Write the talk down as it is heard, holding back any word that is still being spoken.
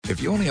If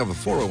you only have a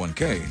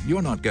 401k,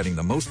 you're not getting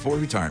the most for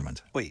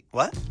retirement. Wait,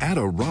 what? Add a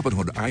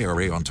Robinhood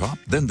IRA on top,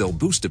 then they'll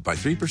boost it by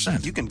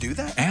 3%. You can do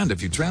that? And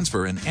if you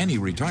transfer in any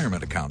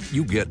retirement account,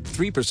 you get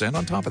 3%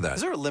 on top of that.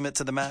 Is there a limit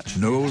to the match?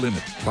 No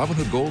limit.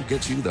 Robinhood Gold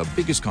gets you the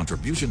biggest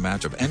contribution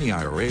match of any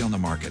IRA on the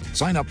market.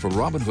 Sign up for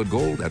Robinhood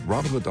Gold at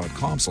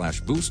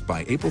Robinhood.com/boost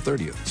by April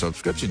 30th.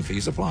 Subscription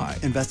fees apply.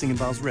 Investing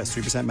involves risk.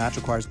 3% match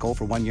requires Gold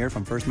for 1 year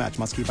from first match.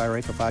 Must keep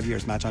IRA for 5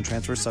 years. Match on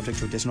transfers subject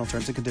to additional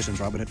terms and conditions.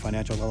 Robinhood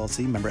Financial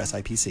LLC, member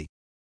SIPC.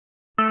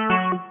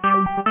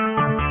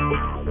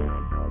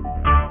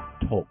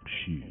 Talk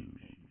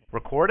shoes.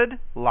 Recorded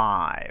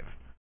live.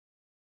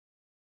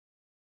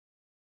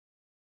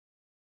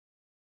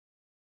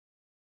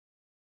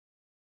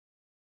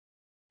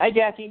 Hi,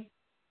 Jackie.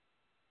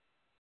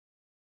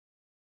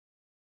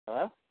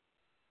 Hello?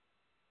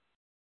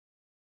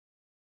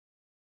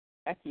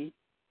 Jackie?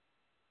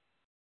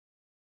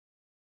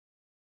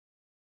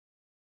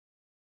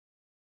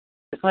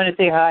 Just wanted to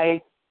say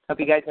hi.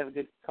 Hope you guys have a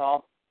good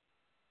call.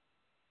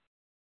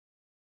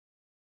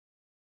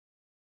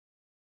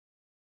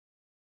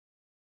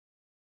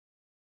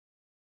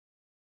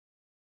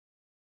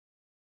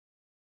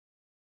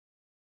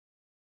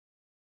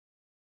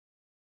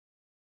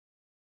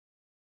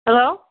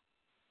 Hello?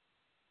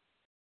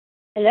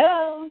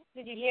 Hello?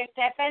 Did you hear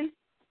Stefan?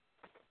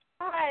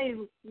 Hi,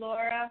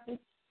 Laura.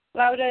 It's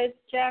Lauda. It's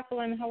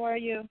Jacqueline. How are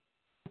you?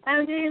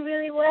 I'm doing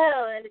really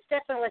well. And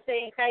Stefan was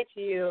saying hi to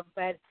you,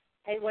 but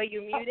were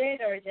you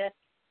muted or just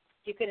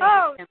you couldn't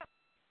hear him?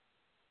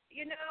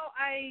 You know,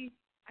 I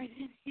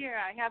didn't hear.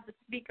 I have the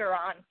speaker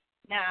on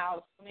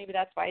now, so maybe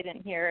that's why I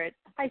didn't hear it.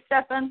 Hi,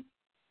 Stefan.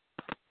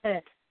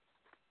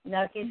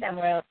 No, he's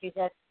somewhere else. He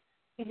just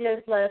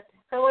left.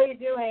 How are you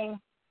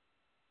doing?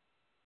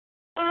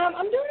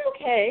 I'm doing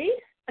okay.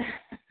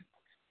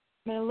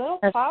 I'm a little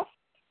tough,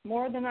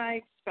 more than I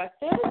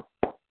expected.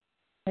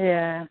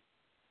 Yeah.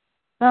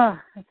 Oh,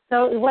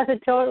 so was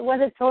it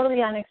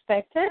totally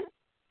unexpected?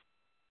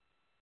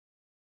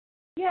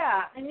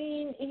 Yeah, I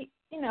mean, he's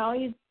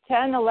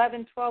 10,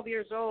 11, 12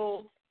 years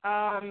old.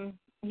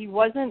 He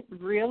wasn't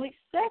really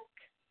sick,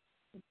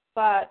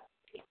 but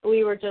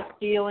we were just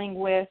dealing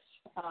with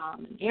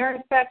an ear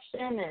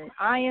infection and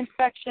eye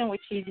infection,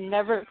 which he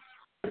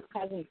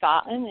hasn't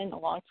gotten in a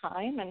long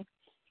time. And,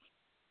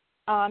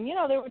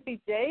 there would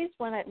be days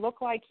when it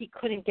looked like he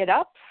couldn't get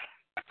up.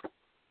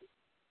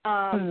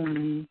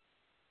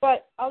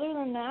 But other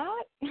than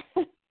that,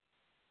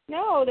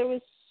 no, there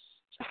was,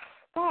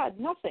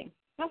 nothing.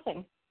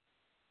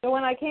 So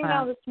when I came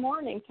down this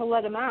morning to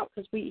let him out,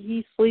 because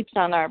he sleeps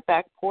on our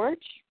back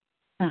porch.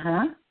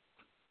 And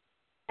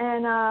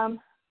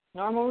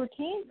normal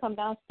routine, come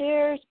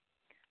downstairs,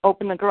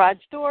 open the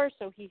garage door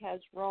so he has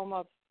roam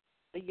of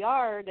the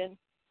yard, and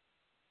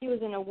he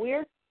was in a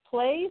weird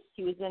place.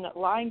 He was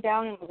lying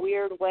down in a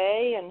weird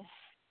way and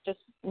just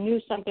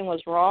knew something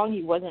was wrong.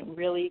 He wasn't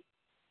really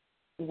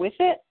with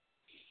it.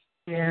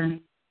 Yeah.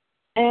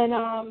 And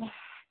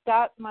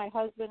got my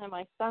husband and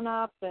my son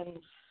up and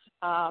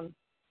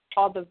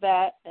called the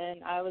vet,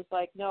 and I was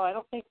like, no, I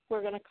don't think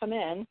we're going to come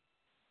in.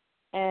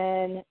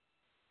 And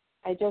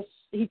he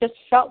just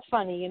felt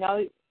funny,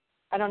 I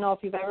don't know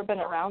if you've ever been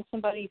around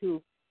somebody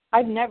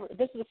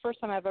this is the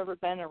first time I've ever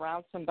been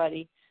around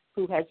somebody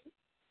who has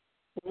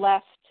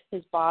left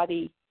his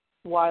body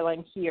while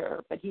I'm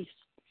here, but his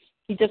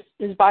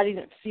body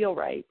didn't feel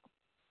right.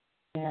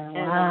 Yeah. And,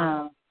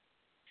 wow.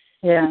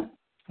 Yeah.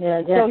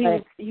 Yeah.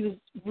 So he was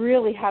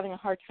really having a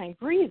hard time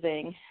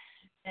breathing,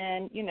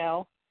 and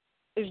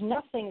there's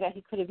nothing that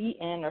he could have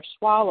eaten or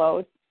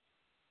swallowed.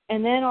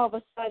 And then all of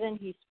a sudden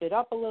he spit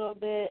up a little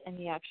bit and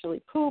he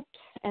actually pooped.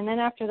 And then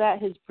after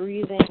that his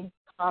breathing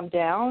calmed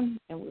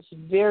down and was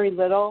very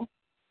little.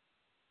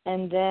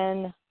 And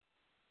then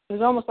it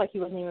was almost like he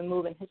wasn't even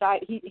moving. His eye,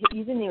 he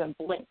didn't even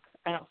blink,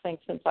 I don't think,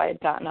 since I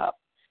had gotten up.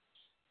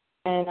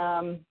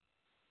 And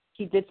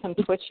he did some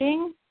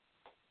twitching.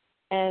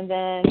 And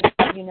then,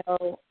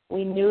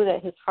 we knew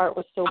that his heart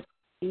was still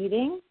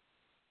beating.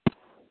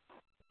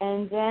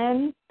 And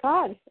then,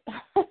 God,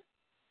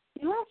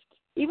 he left.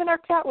 Even our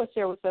cat was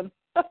there with him.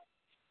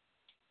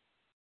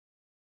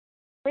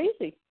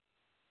 Crazy.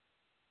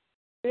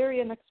 Very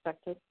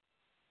unexpected.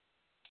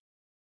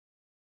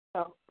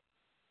 So.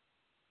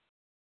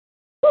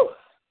 Whew.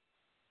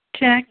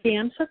 Jackie,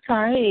 I'm so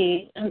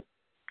sorry.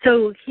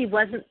 So he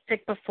wasn't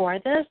sick before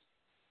this?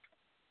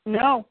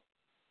 No.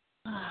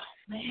 Oh,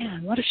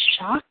 man, what a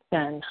shock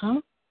then,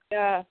 huh?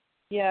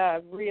 Yeah,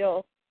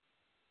 real.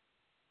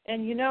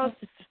 And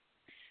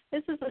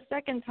this is the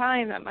second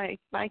time that my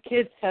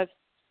kids have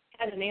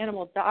had an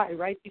animal die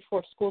right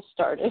before school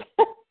started.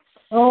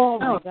 Oh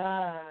my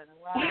God!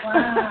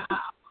 Wow.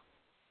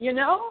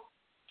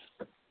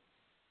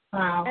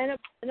 Wow.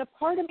 And a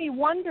part of me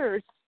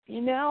wonders. He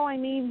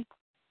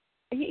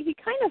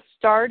kind of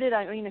started.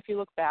 If you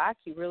look back,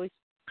 he really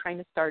kind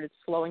of started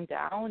slowing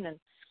down,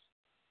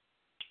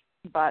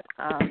 but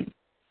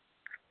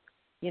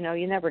you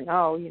never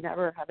know. You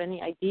never have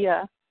any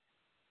idea.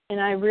 And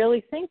I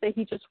really think that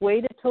he just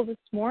waited till this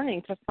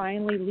morning to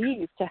finally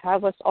leave, to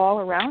have us all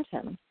around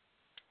him.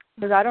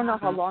 Because I don't know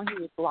how long he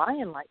was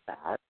lying like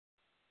that.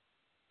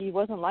 He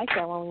wasn't like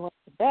that when we went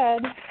to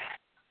bed.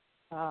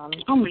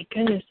 Oh, my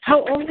goodness. How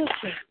old was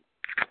he?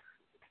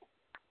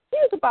 He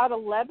was about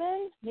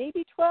 11,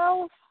 maybe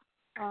 12.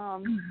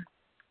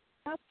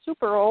 Not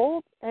super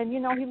old. And, you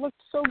know, he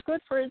looked so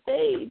good for his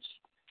age.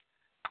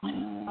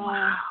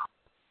 Wow.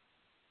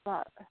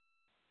 But,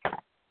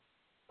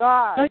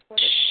 God.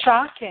 That's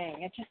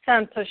shocking. It just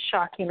sounds so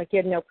shocking, like you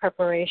had no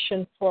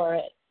preparation for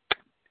it.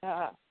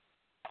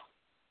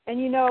 And,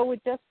 you know, it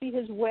would just be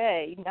his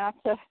way not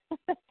to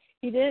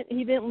he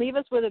didn't leave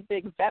us with a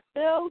big vet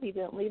bill. He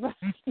didn't leave us,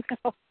 you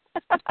know.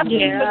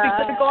 Yeah. We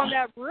couldn't go on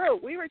that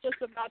route. We were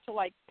just about to,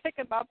 like, pick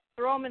him up,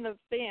 throw him in the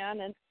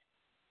van, and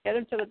get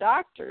him to the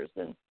doctors.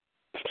 And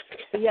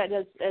but yet,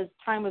 as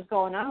time was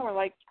going on, we're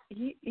like,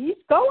 he's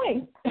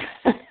going.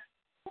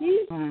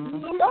 he's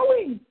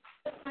going.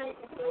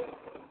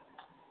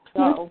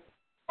 So,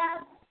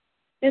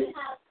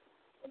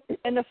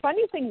 and the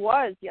funny thing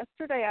was,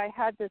 yesterday I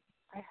had a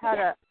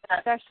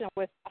session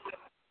with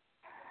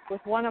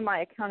one of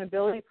my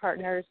accountability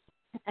partners,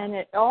 and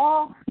it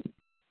all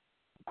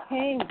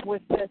came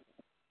with this.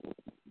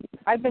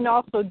 I've been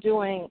also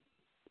doing,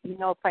 you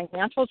know,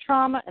 financial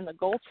trauma and the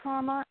goal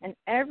trauma, and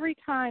every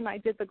time I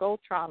did the goal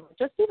trauma,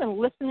 just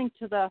even listening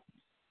to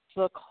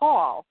the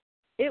call,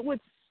 it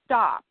would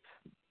stop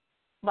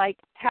like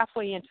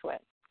halfway into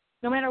it.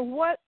 No matter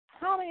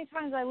how many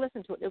times I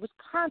listened to it, it was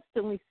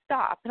constantly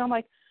stopped. And I'm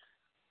like,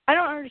 I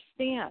don't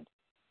understand.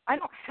 I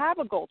don't have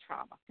a goal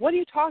trauma. What are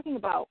you talking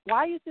about?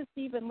 Why is this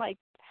even, like,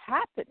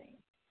 happening?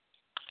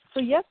 So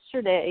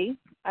yesterday,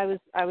 I was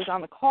on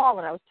the call,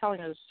 and I was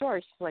telling her the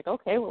story. She's like,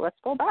 okay, well, let's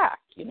go back.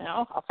 You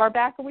know, how far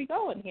back are we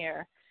going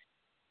here?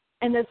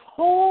 And this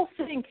whole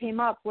thing came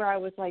up where I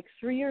was, like,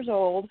 3 years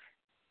old,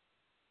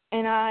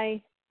 and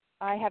I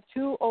have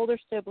 2 older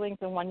siblings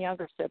and 1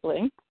 younger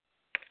sibling.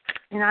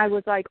 And I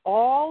was, like,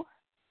 I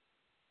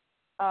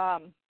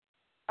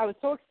was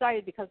so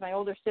excited because my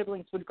older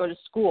siblings would go to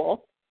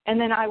school, and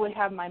then I would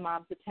have my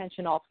mom's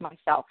attention all to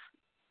myself.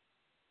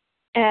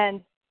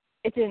 And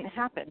it didn't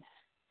happen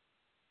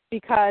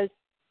because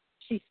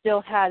she still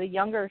had a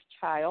younger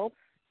child,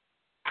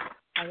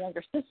 my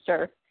younger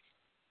sister.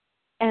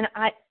 And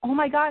oh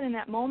my God, in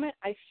that moment,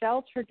 I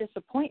felt her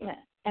disappointment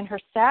and her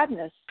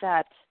sadness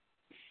that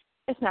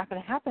it's not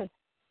going to happen.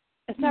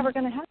 It's never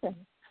going to happen.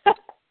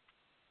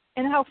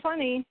 And how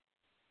funny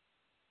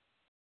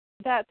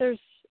that there's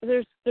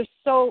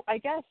so, I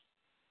guess,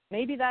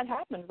 maybe that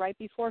happened right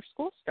before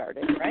school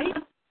started, right?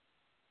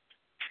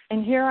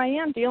 And here I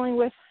am dealing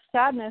with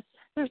sadness.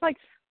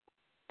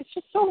 It's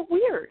just so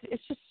weird.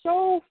 It's just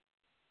so,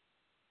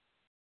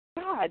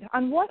 God,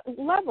 on what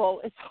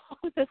level is all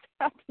of this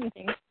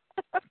happening?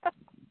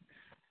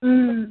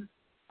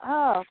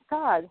 Oh,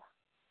 God.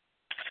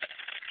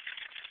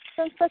 It's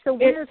been such a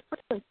weird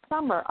freaking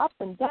summer, up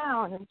and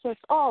down, and just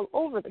all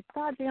over the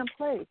goddamn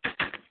place.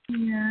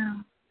 Yeah.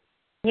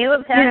 You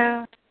have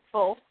had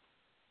full.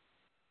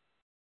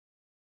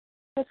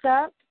 What's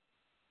that?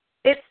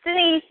 It's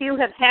Denise. You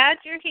have had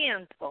your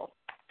hands full.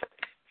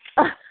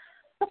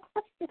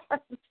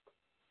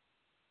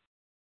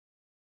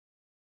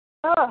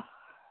 Oh.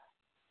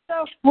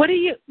 So what do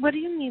you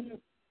mean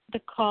the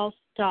call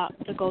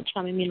stopped, the goal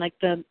trauma? I mean, like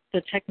the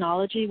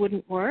technology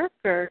wouldn't work,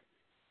 or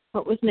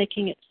what was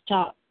making it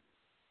stop?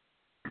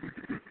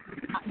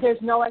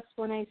 There's no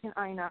explanation,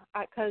 Ina,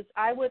 because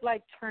I would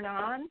turn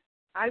on.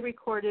 I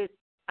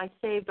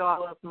saved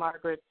all of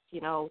Margaret's,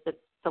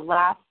 the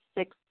last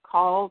 6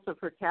 calls of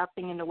her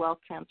tapping into wealth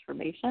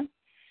transformation.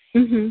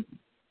 Mm-hmm.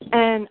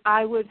 And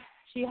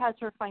she has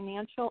her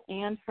financial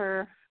and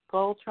her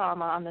goal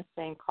trauma on the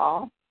same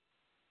call.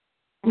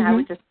 And I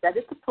would just set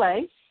it to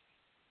play,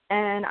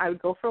 and I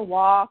would go for a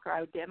walk, or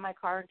I would get in my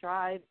car and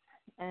drive,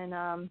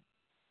 and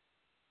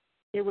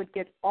it would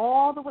get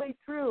all the way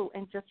through,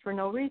 and just for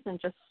no reason,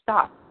 just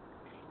stop.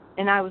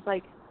 And I was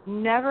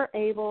never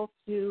able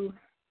to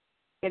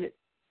get it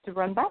to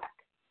run back.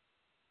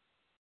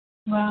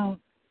 Wow.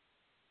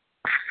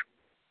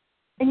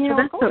 And so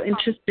that's so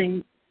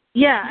interesting.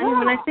 Yeah, I mean,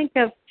 when I think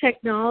of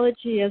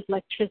technology as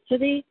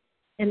electricity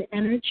and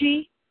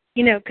energy,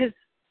 because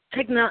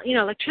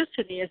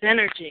electricity is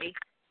energy,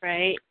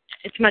 right?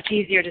 It's much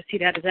easier to see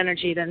that as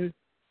energy than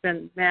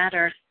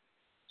matter.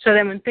 So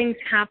then when things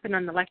happen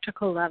on the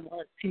electrical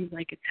level, it seems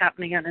like it's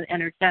happening on an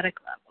energetic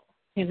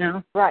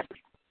level,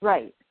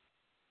 Right.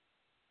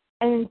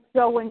 And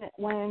so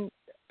when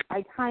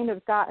I kind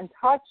of got in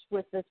touch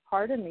with this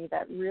part of me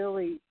that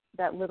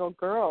little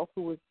girl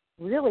who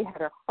really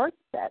had her heart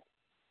set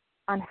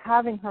on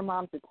having her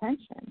mom's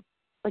attention,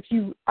 the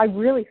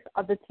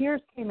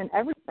tears came and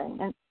everything,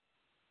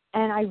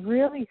 and I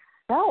really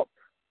felt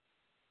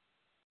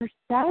her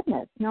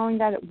sadness knowing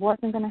that it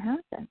wasn't going to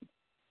happen.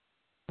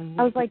 Mm-hmm.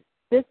 I was like,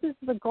 this is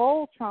the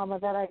goal trauma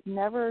that I've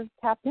never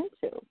tapped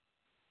into.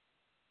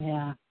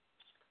 Yeah.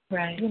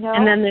 Right.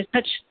 And then there's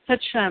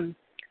such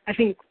I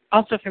think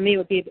also for me it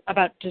would be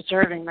about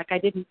deserving. I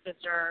didn't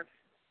deserve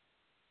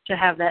to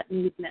have that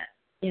need met,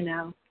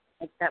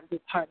 that would be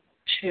part of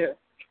it too.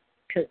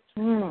 Because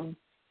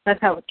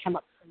that's how it came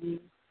up for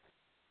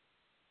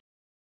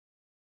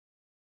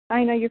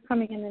I know you're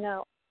coming in and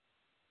out.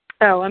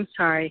 Oh, I'm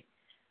sorry.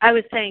 I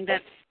was saying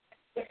that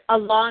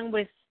along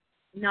with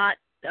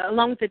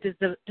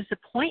the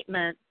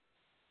disappointment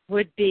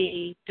would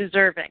be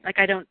deserving. Like,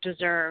 I don't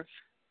deserve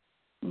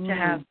to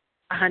have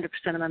 100%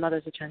 of my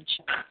mother's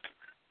attention.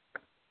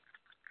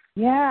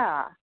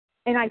 Yeah.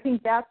 And I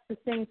think that's the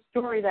same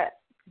story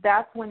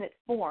that's when it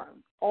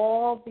formed.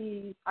 All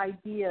the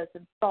ideas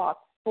and thoughts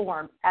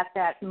formed at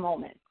that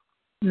moment.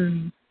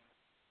 Mm.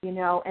 You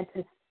know, and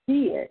to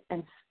see it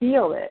and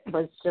feel it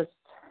was just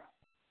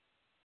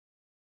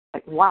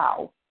like,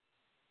 wow.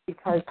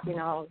 Because, you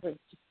know, it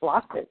just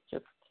blocked it,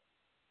 just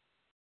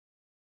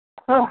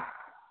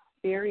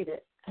buried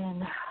it.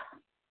 And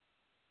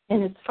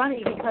it's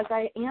funny because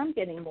I am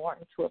getting more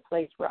into a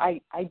place where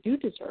I do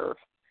deserve.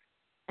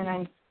 And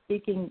I'm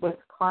speaking with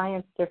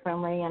clients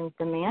differently and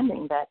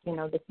demanding that, you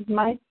know, this is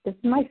my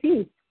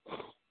fee.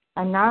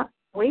 I'm not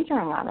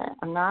wagering on it.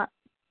 I'm not,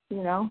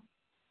 you know,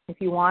 if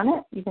you want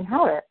it, you can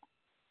have it.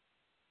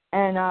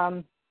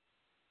 And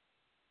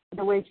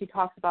the way she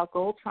talks about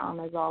goal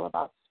trauma is all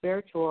about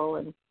spiritual,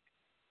 and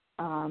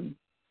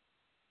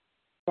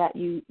that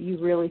you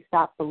really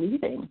stop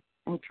believing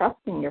and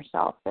trusting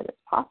yourself that it's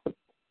possible.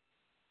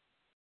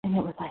 And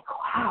it was like,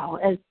 wow,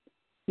 as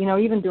you know,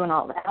 even doing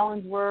all the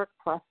Ellen's work,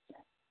 plus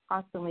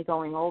constantly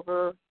going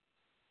over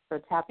or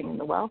tapping in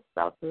the wealth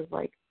stuff, it was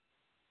like,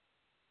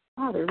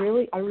 wow,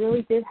 I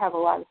really did have a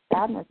lot of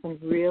sadness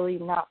and really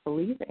not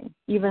believing,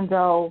 even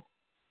though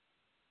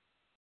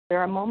there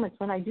are moments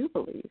when I do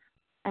believe.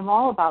 I'm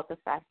all about the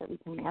fact that we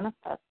can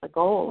manifest the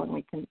goal and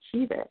we can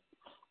achieve it.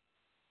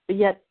 But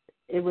yet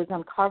it was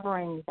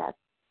uncovering that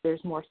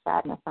there's more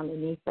sadness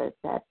underneath it,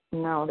 that,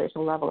 no, there's a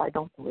level I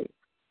don't believe.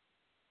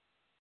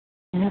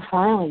 And then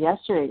finally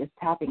yesterday, just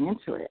tapping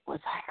into it was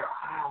like,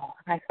 wow.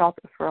 And I felt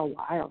it for a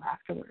while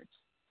afterwards,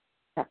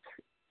 that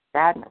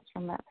sadness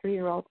from that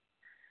 3-year-old.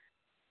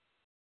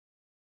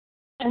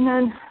 And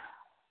then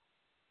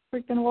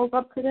freaking woke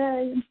up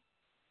today.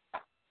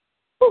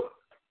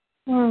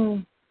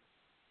 I'm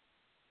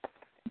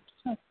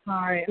so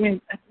sorry. I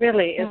mean, it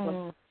really is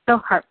so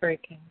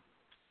heartbreaking.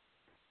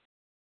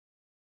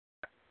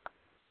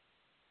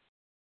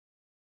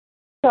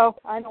 So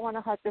I don't want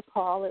to have to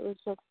call. It was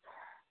just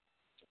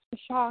a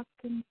shock,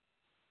 and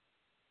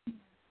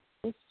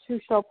this too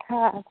shall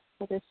pass.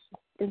 But it's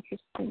just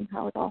interesting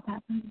how it all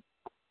happened.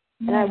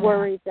 Yeah. And I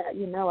worried that,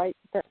 you know,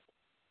 that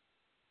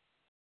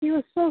he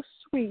was so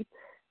sweet,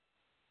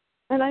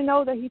 and I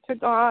know that he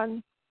took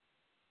on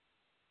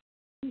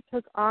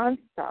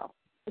stuff,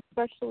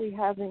 especially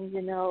having,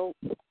 you know,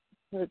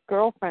 the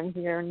girlfriend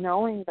here,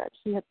 knowing that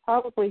she had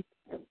probably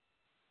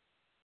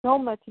so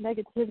much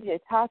negativity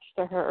attached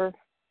to her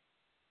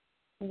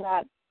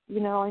that, you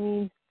know, I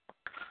mean,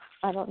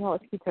 I don't know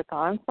if he took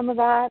on some of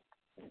that.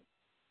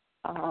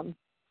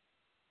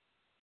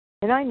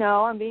 And I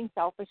know I'm being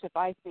selfish if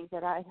I think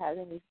that I had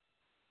any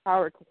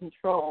power to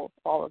control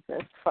all of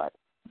this, but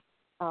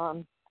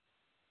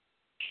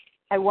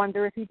I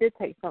wonder if he did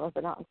take some of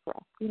it on for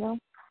us, you know?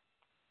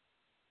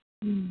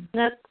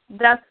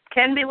 That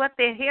can be what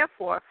they're here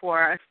for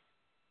us.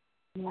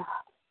 Yeah.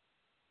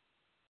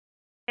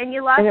 And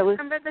you lost a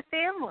member of the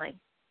family.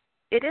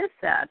 It is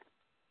sad.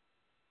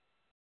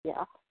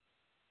 Yeah.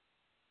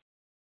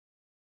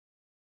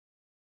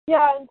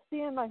 Yeah, and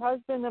seeing my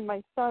husband and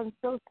my son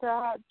so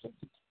sad, just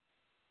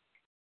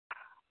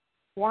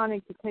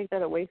wanting to take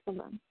that away from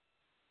them.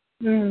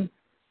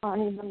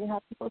 Wanting them to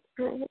have to go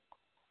through it.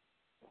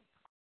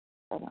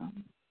 But,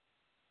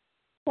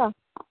 yeah.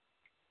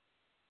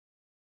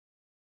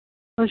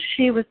 Well,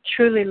 she was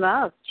truly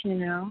loved, you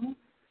know.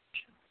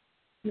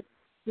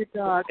 The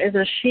dog. Is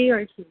it she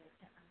or he?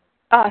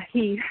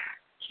 He.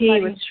 He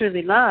was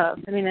truly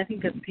loved. I mean, I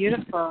think it's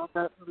beautiful,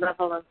 the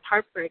level of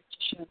heartbreak to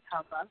show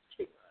how loved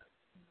she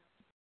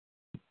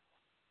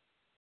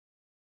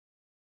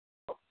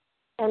was.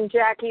 And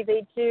Jackie,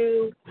 they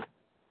do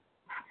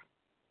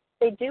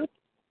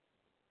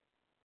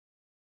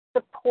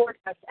support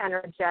us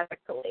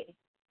energetically,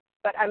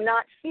 but I'm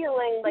not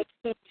feeling like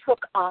he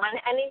took on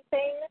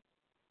anything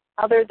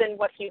other than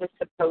what he was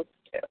supposed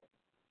to.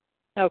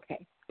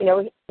 Okay. You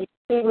know, he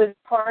was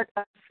part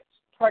of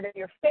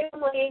your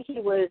family. He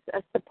was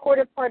a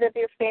supportive part of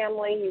your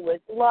family. He was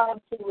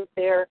loved. He was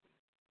there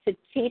to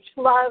teach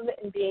love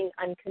and being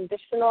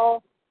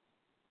unconditional.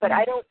 But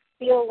I don't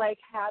feel like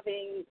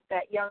having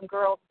that young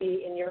girl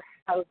be in your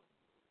house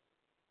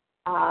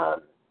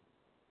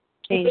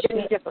made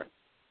any difference.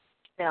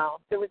 No,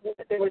 there was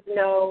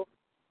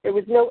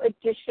no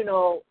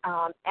additional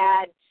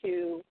add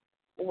to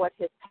what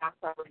his path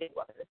already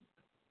was.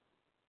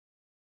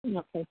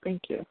 Okay,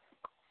 thank you.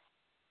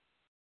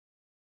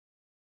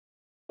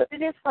 But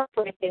it is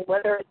frustrating,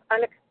 whether it's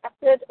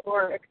unexpected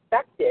or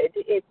expected.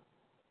 It's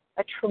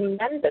a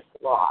tremendous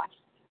loss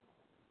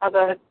of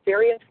a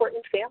very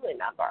important family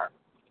member.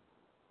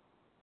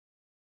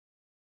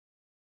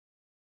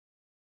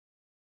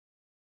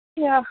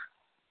 Yeah.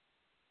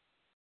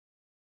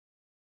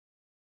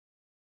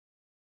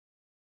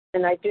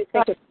 And I do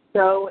think it's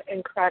so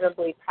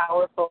incredibly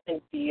powerful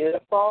and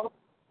beautiful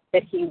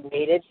that he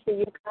waited for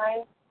you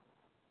guys.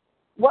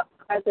 What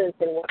presence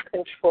and what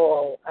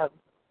control of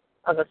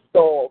a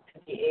soul to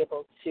be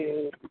able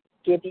to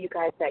give you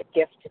guys that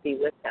gift to be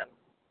with him.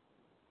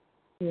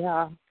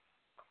 Yeah.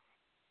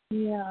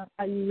 Yeah,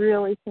 I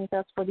really think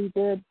that's what he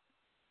did.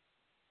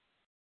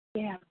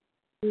 Yeah.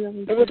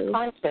 Really it was did.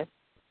 conscious.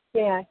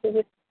 Yeah,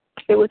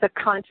 it was a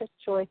conscious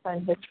choice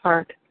on his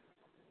part.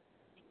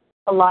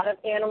 A lot of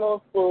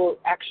animals will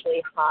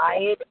actually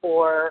hide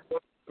or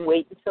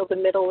wait until the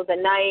middle of the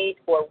night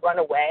or run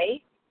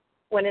away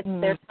when it's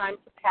their time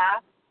to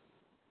pass.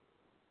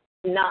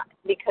 Not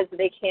because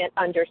they can't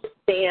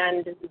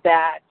understand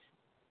that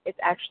it's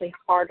actually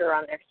harder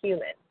on their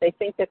humans. They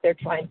think that they're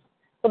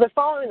they're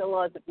following the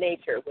laws of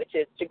nature, which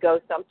is to go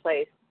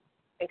someplace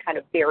and kind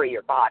of bury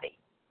your body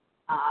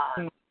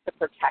to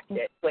protect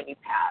it when you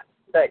pass.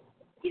 But,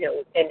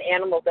 an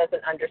animal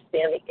doesn't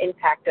understand the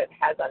impact it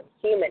has on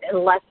the human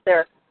unless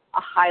they're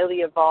a highly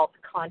evolved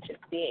conscious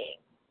being.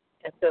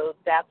 And so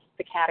that's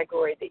the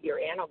category that your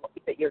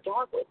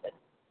dog was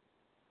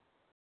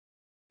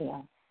in.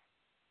 Yeah.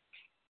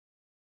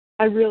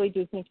 I really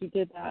do think he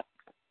did that.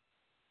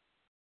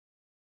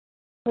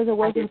 Because it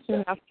wasn't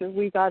soon after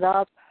we got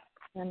up,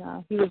 and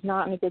he was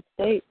not in a good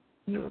state.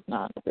 He was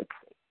not in a good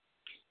state.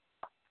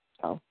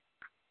 So,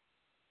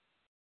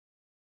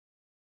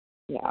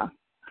 yeah.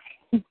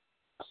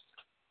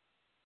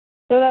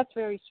 So that's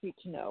very sweet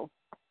to know.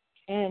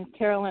 And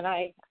Carol and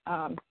I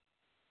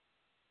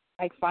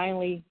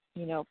finally,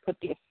 put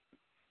the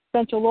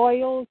essential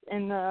oils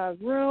in the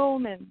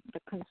room and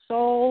the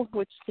console,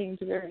 which seemed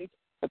very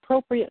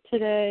appropriate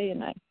today.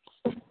 And I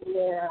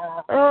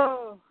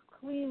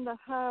cleaned the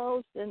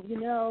house and,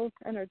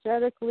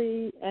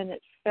 energetically, and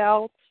it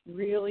felt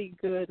really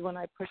good when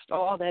I pushed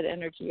all that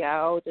energy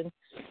out. And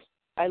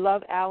I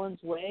love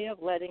Alan's way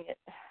of letting it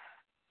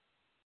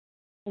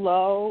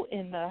flow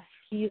in the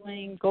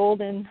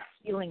golden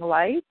healing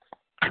light.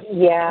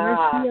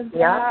 Yeah. Energy of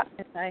that.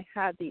 And I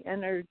had the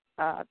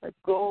the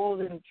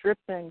golden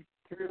dripping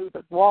through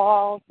the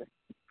walls.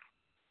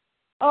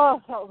 Oh,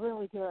 it felt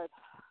really good.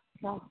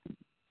 So,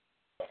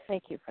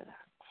 thank you for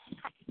that.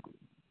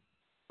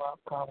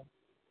 Welcome.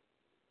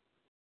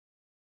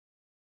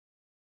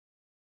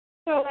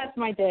 So that's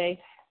my day.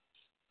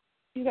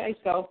 You guys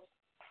go.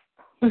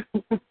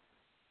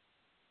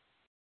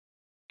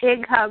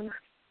 Big hug.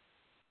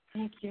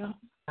 Thank you.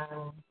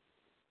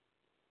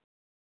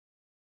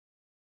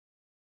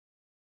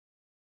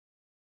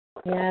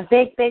 Yeah,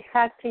 big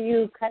hug to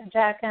you,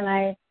 Jack,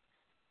 and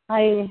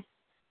I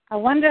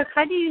wonder,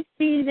 how do you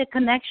see the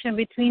connection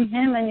between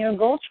him and your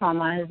goal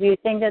trauma? Do you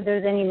think that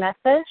there's any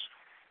message?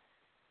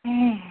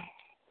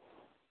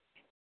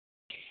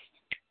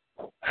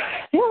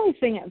 The only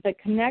thing, the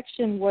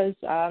connection was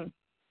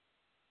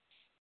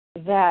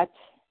that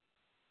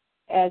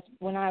as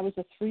when I was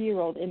a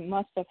 3-year-old, it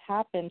must have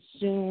happened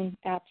soon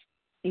after,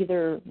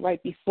 either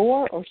right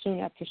before or soon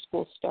after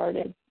school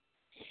started,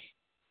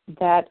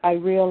 that I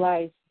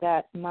realized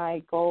that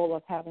my goal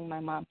of having my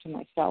mom to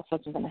myself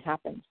wasn't going to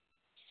happen.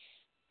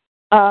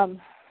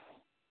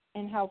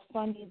 And how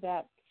funny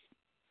that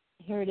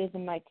here it is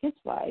in my kids'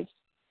 lives.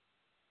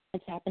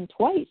 It's happened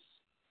twice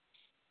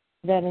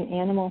that an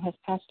animal has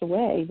passed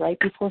away right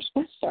before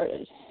school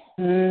started.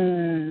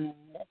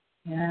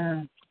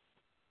 Yeah.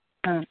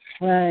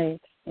 Right.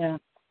 Yeah.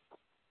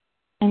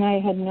 And I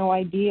had no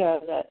idea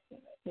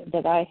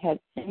that I had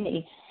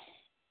any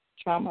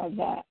trauma of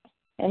that.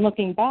 And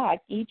looking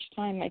back, each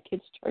time my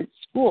kids started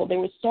school, there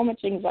was so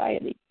much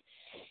anxiety.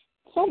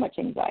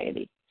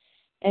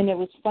 And it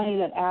was funny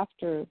that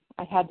after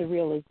I had the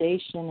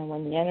realization and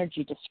when the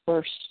energy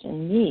dispersed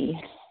in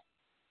me,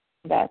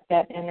 that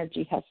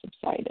energy has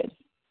subsided.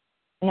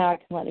 Now I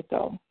can let it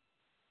go.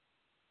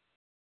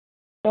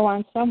 So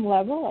on some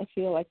level, I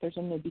feel like there's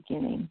a new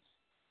beginning.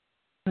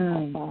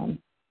 Of,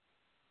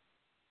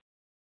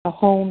 a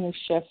whole new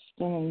shift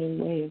and a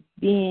new way of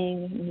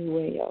being, a new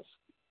way of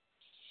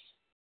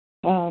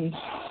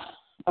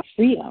a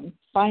freedom,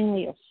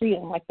 finally a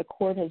freedom, like the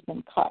cord has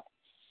been cut.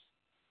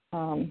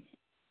 And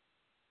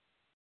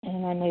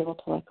I'm able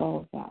to let go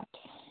of that.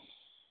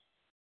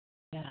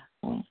 Yeah.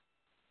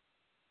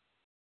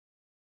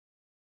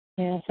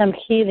 Yeah, some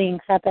healing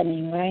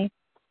happening, right?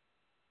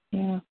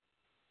 Yeah.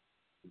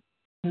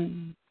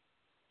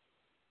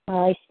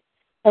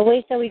 I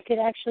wish that we could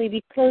actually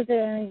be closer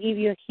and give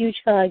you a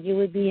huge hug. You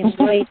would be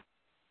embraced.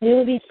 You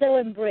would be so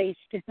embraced.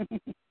 That's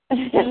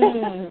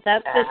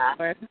it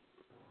for.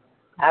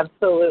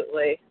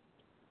 Absolutely.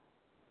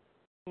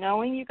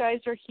 Knowing you guys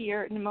are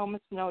here in a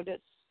moment's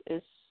notice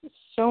is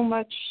so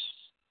much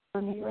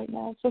for me right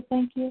now. So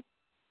thank you.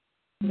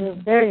 You're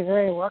very,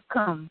 very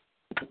welcome.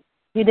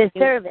 You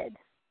deserve it.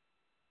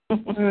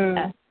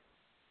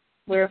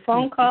 We're a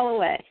phone call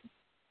away.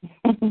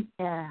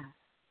 Yeah.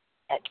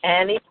 At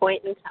any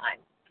point in time.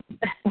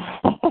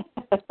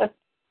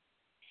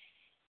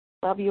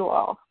 Love you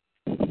all.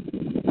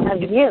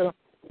 Love you.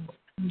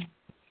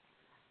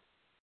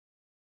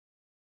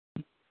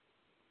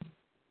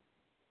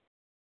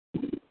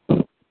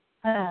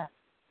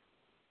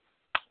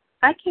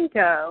 I can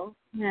go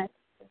next,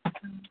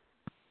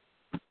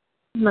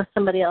 unless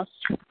somebody else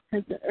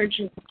has an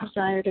urgent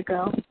desire to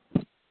go.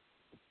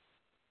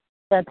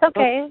 That's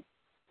okay.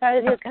 Try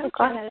to do kitchen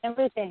and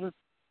everything.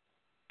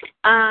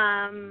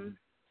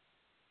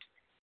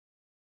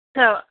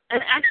 So,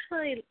 and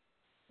actually,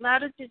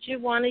 Lauda, did you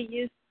want to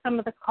use some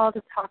of the call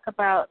to talk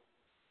about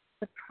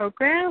the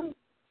program,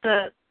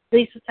 the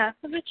Lisa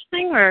Sasovich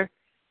thing, or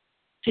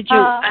did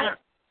you?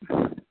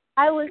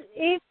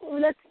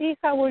 Let's see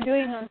how we're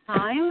doing on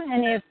time,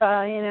 and if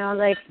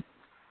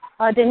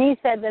Denise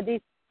said that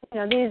these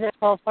are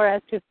calls for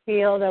us to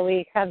feel that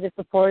we have the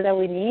support that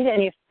we need,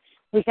 and if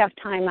we have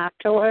time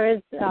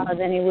afterwards,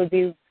 then it would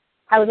be.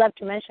 I would love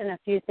to mention a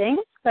few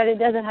things, but it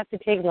doesn't have to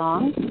take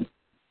long.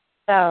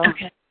 So,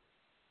 okay.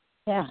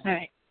 Yeah. All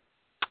right.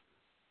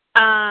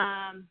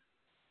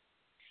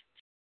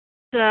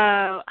 So,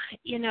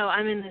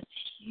 I'm in this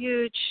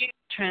huge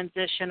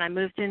transition. I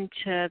moved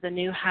into the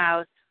new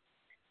house.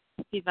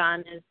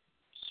 Yvonne is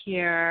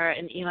here,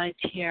 and Eli's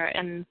here,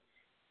 and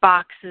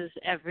boxes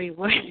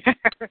everywhere,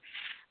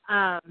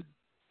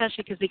 especially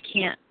because we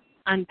can't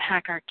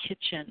unpack our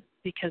kitchen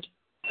because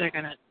they're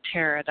going to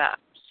tear it up.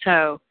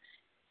 So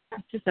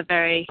it's just so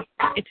I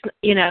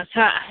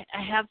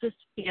have this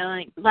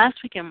feeling.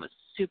 Last weekend was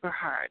super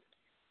hard.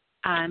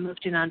 I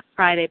moved in on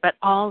Friday, but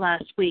all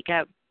last week,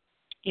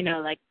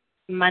 like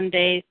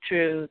Monday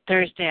through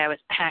Thursday, I was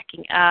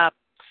packing up.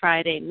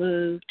 Friday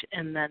moved,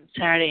 and then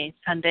Saturday and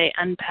Sunday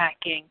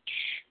unpacking.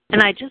 And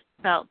I just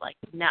felt like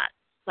nuts.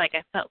 Like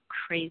I felt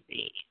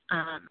crazy.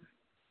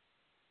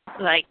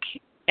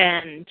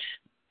 And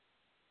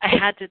I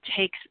had to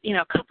take,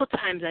 a couple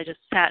times I just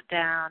sat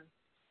down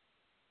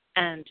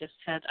and just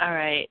said, all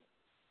right,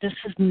 this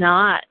is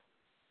not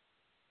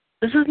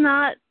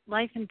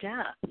life and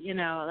death,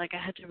 like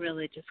I had to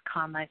really just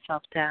calm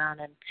myself down.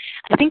 And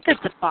I think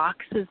that the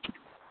boxes,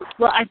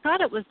 I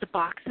thought it was the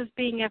boxes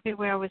being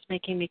everywhere was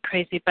making me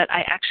crazy, but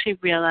I actually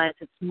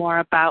realized it's more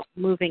about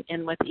moving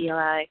in with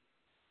Eli.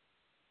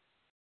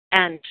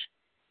 And,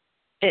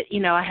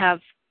 I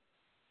have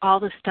all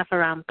this stuff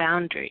around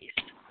boundaries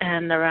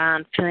and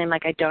around feeling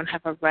like I don't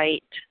have a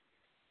right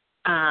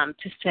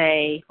to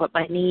say what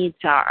my needs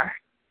are.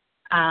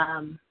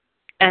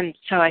 And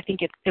so I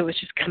think it was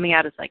just coming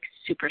out as like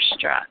super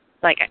stress,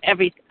 kind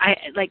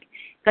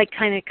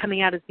of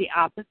coming out as the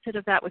opposite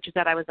of that, which is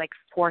that I was like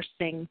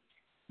forcing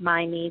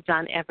my needs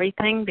on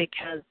everything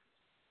because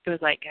it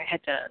was like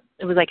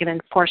it was like an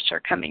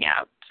enforcer coming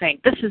out saying,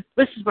 this is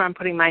where I'm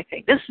putting my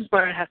thing. This is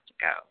where it has to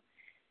go,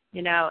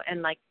 and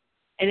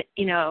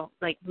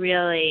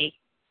really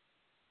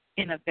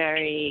in a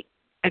very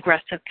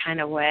aggressive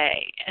kind of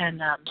way. And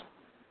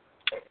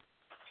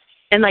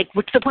like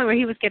to the point where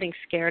he was getting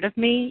scared of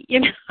me,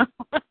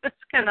 it's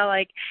kind of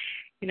like,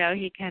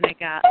 he kind of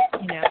got,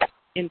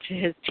 into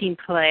his team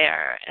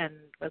player and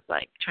was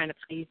like trying to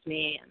please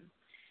me.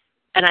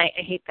 And I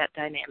hate that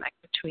dynamic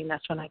between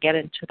us when I get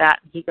into that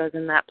and he goes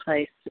in that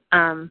place.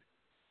 But,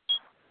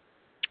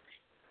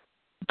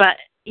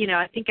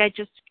 I think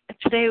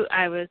today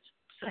I was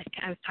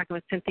talking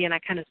with Cynthia and I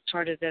kind of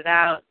sorted it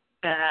out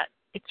that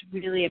it's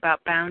really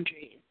about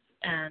boundaries.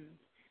 And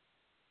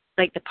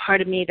like there's one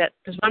part of me that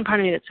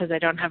says I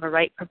don't have a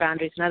right for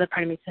boundaries. Another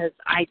part of me says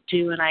I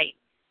do, and I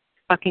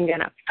fucking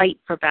gonna fight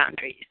for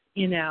boundaries,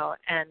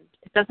 and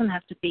it doesn't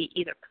have to be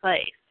either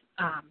place.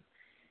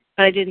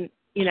 But I didn't,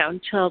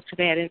 until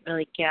today I didn't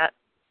really get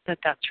that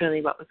that's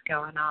really what was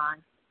going on.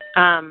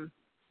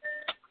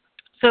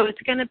 So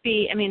it's going to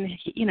be,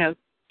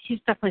 he's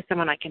definitely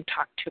someone I can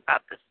talk to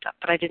about this stuff,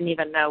 but I didn't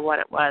even know what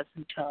it was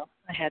until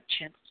I had a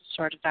chance to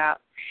sort it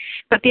out.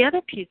 But the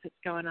other piece that's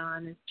going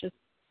on is just,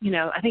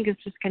 I think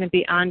it's just going to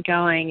be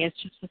ongoing.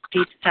 It's just this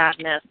deep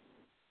sadness,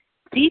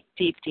 deep,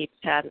 deep, deep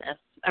sadness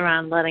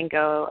around letting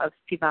go of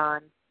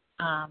Sivan.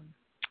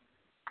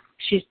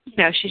 She's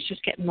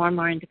just getting more and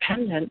more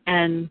independent,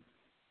 and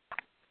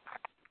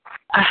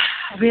I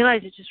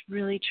realize it just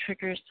really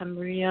triggers some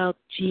real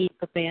deep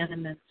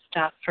abandonment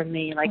stuff for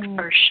me, like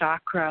first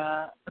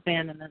chakra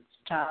abandonment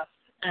stuff,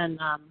 and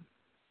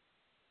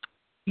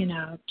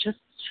just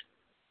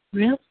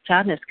real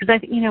sadness.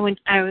 Because when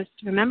I was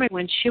remembering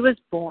when she was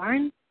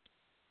born,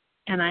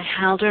 and I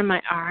held her in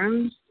my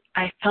arms,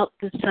 I felt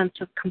this sense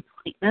of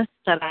completeness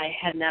that I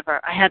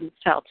hadn't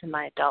felt in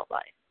my adult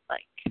life.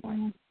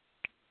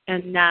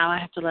 And now I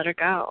have to let her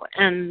go.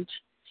 And,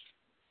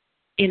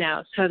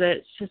 so that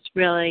it's just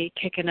really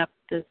kicking up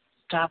this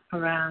stuff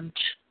around,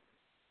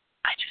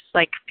 I just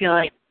feel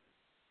like,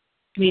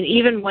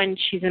 even when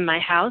she's in my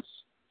house,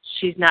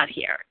 she's not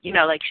here.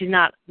 She's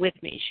not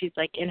with me. She's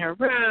in her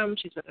room.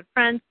 She's with her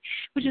friends,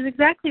 which is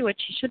exactly what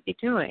she should be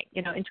doing.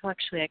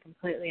 Intellectually, I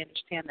completely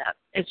understand that.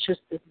 It's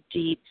just this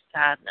deep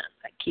sadness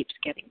that keeps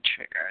getting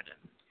triggered.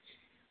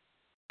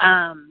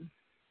 And,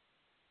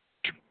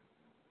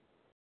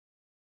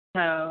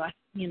 so,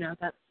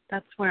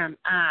 that's where I'm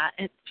at.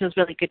 It feels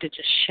really good to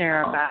just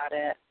share about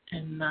it.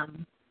 And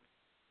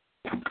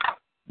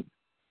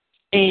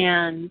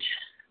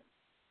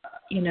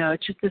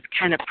it's just this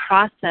kind of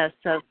process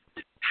of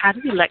how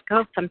do you let go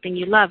of something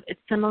you love?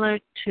 It's similar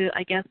to,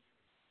 I guess,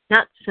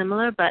 not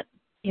similar, but,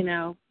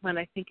 when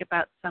I think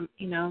about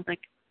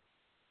like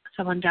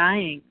someone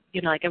dying,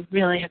 like I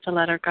really have to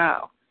let her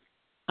go.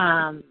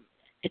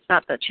 It's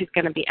not that she's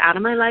going to be out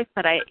of my life,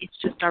 but it's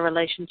just our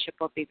relationship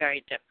will be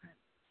very different.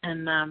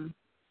 And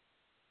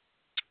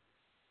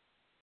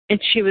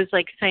she was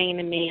like saying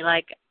to me,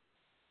 like,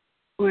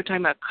 we were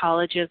talking about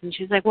colleges, and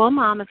she's like, well,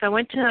 Mom, if I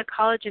went to a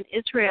college in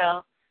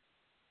Israel,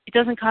 it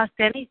doesn't cost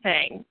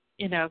anything,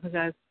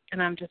 because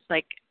I'm just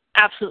like,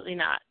 absolutely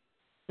not.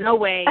 No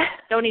way.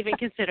 Don't even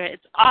consider it.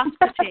 It's off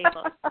the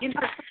table.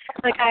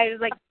 Like I was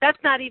like,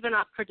 that's not even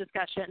up for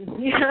discussion,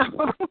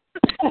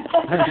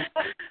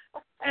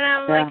 And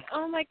I'm like,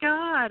 oh my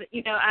God.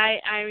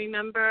 I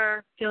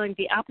remember feeling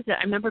the opposite.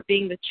 I remember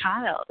being the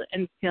child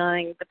and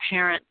feeling the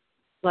parents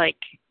like,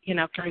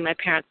 feeling my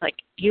parents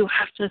like, you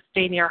have to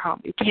stay near home.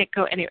 You can't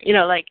go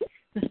anywhere. Like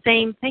the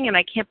same thing. And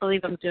I can't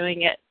believe I'm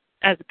doing it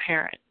as a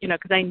parent,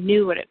 because I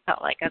knew what it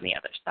felt like on the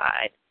other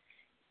side.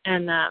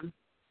 And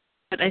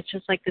but it's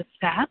just like the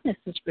sadness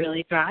is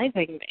really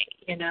driving me,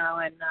 and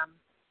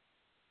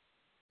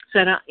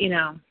so I don't,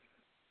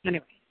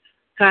 anyway.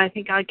 So I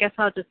guess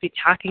I'll just be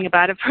talking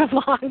about it for a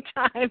long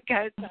time,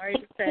 guys. Sorry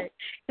to say.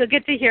 You'll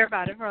get to hear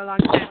about it for a long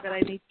time, but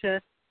I need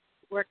to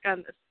work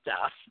on this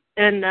stuff.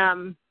 And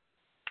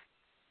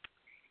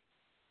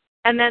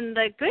then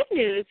the good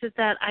news is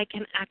that I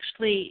can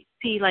actually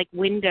see like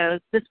windows.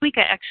 This week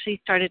I actually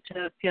started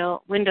to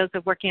feel windows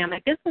of working on my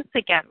business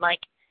again.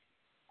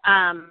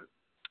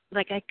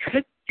 Like I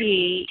could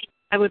see,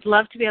 I would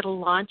love to be able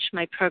to launch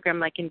my program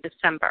like in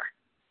December.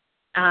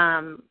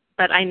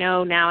 But I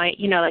know now,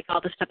 like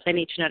all the steps I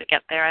need to know to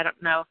get there. I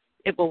don't know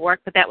if it will work,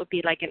 but that would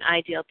be like an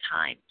ideal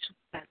time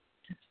to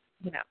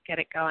get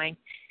it going.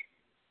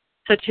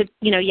 So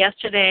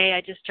yesterday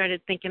I just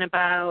started thinking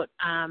about,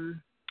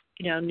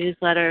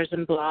 newsletters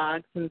and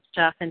blogs and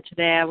stuff. And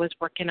today I was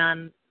working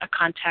on a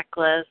contact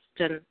list.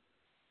 And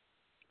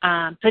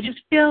so I just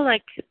feel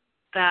like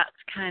that's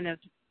kind of,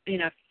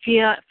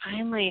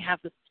 finally have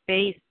the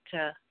space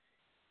to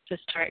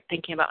start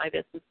thinking about my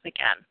business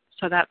again.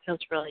 So that feels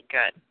really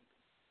good.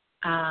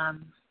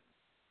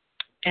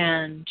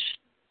 And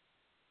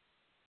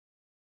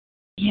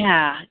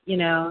yeah,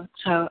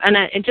 so,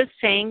 and just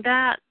saying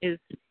that is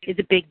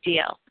a big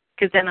deal,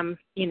 because then I'm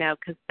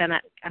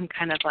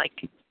kind of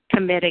like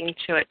committing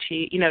to it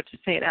to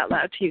say it out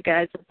loud to you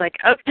guys. It's like,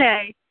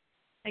 okay,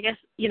 I guess,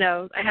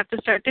 I have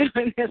to start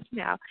doing this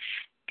now,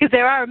 because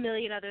there are a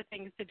million other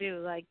things to do,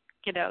 like,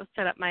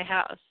 set up my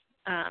house.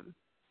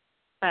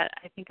 But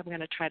I think I'm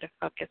going to try to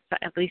focus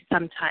at least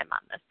some time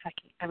on this.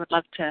 I would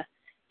love to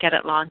get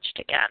it launched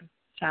again.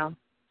 So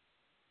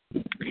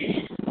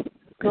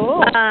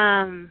cool.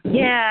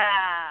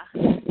 Yeah.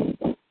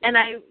 And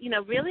I,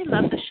 really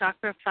love the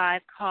Chakra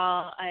 5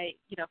 call. I,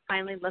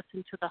 finally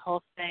listened to the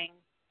whole thing.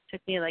 It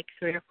took me like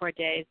 3 or 4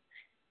 days.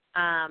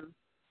 But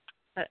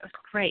it was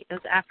great.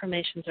 Those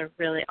affirmations are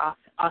really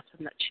awesome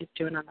that she's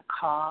doing on the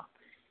call.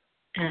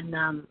 And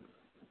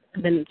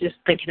I've been just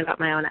thinking about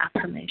my own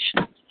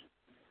affirmations.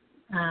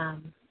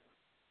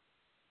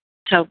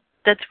 So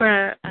that's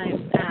where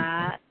I'm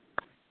at.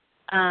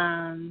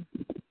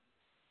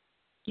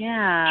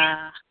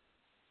 Yeah.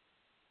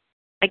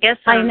 I guess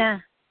I know.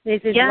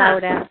 This is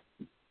Laura.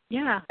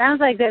 Yeah. Sounds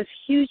like there's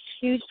huge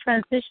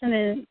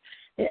transitions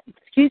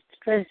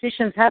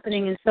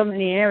happening in so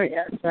many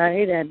areas,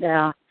 right? And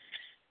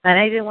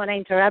I didn't want to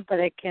interrupt, but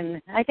I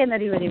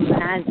cannot even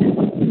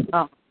imagine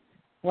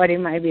what it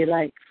might be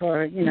like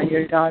for,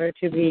 your daughter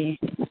to be.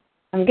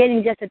 I'm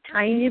getting just a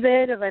tiny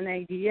bit of an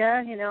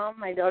idea,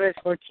 my daughter's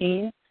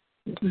 14,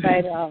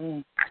 but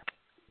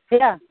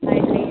yeah,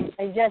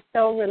 I just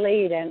so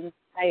relate, and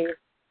it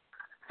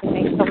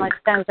makes so much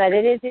sense that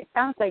it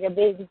sounds like a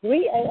big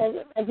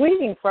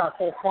grieving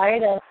process,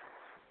 right? Of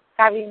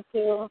having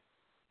to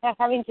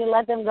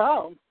let them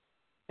go.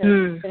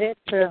 It is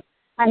true.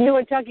 And you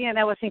were talking, and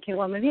I was thinking,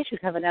 well, maybe I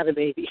should have another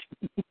baby.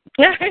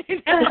 I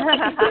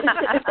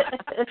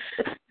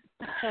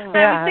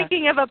was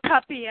thinking of a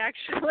puppy,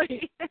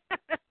 actually.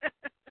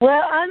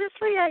 Well,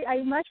 honestly,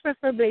 I much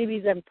prefer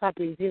babies than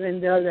puppies, even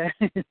though they're.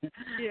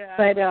 Yeah.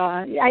 But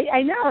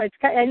I know it's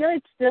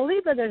silly,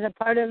 but there's a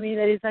part of me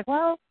that is like,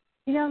 well,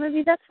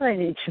 maybe that's what I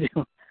need to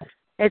do.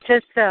 It's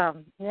just,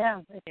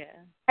 yeah.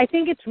 I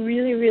think it's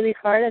really, really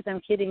hard as I'm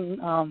hitting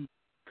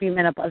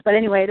premenopause. But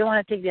anyway, I don't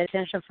want to take the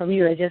attention from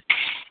you. I just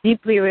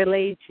deeply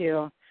relate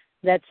to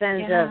that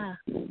sense of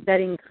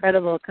that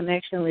incredible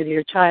connection with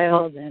your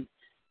child, and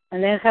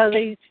then how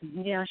they,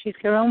 she's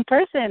her own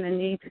person and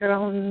needs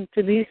to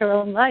lead her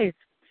own life.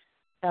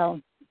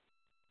 So.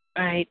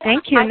 Right.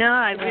 Thank you. No,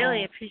 I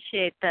really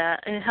appreciate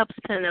that. It helps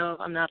to know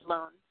I'm not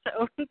alone.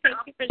 So thank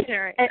you for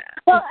sharing that.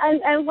 Well,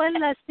 and one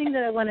last thing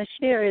that I want to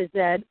share is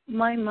that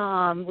my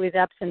mom, with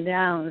ups and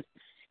downs,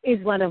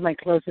 is one of my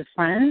closest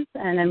friends,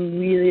 and I'm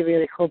really,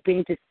 really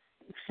hoping to,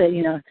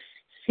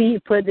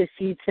 put the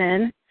seeds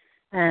in,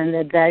 and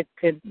that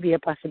could be a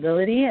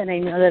possibility. And I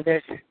know that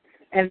there's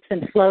ebbs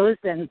and flows,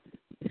 and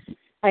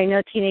I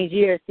know teenage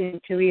years seem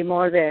to be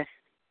more the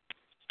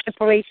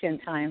separation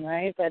time,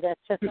 right? But that's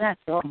just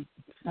natural.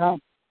 So.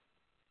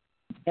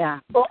 Yeah.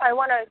 Well, I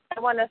want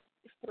to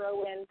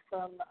throw in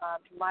from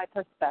my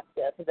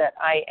perspective that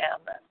I am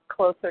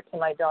closer to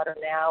my daughter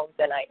now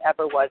than I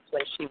ever was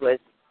when she was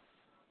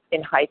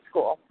in high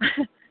school.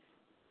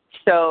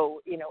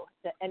 So, you know,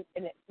 and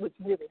it was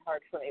really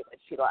hard for me when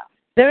she left.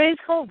 There is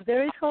hope,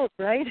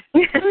 right?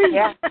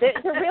 Yeah,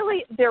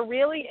 there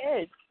really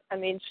is. I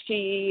mean,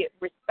 she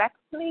respects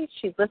me.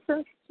 She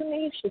listens to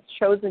me. She's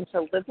chosen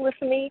to live with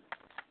me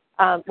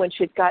when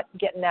she's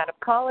getting out of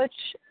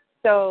college.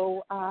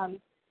 So,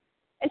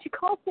 and she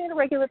calls me on a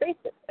regular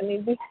basis. I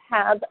mean, we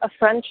have a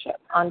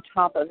friendship on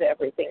top of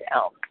everything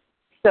else.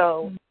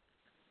 So,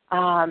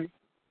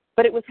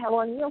 but it was hell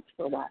on wheels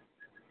for a while.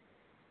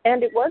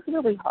 And it was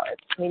really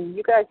hard. I mean,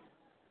 you guys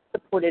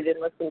supported and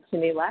listened to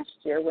me last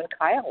year when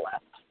Kyle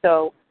left.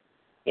 So,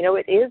 you know,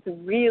 it is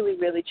really,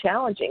 really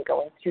challenging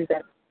going through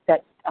that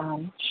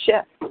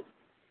shift.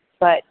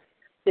 But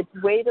the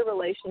way the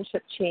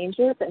relationship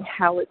changes and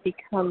how it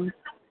becomes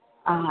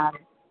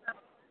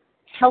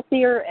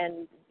healthier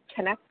and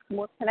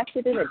more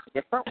connected in a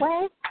different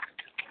way,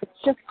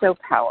 it's just so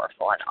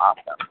powerful and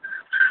awesome.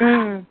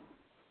 Mm.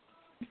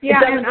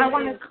 Yeah, and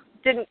I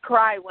didn't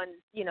cry when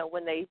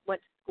they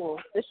went to school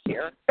this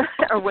year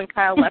or when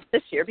Kyle left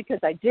this year, because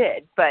I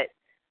did, but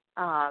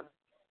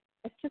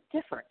it's just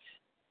different.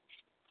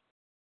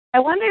 I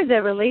wonder if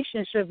the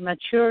relationship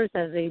matures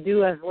as they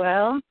do as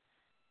well,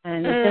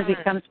 and it just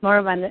becomes more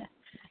of an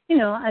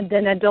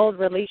adult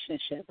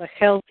relationship, a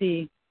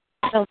healthier.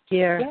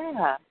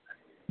 Yeah.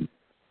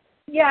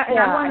 Yeah, and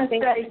I want to say,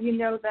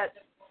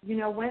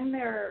 when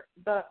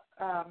the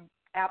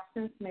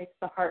absence makes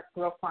the heart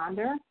grow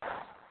fonder,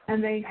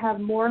 and they have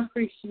more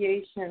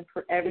appreciation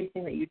for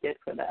everything that you did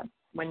for them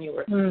when they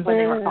were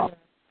home.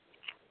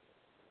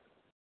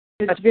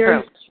 It's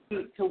very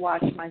sweet to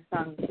watch my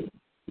son,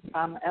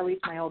 at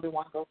least my older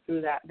one, go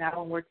through that. Now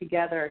when we're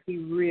together, he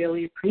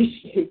really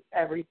appreciates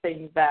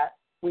everything that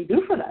we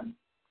do for them,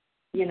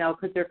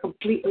 because they're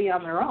completely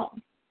on their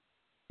own.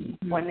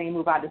 When they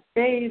move out of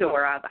state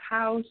or out of the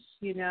house,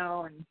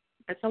 and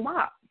it's a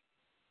lot.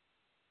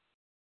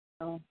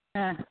 So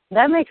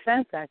that makes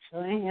sense,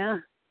 actually. Yeah.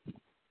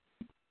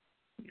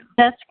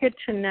 That's good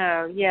to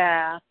know.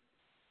 Yeah.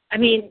 I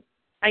mean,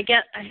 I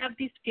have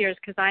these fears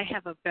because I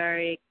have a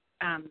very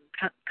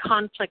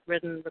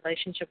conflict-ridden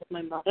relationship with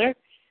my mother.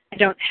 I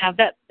don't have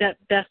that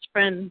best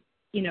friend,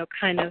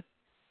 kind of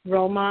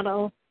role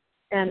model.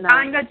 And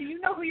Anya, do you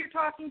know who you're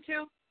talking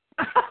to?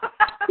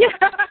 Yeah,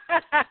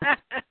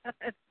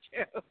 that's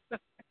true.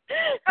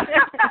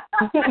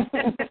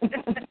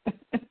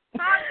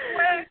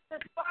 Conflict,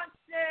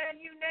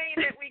 dysfunction, you name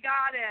it, we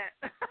got it.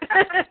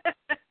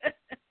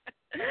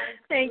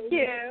 Thank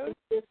you.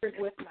 It's different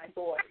with my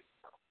boy,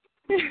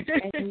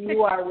 and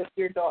you are with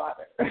your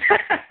daughter.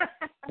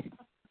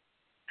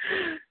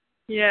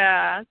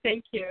 Yeah,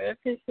 thank you. I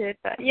appreciate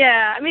that.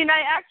 Yeah, I mean,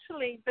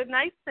 the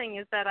nice thing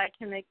is that I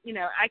can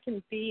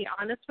be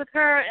honest with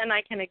her, and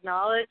I can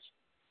acknowledge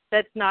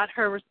that's not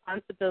her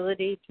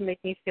responsibility to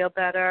make me feel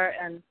better,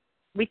 and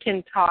we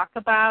can talk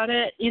about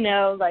it,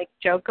 like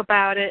joke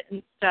about it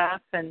and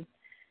stuff, and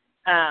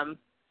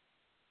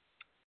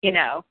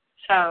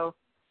so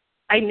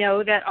I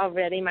know that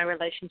already my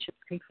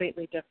relationship's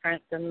completely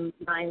different than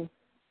mine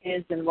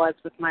is and was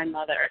with my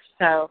mother.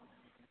 So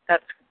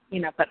that's,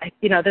 but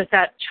there's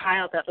that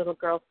little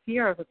girl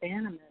fear of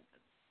abandonment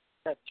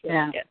that's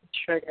really getting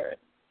triggered.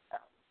 So.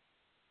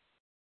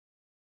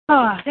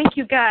 Oh, thank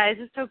you guys.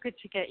 It's so good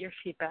to get your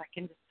feedback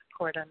and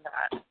support on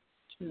that.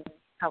 It's really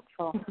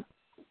helpful.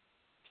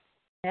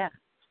 Yeah.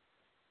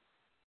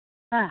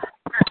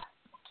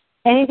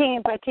 Anything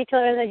in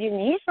particular that you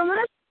need from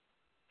us?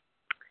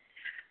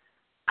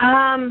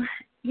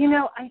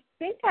 I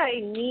think I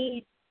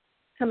need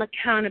some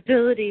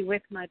accountability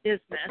with my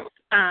business.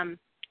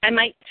 I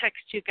might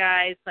text you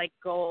guys like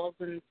goals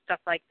and stuff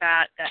like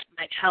that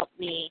might help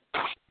me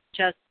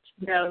just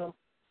know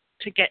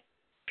to get,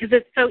 because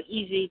it's so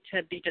easy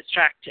to be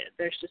distracted.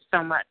 There's just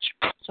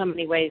so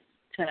many ways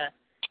to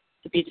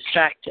be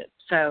distracted.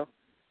 So,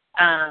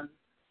 I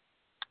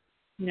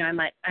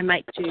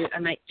might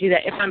do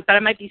that but I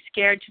might be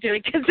scared to do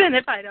it, because then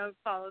if I don't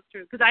follow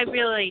through, because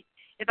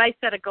if I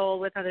set a goal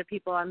with other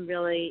people, I'm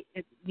really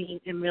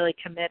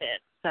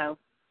committed. So,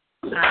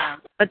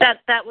 but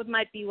that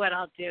might be what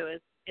I'll do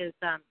is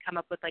come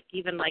up with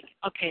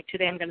okay,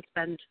 today I'm going to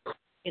spend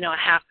a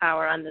half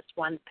hour on this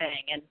one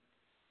thing, and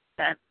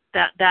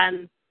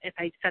then if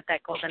I set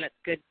that goal, then it's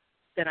good,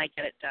 then I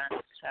get it done.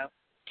 So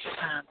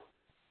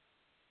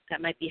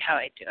that might be how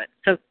I do it.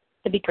 So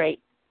it'd be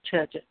great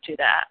to just do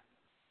that.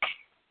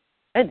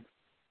 Good.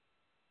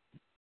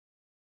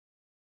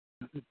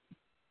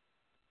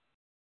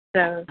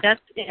 So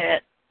that's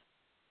it.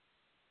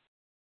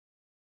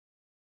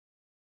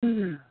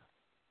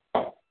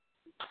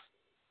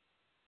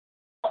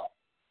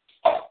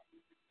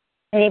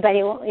 Anybody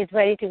is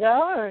ready to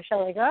go, or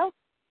shall I go?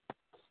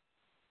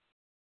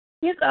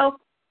 You go.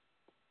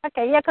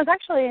 Okay, yeah, because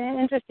actually,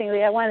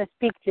 interestingly, I want to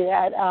speak to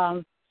that.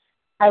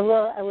 I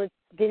would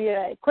give you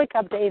a quick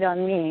update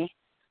on me.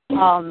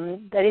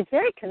 that is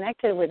very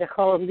connected with the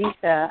whole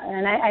Lisa.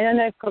 And I don't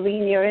know if,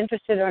 Colleen, you're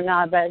interested or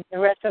not, but the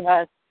rest of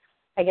us,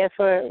 I guess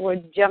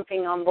we're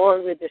jumping on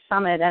board with the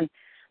summit. And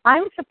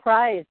I'm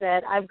surprised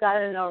that I've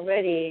gotten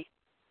already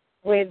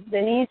with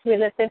Denise. We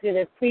listened to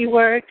the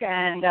pre-work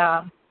and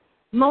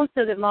most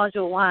of the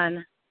Module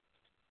 1.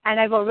 And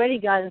I've already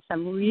gotten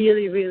some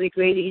really, really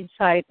great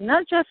insight,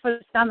 not just for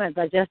the summit,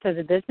 but just as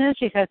a business.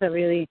 She has a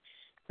really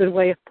good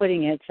way of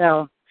putting it.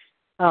 So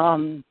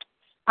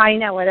I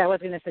know what I was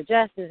going to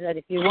suggest is that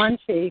if you want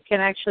to, you can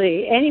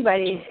actually,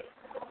 anybody,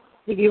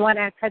 if you want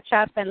to catch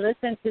up and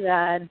listen to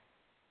that,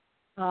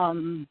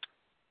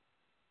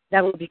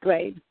 that would be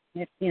great.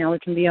 If, we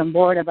can be on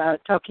board about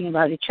talking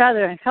about each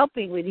other and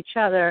helping with each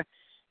other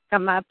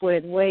come up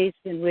with ways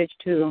in which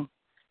to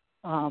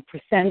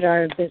present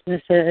our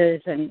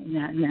businesses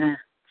and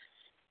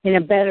in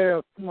a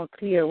better, more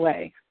clear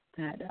way.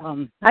 That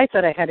I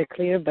thought I had it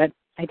clear, but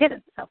I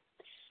didn't. So,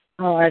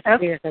 as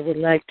clear as I would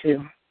like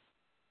to.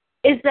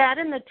 Is that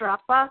in the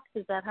Dropbox?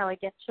 Is that how I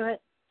get to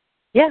it?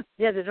 Yeah,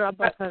 the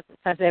Dropbox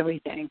has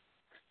everything.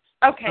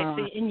 Okay,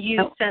 and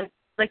you sent,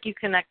 like, you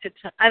connected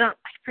to, I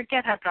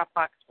forget how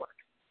Dropbox works.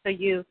 So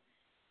you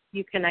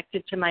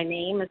connected to my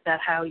name. Is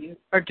that how you,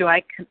 or do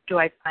I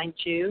find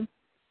you?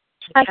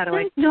 I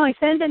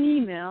sent an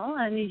email,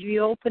 and if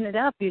you open it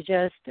up, you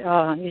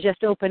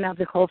just open up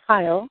the whole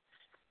file,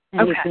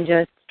 and you can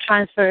just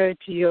transfer it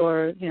to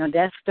your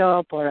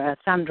desktop or a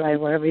thumb drive,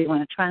 wherever you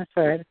want to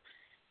transfer it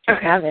to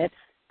have it.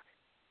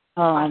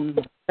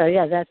 So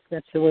yeah, that's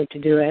the way to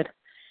do it.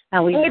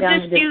 And we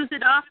just use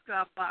it off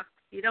Dropbox.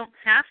 You don't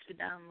have to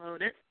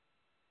download it.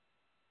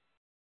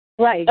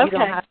 Right. You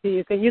don't have to.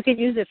 You can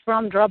use it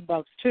from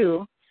Dropbox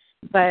too.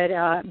 But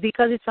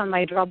because it's on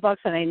my Dropbox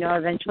and I know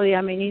eventually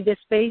I may need this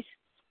space,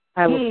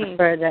 I would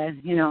prefer that,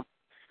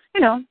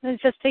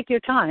 just take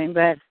your time.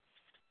 But,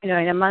 in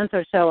a month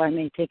or so, I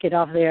may take it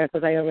off there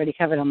because I already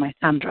have it on my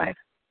thumb drive.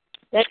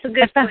 That's a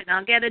good point.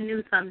 I'll get a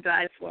new thumb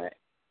drive for it.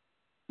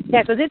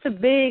 Yeah, because it's a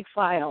big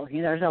file.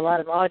 There's a lot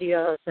of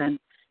audios and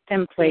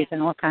templates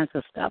and all kinds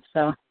of stuff.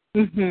 So,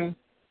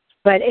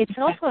 But it's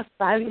also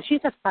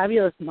she's a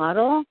fabulous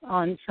model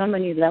on so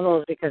many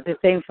levels because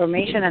it's the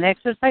information and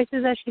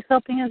exercises that she's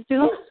helping us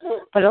do,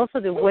 but also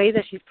the way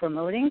that she's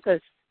promoting,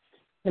 because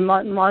the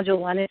Module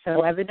 1 is a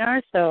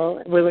webinar,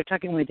 so we were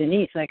talking with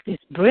Denise, like,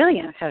 it's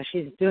brilliant how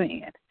she's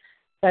doing it.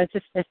 So I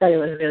thought it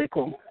was really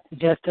cool to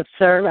just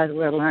observe as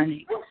we're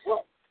learning.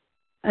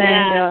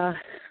 And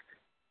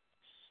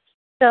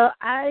so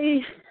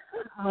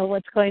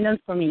what's going on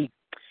for me?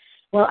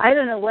 Well, I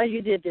don't know what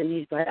you did,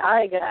 Denise, but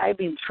I've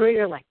been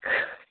triggered like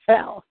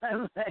hell.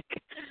 I'm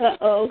like,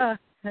 uh-oh.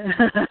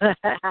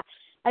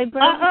 And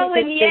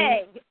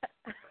yay.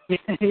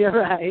 You're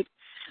right.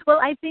 Well,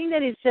 I think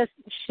that it's just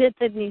shit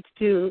that needs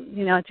to,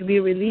 to be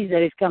released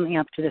that is coming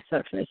up to the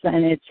surface.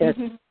 And it's just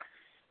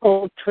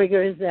old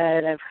triggers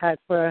that I've had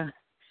for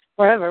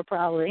forever,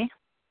 probably.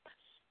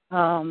 So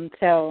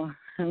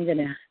I'm going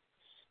to,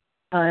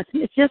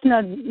 it's just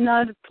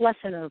not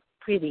pleasant or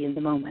pretty in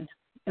the moment.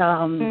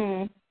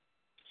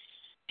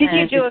 Did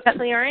you do a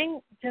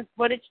clearing?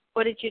 What did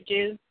you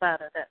do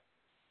about it?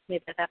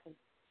 Made that happen.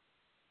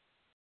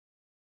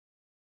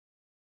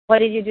 What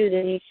did you do,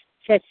 Denise?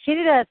 She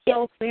did a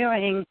soul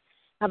clearing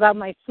about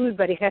my food,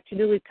 but it had to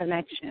do with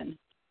connection.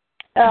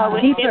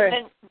 Deeper.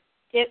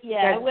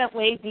 I went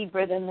way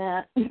deeper than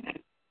that.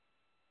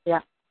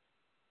 Yeah.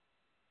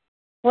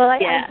 Well,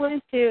 I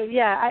went to,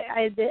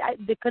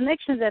 the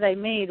connection that I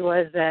made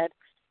was that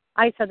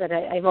I thought that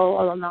I've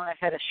all along I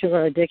had a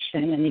sugar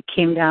addiction, and it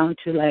came down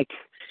to, like,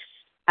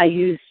 I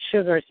used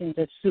sugar since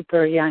a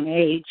super young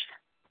age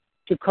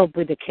to cope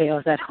with the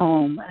chaos at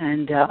home.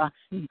 And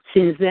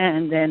since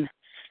then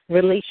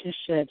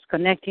relationships,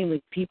 connecting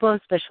with people,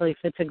 especially if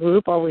it's a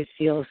group, always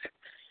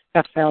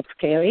have felt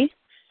scary.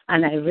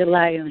 And I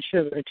rely on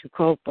sugar to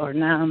cope or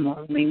numb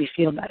or make me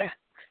feel better.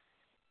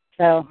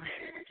 So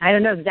I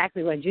don't know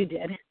exactly what you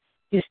did.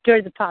 You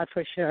stirred the pot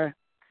for sure.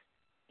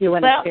 You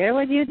want to share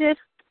what you did?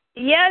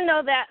 Yeah,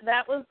 no,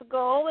 that was the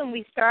goal, and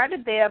we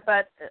started there,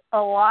 but a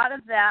lot of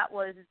that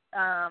was,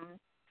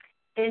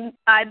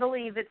 I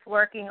believe it's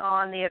working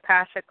on the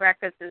Akashic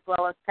Records as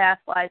well as past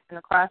lives and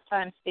the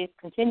cross-time-space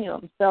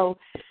continuum. So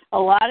a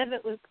lot of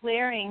it was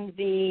clearing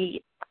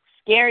the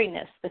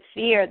scariness, the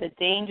fear, the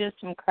dangers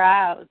from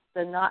crowds,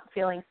 the not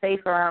feeling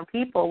safe around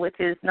people, which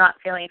is not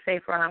feeling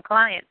safe around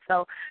clients.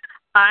 So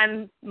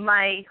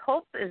my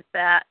hope is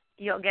that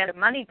you'll get a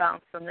money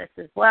bounce from this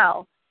as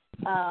well.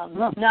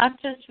 Not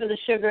just for the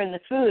sugar and the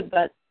food,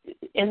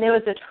 and there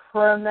was a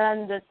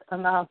tremendous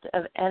amount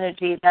of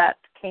energy that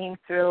came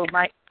through.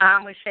 My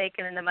arm was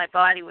shaking and then my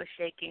body was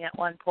shaking at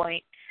one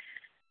point.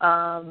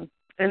 And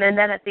then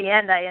at the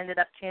end, I ended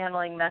up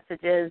channeling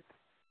messages.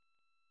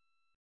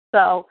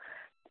 So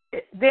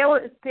there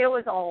was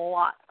a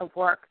lot of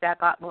work that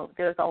got moved.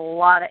 There was a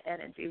lot of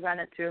energy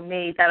running through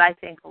me that I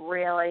think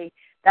really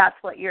that's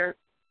what you're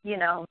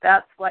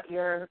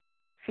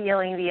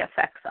feeling the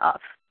effects of.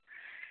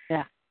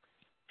 Yeah.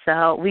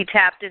 So we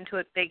tapped into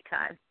it big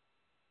time.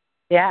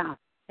 Yeah.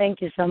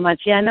 Thank you so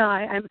much. Yeah, no,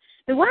 I'm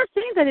the one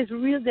thing that is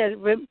real that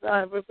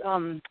I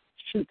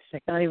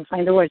can't even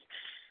find the words,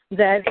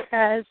 that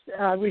has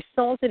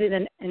resulted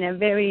in a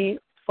very,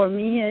 for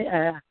me,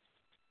 a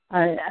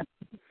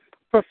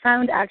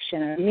profound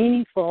action, a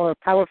meaningful or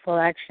powerful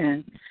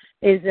action,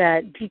 is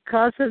that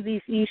because of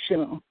this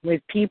issue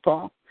with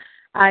people,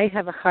 I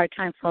have a hard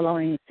time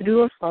following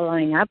through or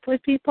following up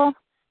with people.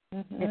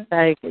 Mm-hmm. It's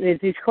like there's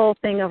this whole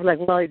thing of like,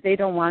 well, if they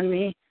don't want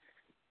me,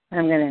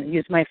 I'm going to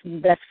use my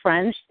best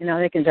friends,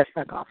 they can just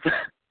fuck off.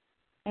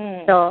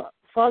 So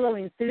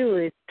following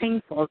through is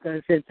painful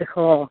because it's the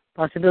whole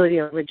possibility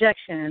of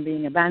rejection and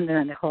being abandoned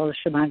and the whole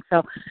shebang.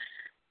 So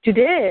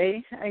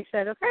today I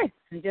said, okay,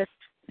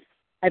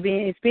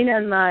 it's been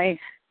on my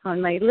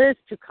list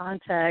to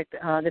contact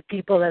the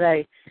people that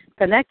I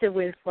connected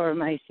with for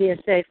my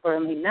CSA for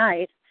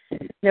midnight.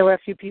 There were a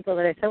few people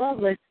that I said, well, I'm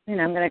going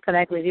to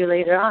connect with you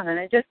later on, and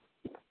I just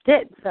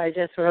did. So I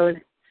just wrote.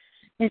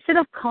 Instead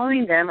of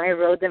calling them, I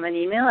wrote them an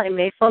email. I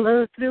may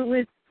follow through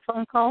with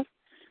phone calls,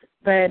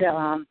 but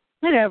I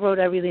wrote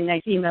a really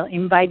nice email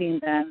inviting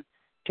them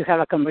to have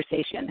a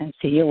conversation and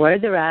see where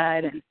they're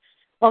at and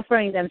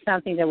offering them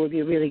something that would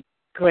be really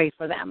great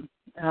for them,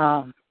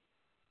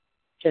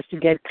 just to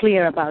get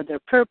clear about their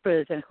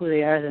purpose and who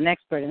they are as an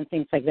expert and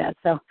things like that.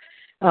 So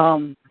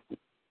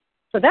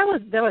that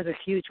was a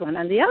huge one.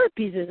 And the other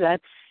piece is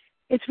that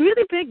it's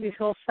really big, this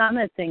whole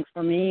summit thing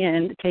for me,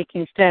 and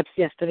taking steps.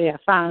 Yesterday I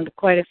found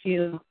quite a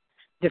few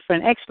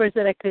different experts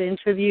that I could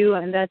interview,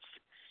 and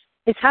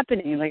it's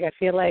happening. Like I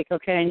feel like,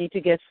 okay, I need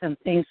to get some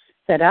things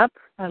set up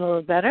a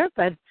little better,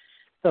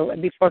 so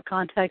before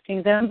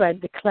contacting them, but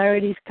the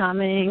clarity's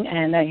coming,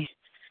 and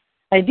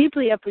I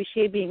deeply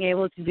appreciate being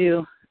able to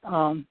do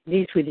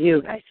these with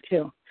you guys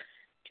too,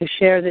 to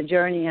share the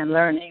journey and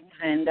learning.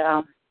 And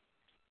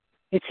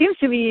it seems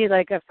to be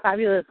like a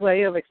fabulous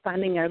way of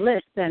expanding our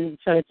list, and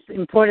so it's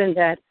important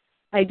that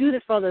I do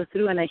the follow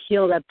through and I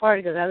heal that part,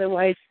 because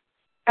otherwise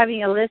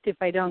having a list, if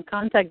I don't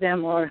contact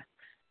them or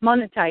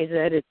monetize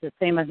it, it's the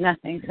same as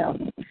nothing. So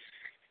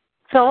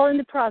it's all in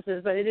the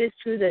process, but it is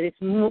true that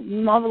it's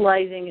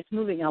mobilizing, it's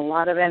moving a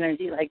lot of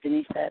energy, like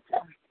Denise said.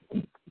 So.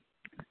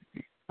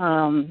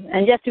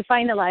 And just to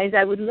finalize,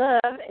 I would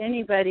love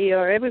anybody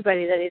or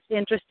everybody that is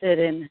interested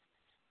in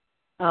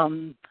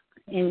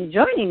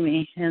joining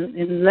me and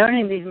in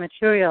learning this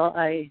material.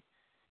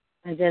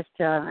 It's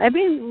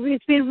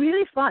been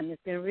really fun.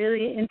 It's been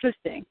really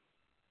interesting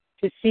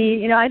to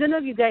see. I don't know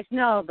if you guys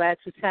know, but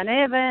Susanna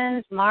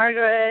Evans,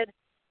 Margaret,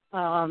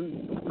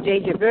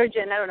 J.J.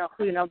 Virgin, I don't know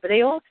who you know, but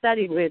they all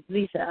studied with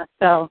Lisa.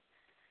 So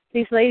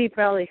this lady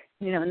probably,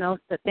 knows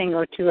a thing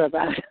or two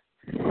about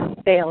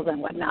sales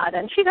and whatnot.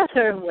 And she does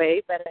her own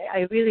way, but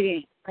I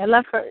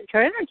love her.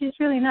 Her energy is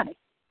really nice.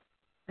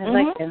 I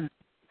like her.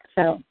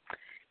 So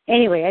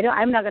anyway,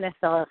 I'm not going to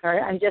sell her.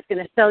 I'm just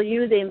going to sell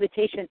you the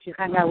invitation to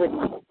hang out with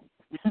me.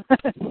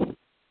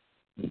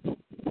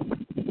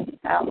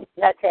 So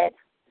that's it.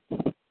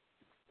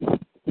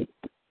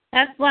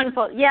 That's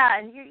wonderful. Yeah,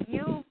 and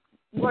you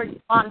were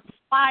on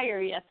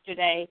fire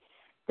yesterday,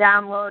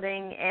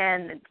 downloading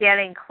and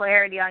getting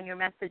clarity on your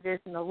messages,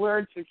 and the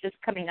words were just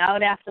coming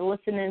out after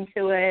listening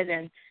to it.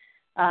 And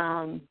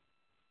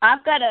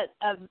I've got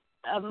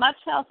a much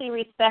healthy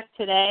respect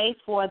today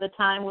for the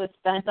time we've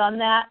spent on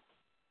that.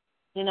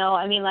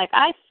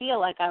 I feel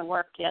like I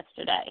worked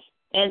yesterday.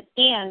 And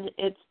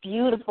it's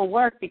beautiful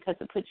work because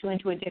it puts you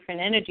into a different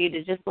energy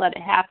to just let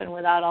it happen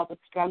without all the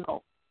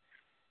struggle,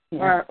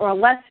 or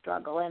less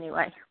struggle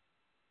anyway.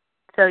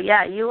 So,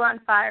 yeah, you were on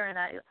fire, and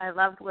I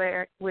loved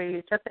where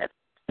you took it.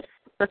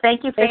 So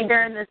thank you for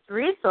sharing this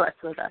resource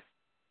with us.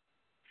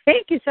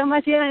 Thank you so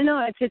much. Yeah, I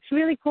know it's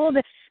really cool.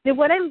 That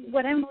what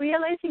I'm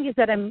realizing is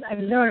that I'm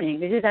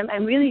learning.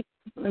 I'm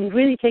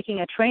really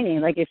taking a training.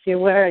 Like if you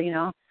were,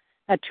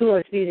 a 2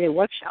 or 3 day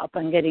workshop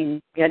and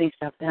getting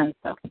stuff done.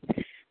 So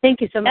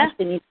thank you so much,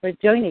 Denise, for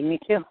joining me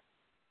too.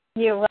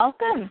 You're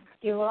welcome.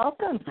 You're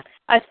welcome.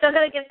 I still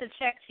got to get the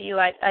check to you.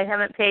 I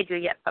haven't paid you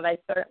yet, but I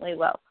certainly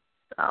will.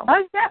 So.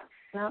 Oh yeah.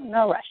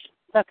 No rush.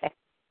 It's okay.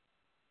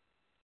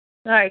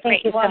 All right.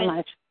 Thank you so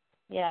much.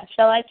 Yeah.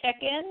 Shall I check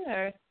in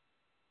or?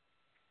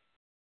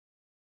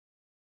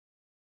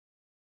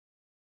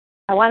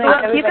 I want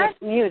to everybody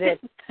muted.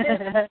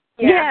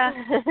 Yeah.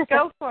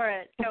 Go for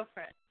it.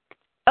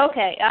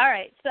 Okay. All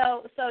right.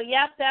 So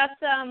yep. That's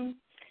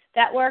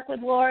that work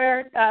with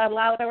Laura,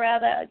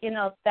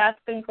 that's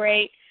been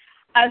great.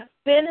 I've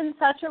been in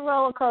such a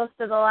roller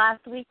coaster the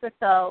last week or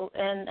so,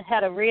 and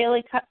had a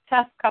really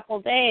tough couple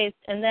days,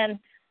 and then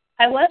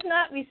I was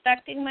not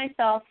respecting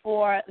myself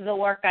for the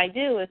work I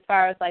do as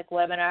far as like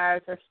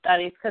webinars or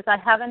studies, because I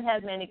haven't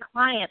had many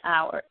client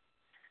hours.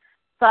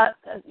 But,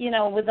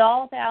 with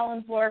all of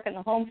Alan's work and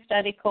the home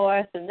study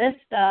course and this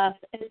stuff,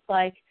 it's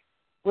like,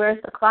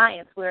 where's the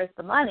clients, where's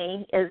the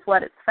money, is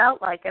what it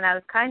felt like. And I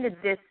was kind of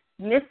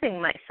dismissing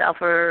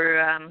myself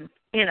or,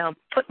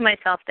 putting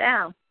myself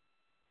down.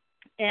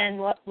 And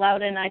what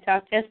Lauda and I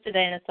talked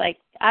yesterday, and it's like,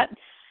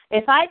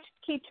 if I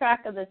keep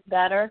track of this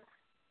better,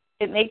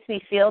 it makes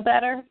me feel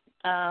better,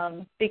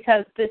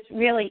 because this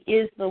really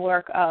is the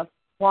work of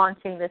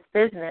launching this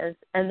business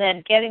and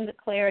then getting the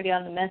clarity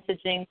on the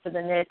messaging for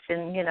the niche.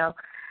 And, you know,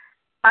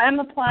 I'm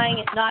applying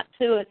it not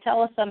to a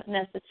telesummit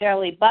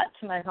necessarily, but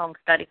to my home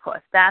study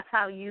course. That's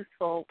how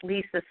useful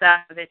Lisa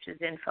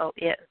Savage's info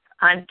is.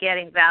 I'm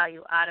getting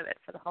value out of it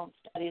for the home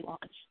study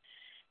launch.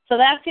 So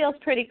that feels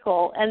pretty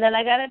cool. And then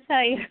I got to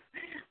tell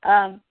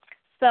you,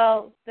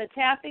 so the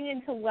Tapping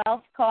into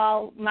Wealth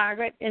call,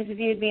 Margaret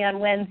interviewed me on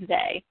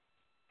Wednesday.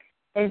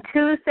 And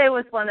Tuesday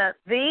was one of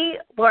the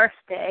worst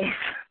days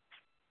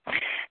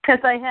because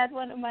I had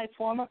one of my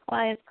former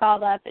clients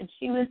called up, and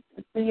she was,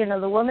 you know,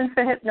 the woman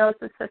for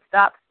hypnosis has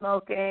stopped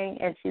smoking,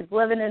 and she's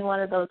living in one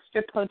of those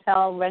strip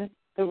hotel, rent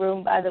the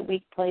room by the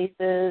week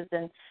places,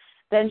 and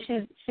then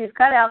she's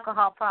got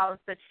alcohol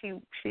problems, but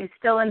she's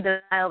still in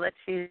denial that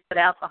she's got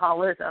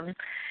alcoholism.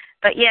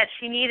 But yet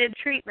she needed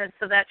treatment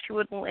so that she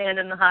wouldn't land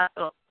in the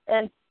hospital.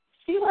 And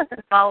she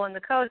wasn't following the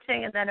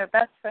coaching, and then her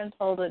best friend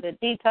told her to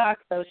detox,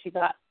 so she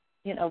got,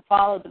 you know,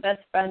 followed the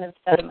best friend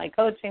instead of my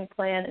coaching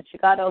plan, and she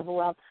got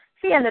overwhelmed.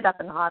 She ended up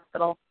in the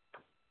hospital.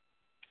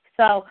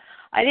 So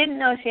I didn't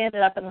know she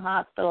ended up in the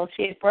hospital.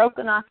 She had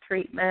broken off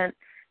treatment.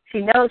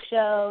 She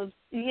no-showed.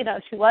 You know,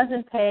 she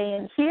wasn't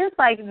paying. She is,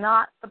 like,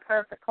 not the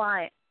perfect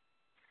client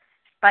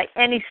by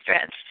any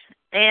stretch.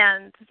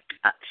 And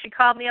she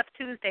called me up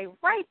Tuesday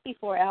right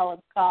before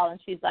Alan's call, and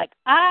she's like,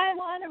 I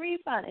want a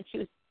refund. And she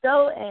was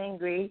so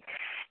angry.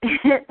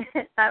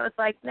 I was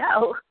like,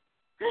 no.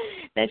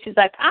 Then she's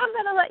like, I'm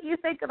going to let you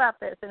think about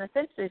this. And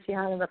essentially she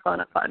hung the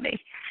phone up on me.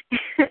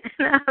 And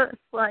I was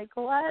like,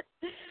 what?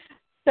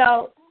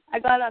 So I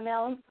got on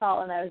Alan's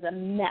call, and I was a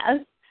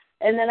mess.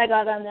 And then I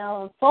got on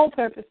Alan's Full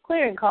Purpose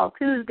Clearing call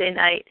Tuesday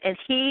night, and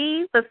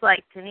he was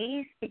like,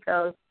 Denise, he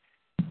goes,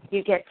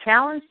 you get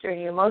challenged, you're an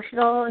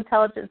emotional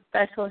intelligence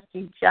specialist,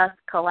 you just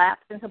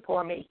collapse into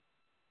poor me.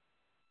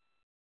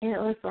 And it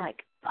was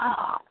like,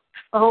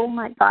 oh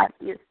my God,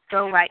 he is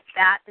so right.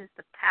 That is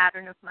the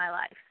pattern of my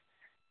life.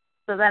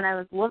 So then I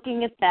was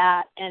looking at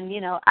that, and, you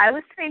know, I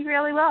was trained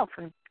really well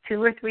from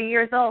 2 or 3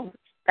 years old.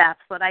 That's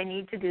what I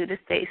need to do to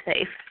stay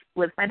safe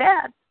with my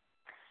dad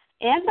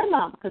and my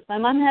mom, because my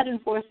mom had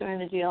enforcer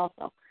energy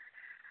also.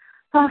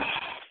 Okay,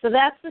 so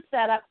that's the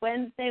setup.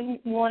 Wednesday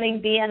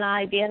morning,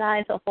 BNI.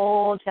 BNI is a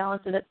whole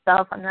challenge in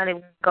itself. I'm not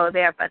even going to go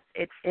there, but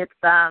it's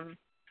the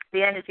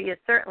energy has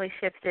certainly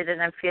shifted,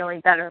 and I'm feeling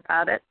better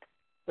about it,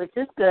 which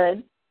is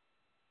good.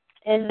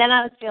 And then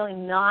I was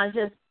feeling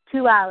nauseous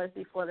 2 hours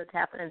before the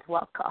Tapping into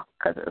Wealth call,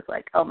 because it was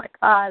like, oh, my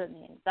God, and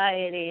the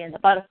anxiety and the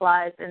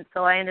butterflies. And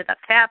so I ended up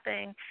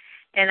tapping,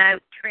 and I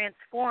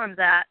transformed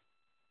that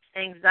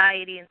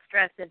anxiety and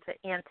stress into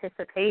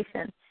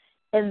anticipation.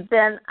 And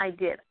then I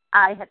did.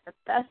 I had the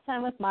best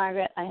time with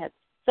Margaret. I had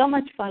so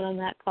much fun on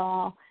that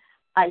call.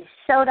 I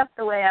showed up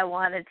the way I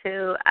wanted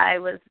to. I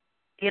was,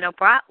 you know,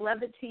 brought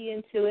levity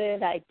into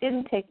it. I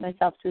didn't take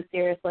myself too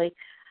seriously.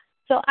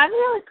 So I'm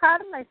really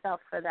proud of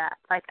myself for that.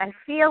 Like, I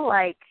feel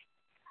like,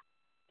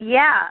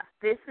 yeah,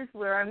 this is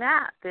where I'm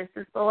at. This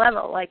is the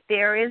level. Like,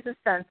 there is a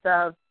sense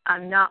of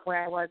I'm not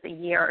where I was a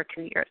year or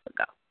 2 years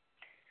ago.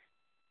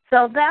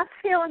 So that's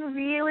feeling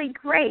really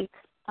great.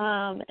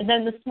 And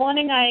then this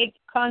morning I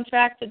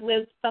contracted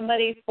with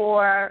somebody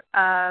for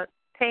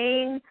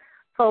paying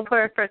full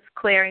purpose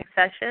clearing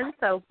session.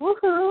 So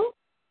woohoo!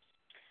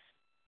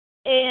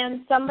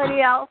 And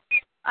somebody else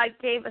I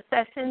gave a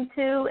session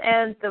to,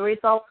 and the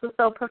results were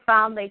so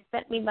profound, they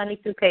sent me money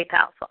through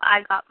PayPal. So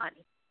I got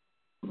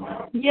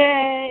money.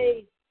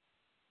 Yay!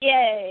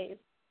 Yay!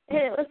 And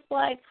it was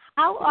like,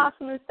 how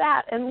awesome is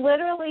that? And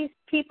literally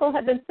people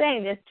have been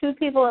saying, there's 2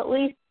 people at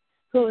least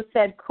who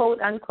said, quote,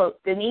 unquote,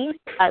 Denise,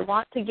 I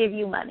want to give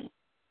you money.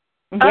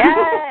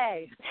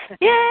 Yay!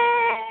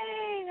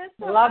 Yay! That's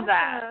so Love awesome.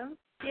 that.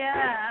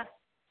 Yeah.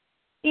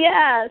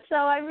 Yeah, so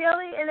I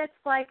really, and it's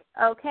like,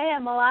 okay,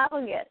 I'm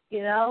allowing it,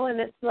 you know,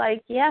 and it's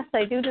like, yes,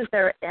 I do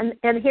deserve it.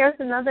 And here's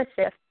another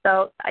shift.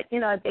 So, I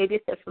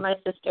babysit for my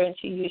sister, and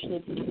she usually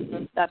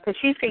does stuff, because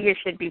she figures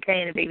she'd be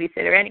paying a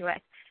babysitter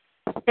anyway.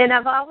 And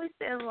I've always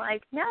been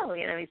like, no,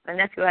 he's my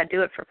nephew, I'd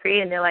do it for free.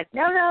 And they're like,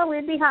 no,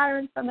 we'd be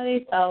hiring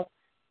somebody. So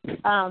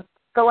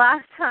the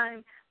last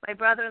time my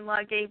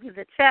brother-in-law gave me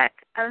the check,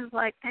 I was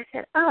like, I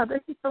said, oh, this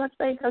is so much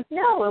money. He goes,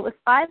 no, it was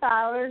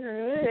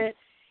 $5.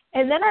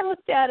 And then I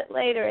looked at it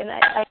later, and I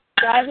was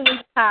driving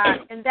his car,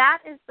 and that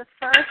is the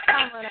first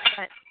time when I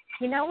went,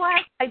 you know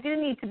what? I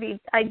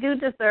do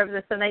deserve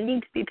this, and I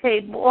need to be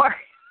paid more.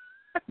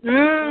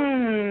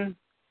 Because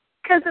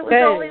it was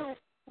only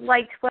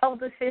like 12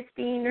 to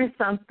 15 or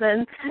something.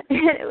 And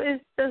it was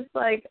just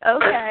like,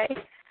 okay.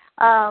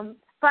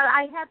 But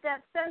I had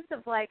that sense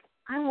of like,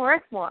 I'm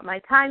worth more. My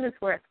time is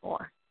worth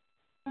more.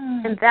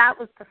 And that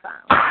was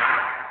profound.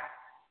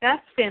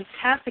 That's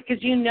fantastic,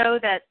 because you know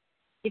that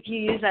if you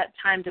use that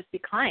time to see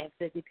clients,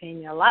 they'd be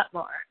paying you a lot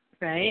more,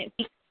 right?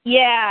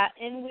 Yeah,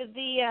 and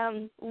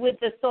with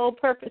the Soul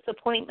Purpose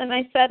appointment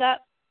I set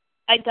up,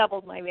 I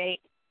doubled my rate.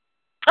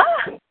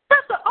 Oh,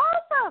 that's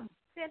awesome!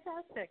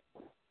 Fantastic.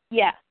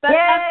 Yeah.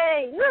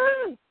 Yay!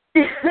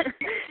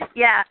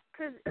 Yeah,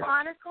 because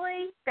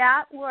honestly,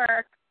 that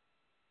work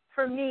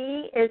for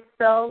me is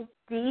so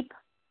deep,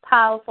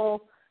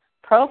 powerful,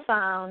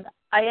 profound.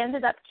 I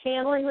ended up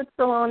channeling with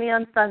Saloni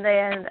on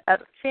Sunday and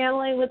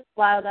channeling with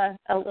Lauda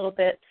a little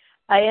bit.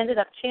 I ended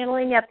up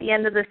channeling at the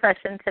end of the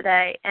session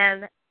today,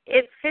 and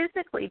it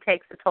physically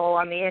takes a toll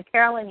on me. And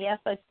Carolyn, yes,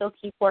 I still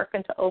keep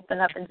working to open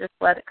up and just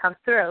let it come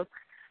through.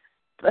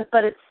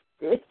 But it's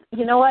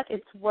you know what?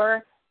 It's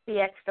worth the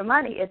extra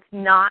money. It's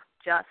not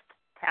just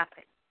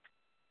tapping.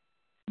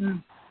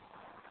 Mm.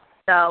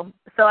 So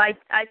I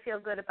feel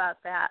good about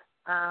that.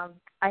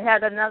 I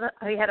had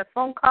a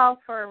phone call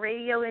for a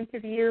radio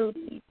interview.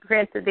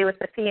 Granted, there was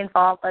a fee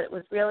involved, but it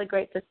was really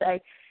great to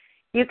say,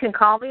 you can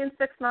call me in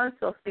 6 months.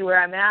 We'll see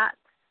where I'm at.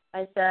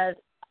 I said,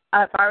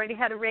 I've already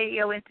had a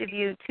radio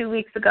interview 2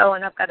 weeks ago,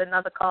 and I've got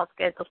another call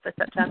scheduled for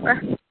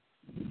September.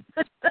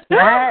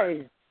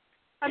 Nice.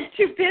 I'm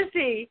too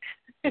busy.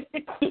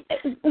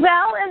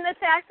 Well, and the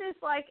fact is,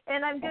 like,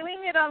 and I'm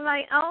doing it on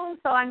my own,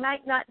 so I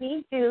might not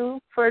need you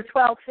for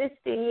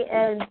 $12.50.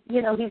 And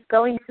you know, he's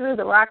going through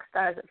the rock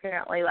stars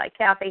apparently, like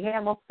Kathy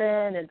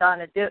Hamilton and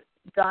Donna.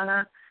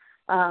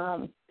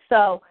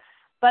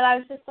 But I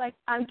was just like,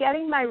 I'm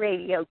getting my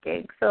radio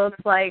gig, so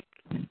it's like,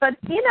 but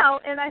you know,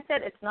 and I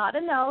said it's not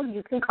a no.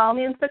 You can call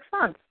me in 6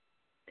 months,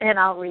 and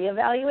I'll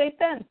reevaluate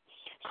then.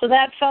 So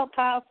that felt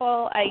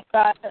powerful. I've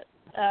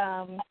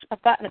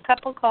gotten a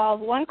couple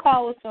calls. One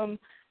call was from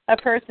a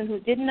person who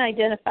didn't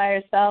identify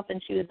herself,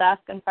 and she was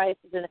asking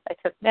prices and if I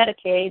took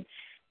Medicaid.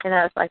 And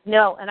I was like,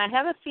 no. And I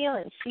have a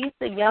feeling she's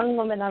the young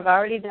woman I've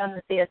already done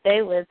the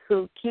CSA with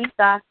who keeps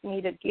asking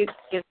me to give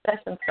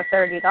sessions for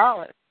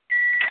 $30.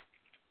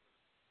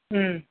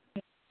 Mm.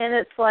 And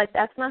it's like,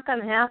 that's not going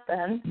to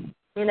happen.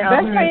 You know?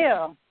 Good for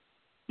you.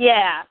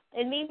 Yeah.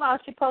 And meanwhile,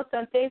 she posts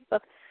on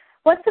Facebook,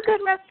 what's a good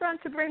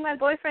restaurant to bring my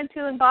boyfriend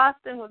to in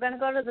Boston? We're going to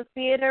go to the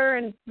theater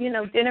and, you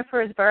know, dinner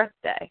for his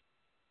birthday.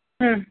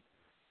 Mm.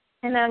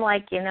 And I'm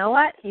like, you know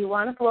what? You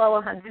want to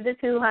blow $100 to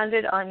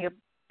 $200 on your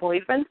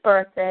boyfriend's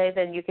birthday,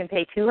 then you can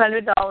pay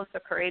 $200 for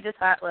Courageous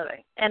Heart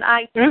Living. And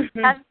I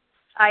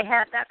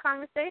had that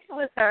conversation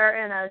with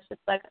her, and I was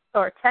just like,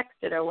 or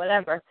texted or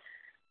whatever.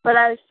 But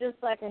I was just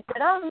like, I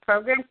said, oh, the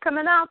program's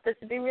coming out. This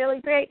would be really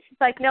great. She's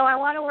like, no, I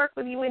want to work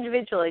with you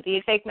individually. Do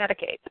you take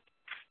Medicaid?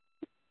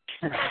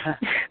 And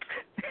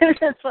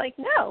it's like,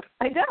 no,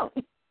 I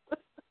don't.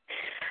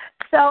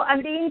 So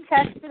I'm being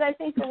tested, I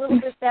think, a little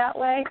bit that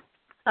way.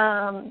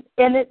 And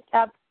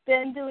I've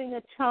been doing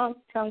a chunk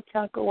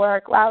of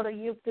work. Lauda,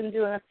 you've been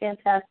doing a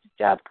fantastic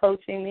job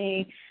coaching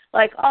me.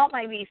 Like, all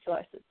my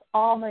resources.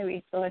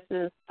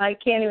 I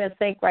can't even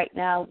think right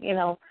now, you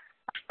know,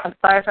 I'm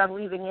sorry if I'm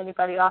leaving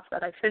anybody off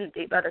that I shouldn't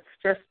be, but it's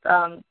just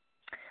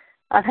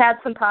I've had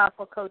some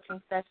powerful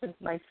coaching sessions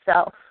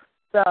myself.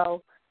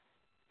 So,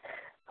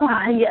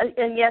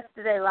 and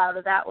yesterday,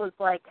 Lauda, that was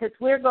like, because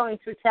we're going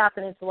through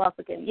tapping into love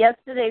again.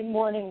 Yesterday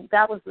morning,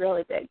 that was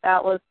really big.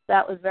 That was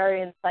very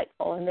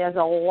insightful, and there's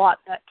a lot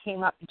that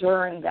came up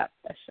during that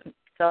session.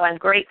 So I'm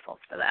grateful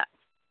for that.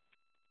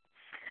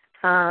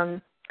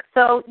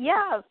 So,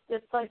 yeah,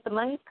 it's like the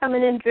money's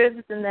coming in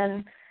dribs, and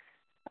then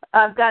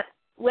I've got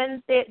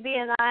Wednesday at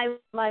BNI,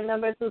 my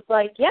members was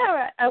like,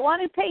 yeah, I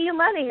want to pay you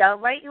money. I'll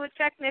write you a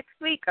check next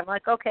week. I'm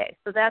like, okay.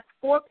 So that's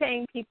 4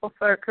 paying people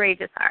for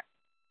Courageous Heart.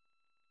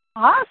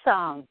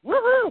 Awesome.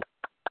 Woohoo.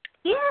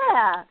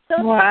 Yeah.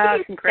 So Wow,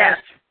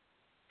 congrats.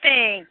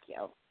 Thank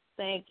you.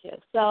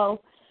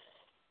 So,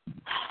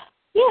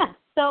 yeah.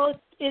 So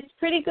it's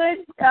pretty good,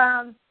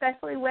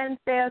 especially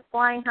Wednesday. I was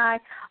flying high.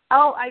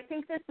 Oh, I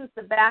think this is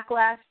the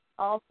backlash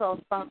also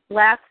from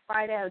last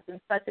Friday. I was in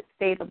such a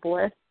state of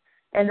bliss,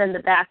 and then the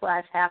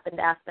backlash happened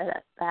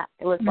after that.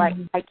 It was like,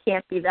 I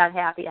can't be that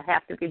happy. I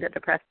have to be the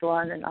depressed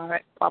one, and all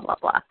right, blah, blah,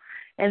 blah.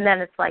 And then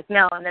it's like,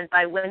 no. And then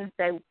by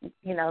Wednesday,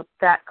 you know,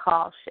 that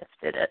call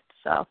shifted it.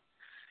 So,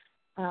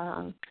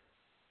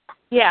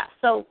 yeah.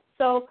 So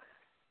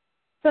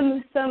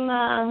some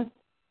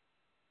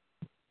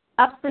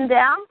ups and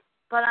downs,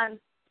 but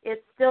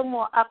it's still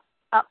more up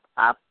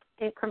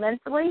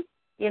incrementally.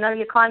 You know,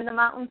 you climb the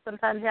mountain.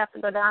 Sometimes you have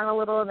to go down a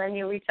little, and then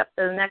you reach up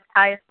to the next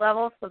highest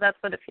level. So that's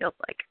what it feels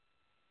like.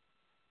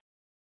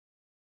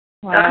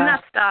 Wow. So I'm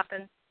not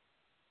stopping.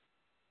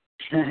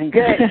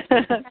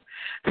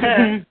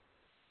 Good.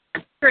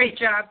 Great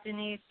job,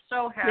 Denise.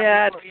 So happy.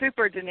 Yeah, for it's you.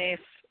 super, Denise.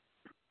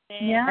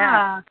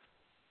 Yeah.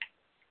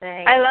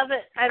 Thanks. I love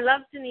it. I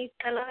love Denise.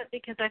 I love it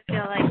because I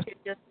feel like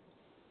you're just,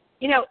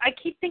 you know, I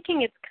keep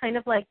thinking it's kind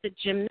of like the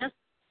gymnast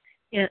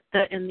in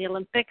the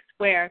Olympics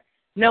where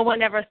no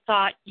one ever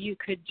thought you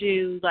could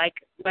do, like,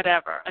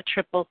 whatever, a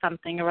triple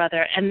something or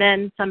other, and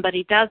then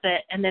somebody does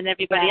it, and then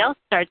everybody else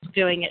starts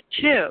doing it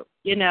too,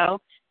 you know?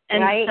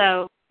 And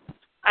so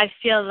I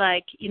feel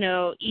like, you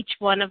know, each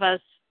one of us,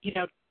 you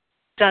know,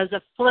 does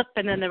a flip,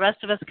 and then the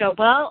rest of us go,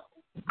 well,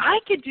 I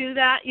could do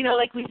that. You know,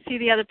 like we see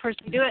the other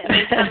person do it, and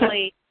then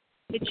suddenly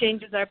it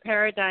changes our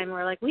paradigm.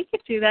 We're like, we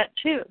could do that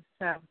too.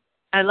 So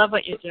I love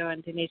what you're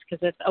doing, Denise,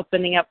 because it's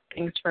opening up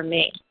things for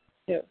me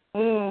too.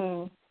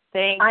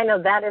 Thanks. I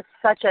know that is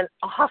such an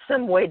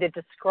awesome way to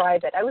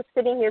describe it. I was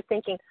sitting here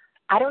thinking,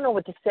 I don't know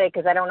what to say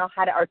because I don't know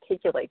how to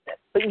articulate this,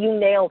 but you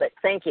nailed it.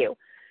 Thank you.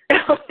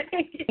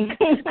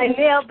 I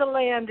nailed the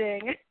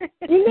landing.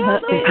 You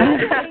nailed the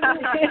landing.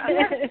 The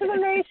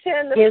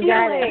explanation, the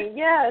feeling.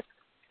 Yes,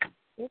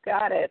 you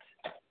got it.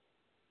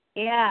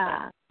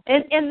 Yeah.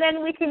 And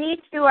then we can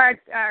each do our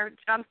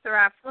jumps or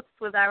our flips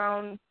with our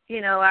own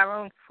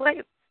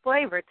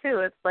flavor too.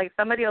 It's like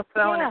somebody will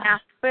throw in a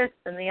half twist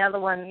and the other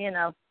one,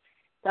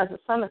 does a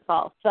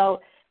somersault.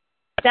 So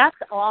that's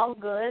all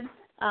good.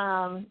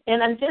 And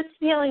I'm just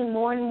feeling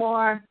more and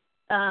more,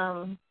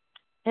 and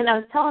I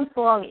was telling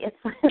Salome,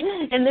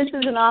 and this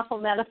is an awful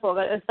metaphor,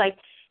 but it's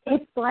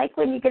like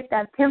when you get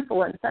that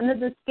pimple and it's under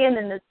the skin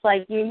and it's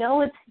like,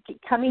 it's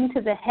coming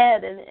to the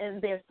head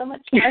and there's so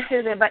much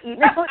pressure there, but it's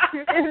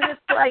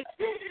like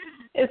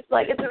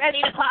it's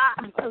ready to pop.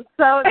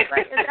 So it's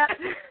like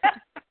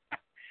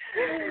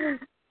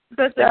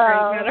that's a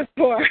great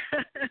metaphor.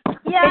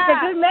 Yeah, it's a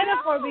good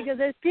metaphor because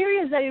there's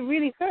periods that it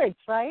really hurts,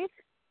 right?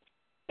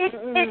 It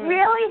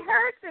really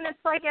hurts, and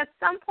it's like at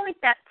some point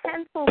that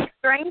tensile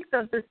strength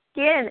of the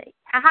skin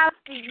has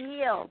to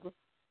yield.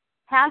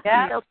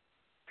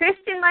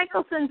 Christian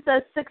Michelson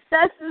says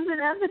success is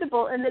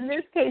inevitable, and in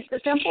this case, the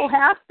pimple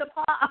has to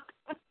pop.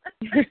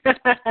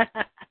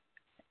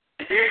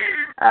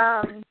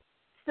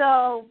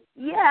 So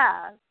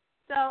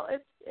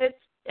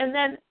it's and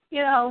then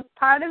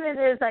part of it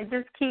is I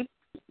just keep.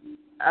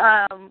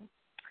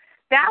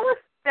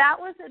 That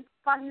was a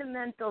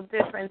fundamental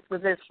difference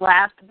with this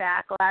last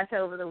backlash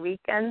over the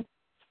weekend.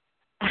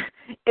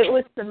 It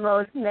was the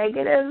most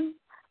negative.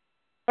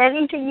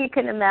 Anything you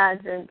can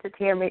imagine to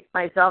tear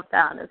myself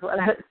down is what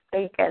I was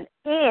thinking.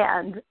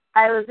 And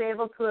I was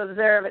able to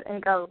observe it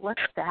and go,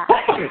 what's that?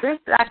 Where's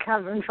that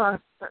coming from?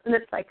 And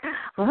it's like,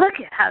 look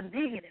at how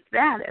negative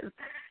that is.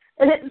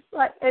 And it's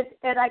like,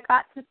 and I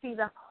got to see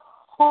the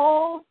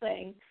whole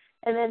thing.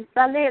 And then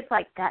Sunday, it's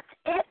like, that's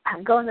it.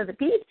 I'm going to the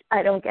beach.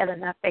 I don't get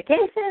enough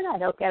vacation. I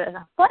don't get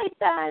enough flight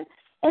time.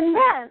 And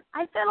then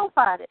I fiddle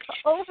farted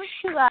for over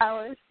 2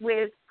 hours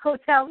with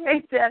hotel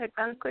rates at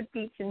Gunquit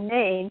Beach in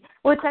Maine,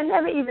 which I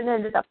never even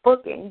ended up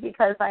booking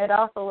because I had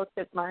also looked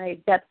at my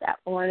debt that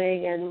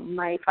morning and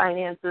my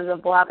finances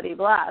and blah, blah,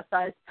 blah.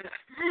 So,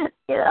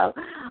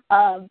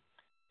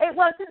 it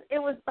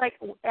was like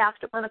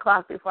after 1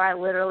 o'clock before I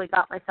literally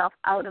got myself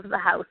out of the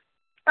house.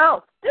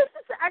 Oh,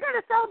 I got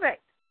to celebrate.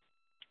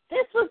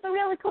 This was the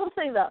really cool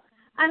thing, though.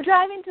 I'm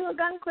driving to a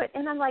Gunquit,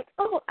 and I'm like,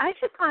 I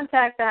should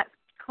contact that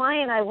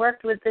client I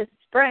worked with this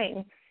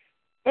spring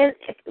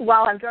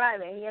while I'm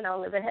driving,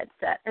 with a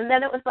headset. And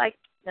then it was like,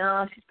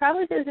 no, she's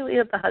probably busy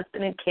with the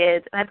husband and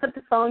kids. And I put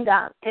the phone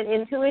down, and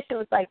intuition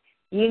was like,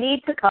 you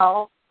need to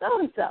call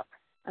so-and-so.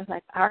 I was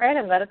like, all right,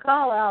 I'm going to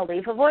call her. I'll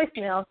leave a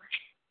voicemail.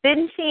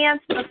 Didn't she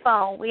answer the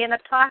phone? We ended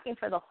up talking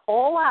for the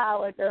whole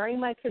hour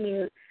during my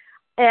commute.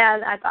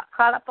 And I got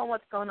caught up on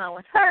what's going on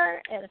with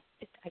her, and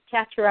I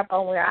catch her up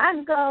on where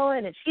I'm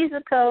going, and she's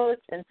a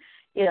coach, and,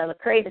 the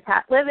crazy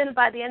hat living.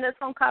 By the end of the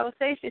phone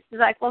conversation, she's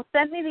like, well,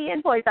 send me the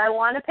invoice. I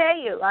want to pay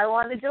you. I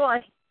want to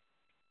join.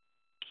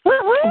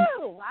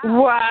 Woo-hoo!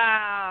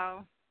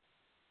 Wow.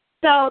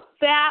 So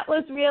that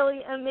was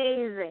really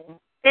amazing.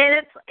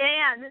 And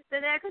the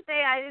next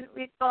day I didn't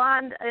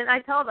respond, and I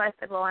told her, I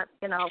said, well, I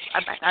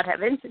might not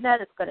have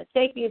internet. It's going to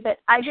take me a bit.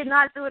 I did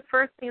not do it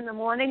first thing in the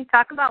morning.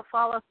 Talk about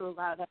follow-through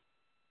about it.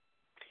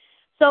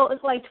 So it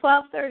was like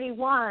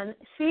 12:31.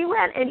 She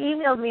went and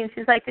emailed me, and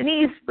she's like,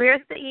 Denise,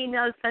 where's the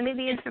email? Send me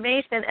the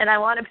information, and I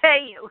want to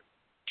pay you.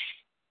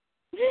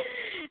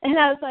 And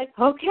I was like,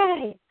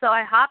 okay. So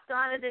I hopped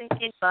on it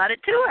and got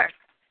it to her.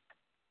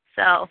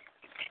 So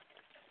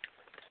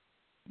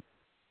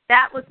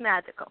that was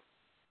magical.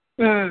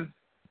 Mm.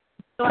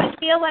 So I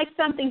feel like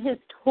something has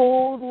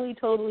totally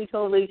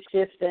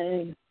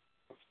shifted.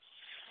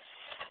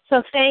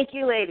 So thank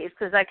you, ladies,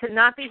 because I could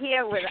not be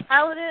here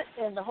without it,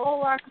 and the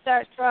whole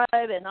Rockstar tribe,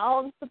 and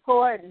all the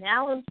support, and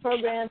Alan's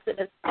programs, and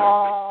it's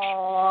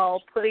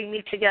all putting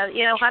me together.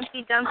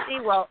 Humpty Dumpty,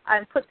 well,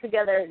 I'm put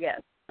together again.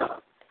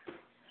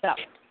 So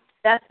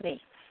that's me.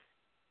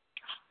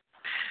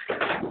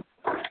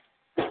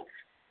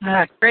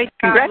 Great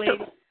job,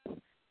 ladies.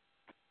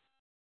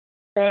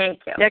 Thank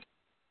you.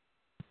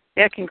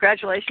 Yeah,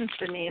 congratulations,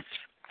 Denise.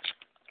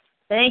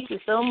 Thank you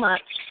so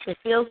much. It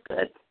feels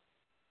good.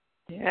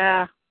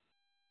 Yeah.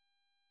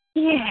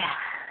 Yeah.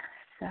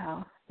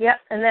 So, yep.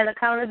 And then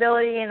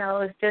accountability,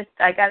 is just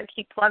I got to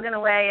keep plugging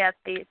away at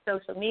the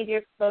social media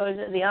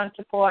exposure, the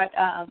on-support,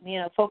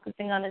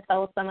 focusing on the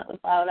telesummit with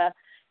Lauda.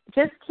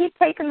 Just keep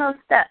taking those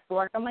steps.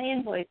 Work on my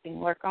invoicing.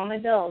 Work on my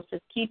bills.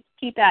 Just keep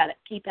at it.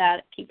 Keep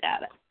at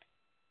it.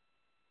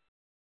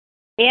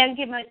 And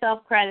give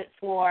myself credit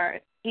for,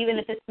 even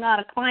if it's not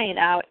a client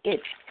out, it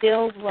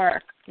still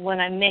works when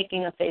I'm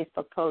making a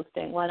Facebook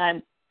posting, when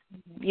I'm,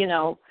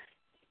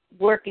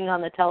 working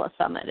on the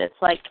telesummit. It's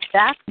like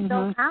that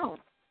still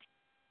counts.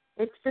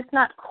 It's just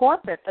not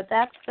corporate, but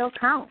that still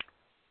counts.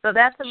 So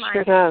that's a mind.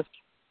 Sure does.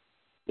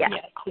 Yeah.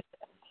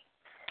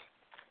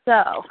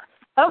 So,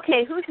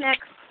 okay, who's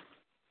next?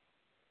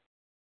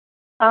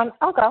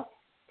 I'll go.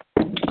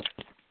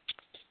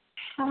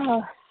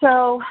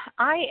 So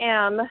I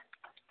am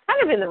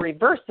kind of in the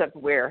reverse of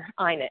where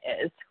Ina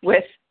is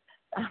with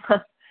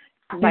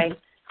My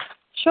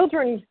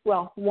children,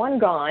 well, one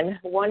gone,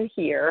 one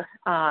here,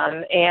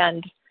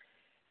 and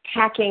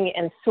packing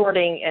and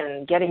sorting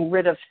and getting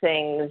rid of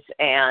things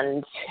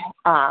and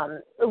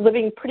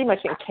living pretty much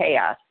in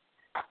chaos.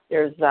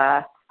 There's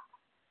the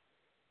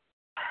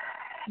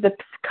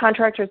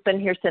contractor's been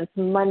here since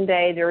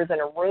Monday. There isn't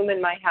a room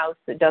in my house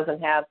that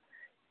doesn't have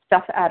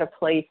stuff out of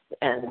place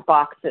and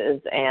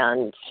boxes,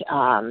 and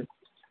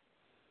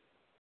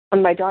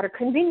my daughter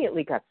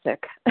conveniently got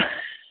sick.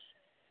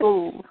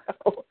 Ooh.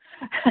 So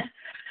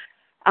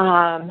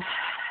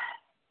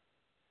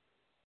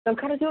I'm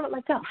kind of doing it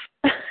myself.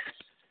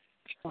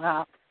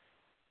 Wow.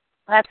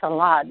 That's a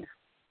lot.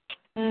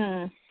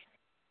 Mm.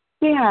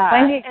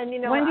 Yeah.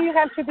 When do you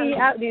have to be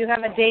out? Do you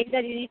have a date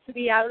that you need to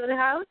be out of the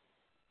house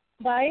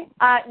by?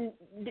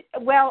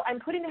 Well, I'm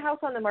putting the house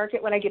on the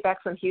market when I get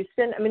back from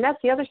Houston. I mean,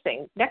 that's the other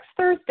thing. Next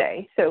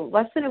Thursday, so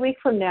less than a week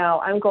from now,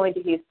 I'm going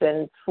to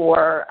Houston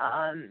for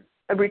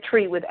a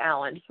retreat with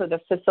Alan for the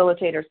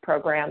facilitators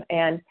program,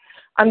 and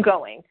I'm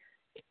going.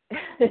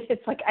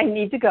 It's like I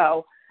need to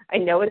go. I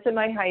know it's in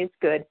my highest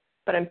good,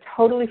 but I'm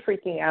totally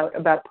freaking out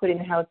about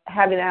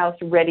having the house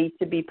ready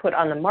to be put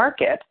on the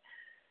market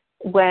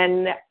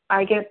when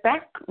I get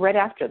back right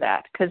after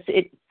that, because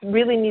it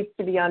really needs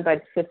to be on by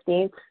the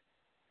 15th.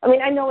 I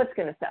mean, I know it's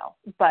going to sell,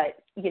 but,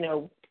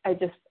 I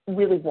just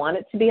really want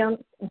it to be on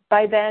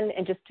by then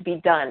and just to be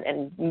done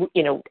and,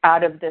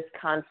 out of this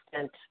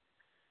constant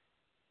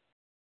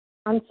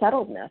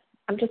unsettledness.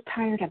 I'm just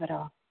tired of it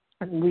all.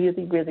 I'm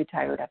really, really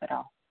tired of it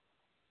all.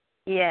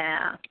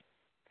 Yeah.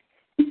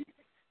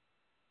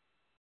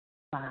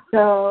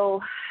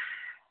 So,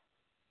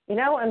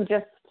 I'm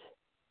just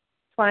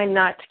trying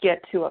not to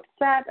get too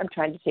upset. I'm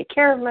trying to take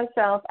care of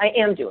myself. I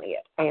am doing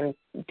it. I am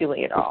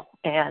doing it all.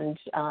 And,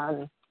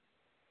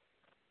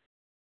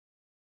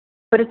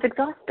 but it's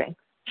exhausting.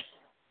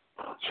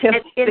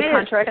 It the is.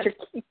 Contractor,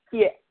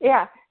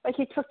 yeah. Like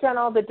he took down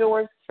all the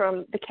doors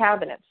from the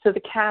cabinets, so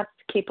the cats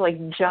keep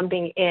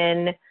jumping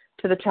in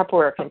to the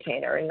Tupperware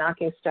container and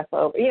knocking stuff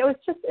over.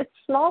 It's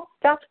small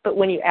stuff, but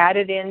when you add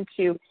it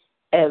into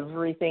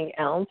everything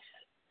else,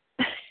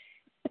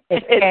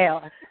 it's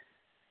chaos.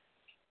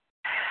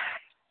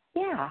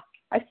 Yeah,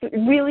 I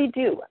really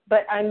do.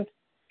 But I'm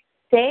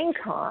staying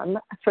calm.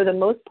 For the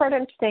most part,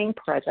 I'm staying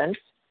present.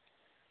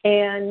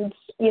 And,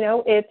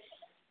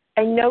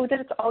 I know that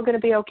it's all going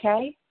to be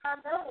okay.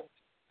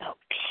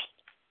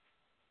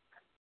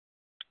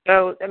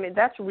 So,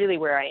 that's really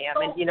where I am.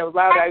 And,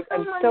 Loud,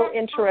 I'm so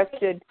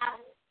interested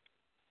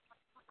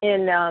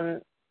in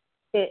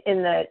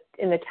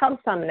the Tub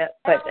Summit,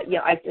 but,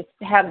 I just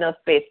have no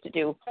space to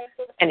do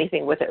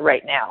anything with it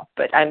right now.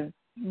 But I'm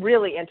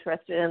really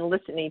interested in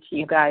listening to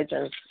you guys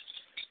and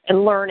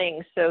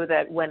learning so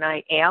that when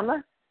I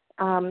am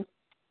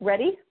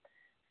ready,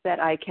 that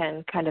I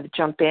can kind of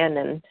jump in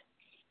and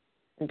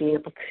be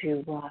able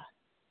to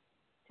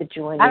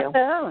join you.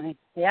 Absolutely.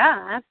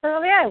 Yeah,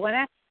 absolutely. Yeah.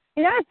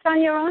 It's on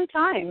your own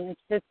time.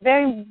 It's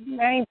very,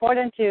 very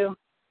important to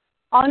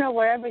honor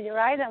wherever you're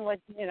at and what,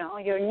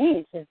 your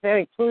needs is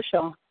very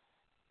crucial.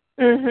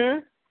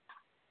 Mhm.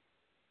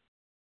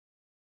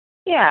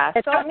 Yeah.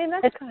 That's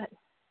good.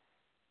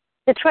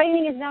 The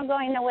training is not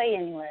going away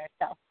anywhere,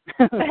 so.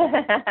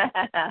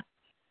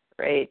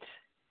 Great.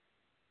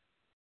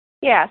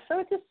 Yeah, so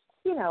it just,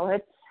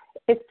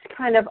 it's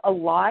kind of a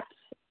lot,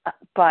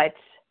 but,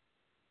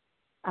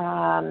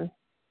 how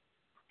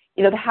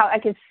I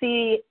can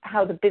see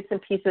how the bits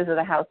and pieces of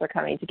the house are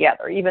coming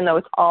together, even though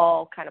it's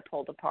all kind of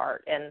pulled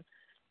apart. And,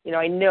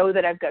 I know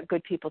that I've got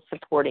good people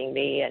supporting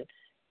me. And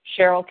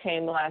Cheryl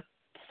came last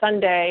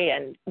Sunday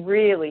and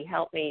really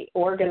helped me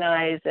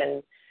organize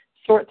and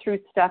sort through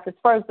stuff as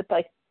far as the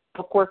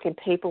bookwork and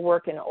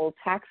paperwork and old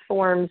tax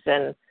forms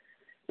and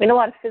a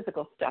lot of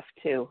physical stuff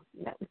too.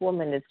 That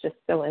woman is just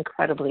so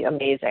incredibly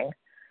amazing.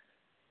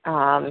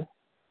 So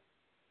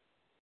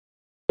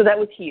that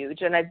was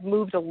huge. And I've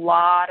moved a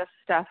lot of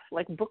stuff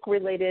like book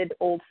related,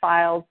 old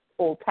files,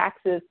 old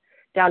taxes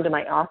down to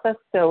my office.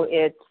 So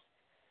it's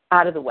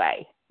out of the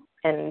way.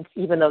 And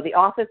even though the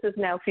office is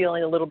now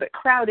feeling a little bit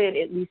crowded,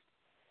 at least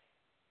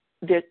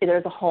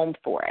there's a home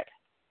for it.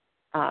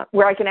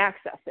 Where I can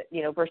access it,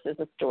 versus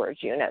a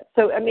storage unit.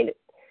 So,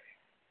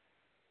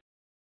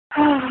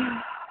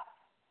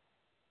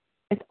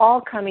 it's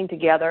all coming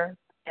together,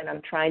 and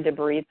I'm trying to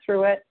breathe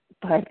through it,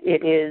 but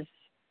it's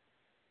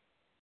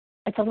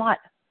a lot.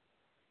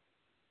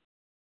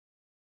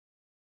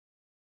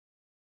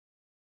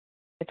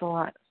 It's a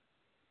lot.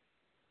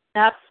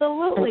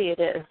 Absolutely it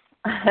is.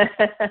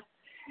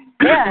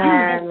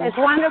 Yeah, it's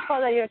wonderful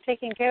that you're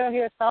taking care of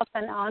yourself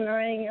and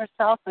honoring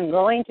yourself and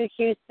going to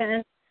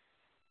Houston.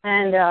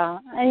 And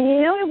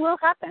it will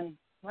happen,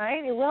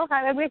 right? It will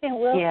happen. Everything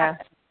will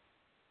happen.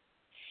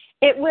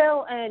 It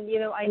will, and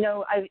I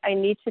know I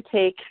need to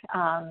take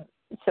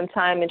some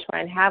time and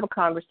try and have a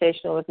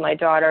conversation with my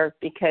daughter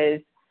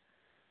because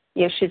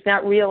she's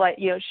not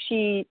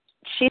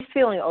she's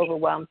feeling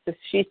overwhelmed, so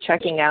she's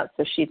checking out,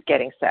 so she's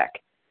getting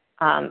sick,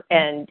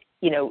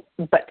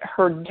 but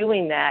her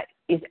doing that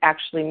is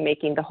actually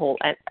making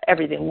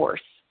everything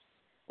worse.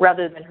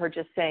 rather than her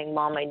just saying,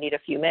 Mom, I need a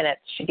few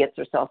minutes, she gets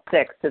herself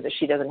sick so that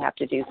she doesn't have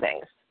to do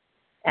things.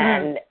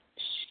 And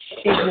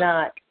she's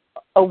not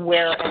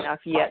aware enough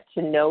yet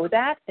to know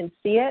that and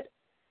see it,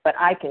 but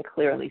I can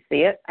clearly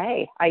see it.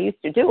 Hey, I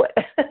used to do it,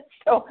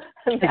 so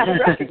I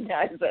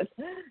recognize it.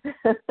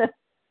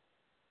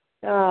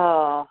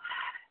 Oh,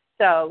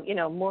 so,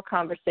 more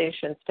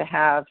conversations to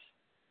have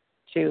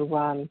to,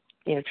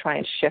 try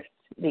and shift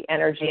the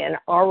energy in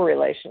our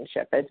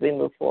relationship as we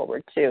move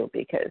forward too,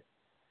 because,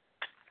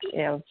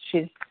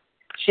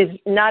 she's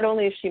not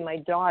only is she my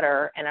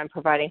daughter and I'm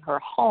providing her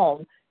a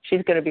home,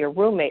 she's going to be a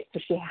roommate, so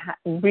she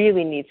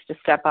really needs to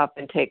step up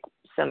and take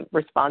some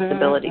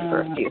responsibility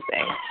for a few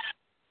things.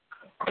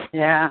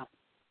 Yeah.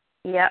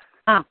 Yep.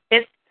 Huh.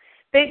 It's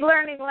big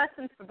learning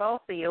lessons for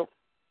both of you.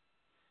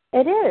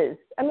 It is.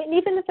 I mean,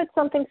 even if it's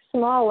something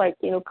small like,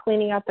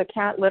 cleaning out the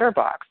cat litter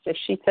box, if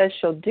she says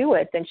she'll do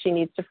it, then she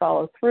needs to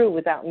follow through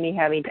without me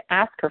having to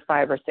ask her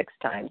 5 or 6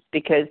 times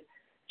because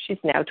she's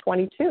now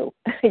 22.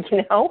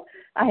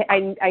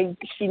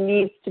 She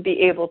needs to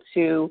be able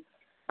to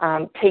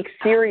take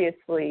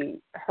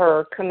seriously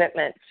her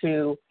commitment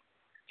to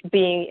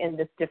being in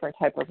this different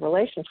type of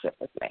relationship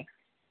with me.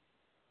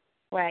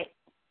 Right.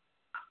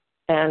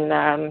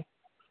 And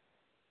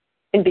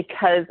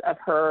because of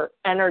her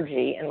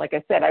energy, and like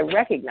I said, I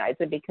recognize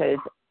it because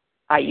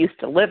I used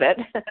to live it,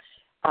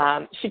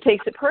 she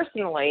takes it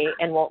personally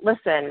and won't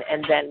listen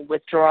and then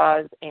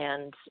withdraws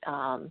and,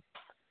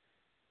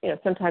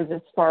 sometimes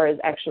as far as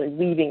actually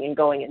leaving and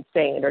going and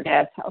staying at her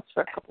dad's house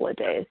for a couple of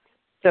days.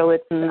 So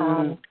it's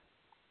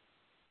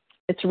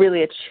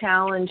really a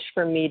challenge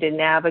for me to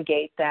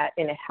navigate that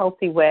in a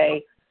healthy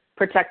way,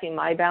 protecting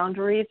my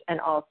boundaries and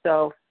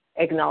also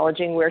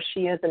acknowledging where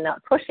she is and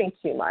not pushing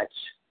too much.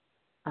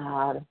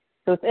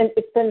 So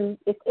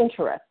it's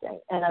interesting,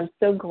 and I'm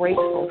so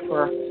grateful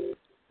for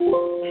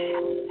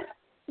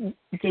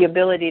the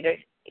ability to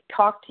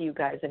talk to you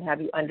guys and have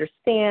you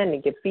understand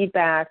and give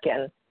feedback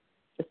and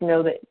just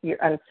know that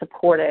I'm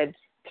supported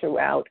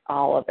throughout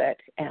all of it,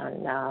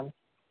 and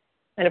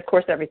of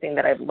course everything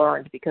that I've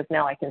learned, because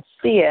now I can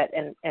see it,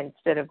 and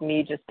instead of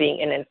me just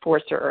being an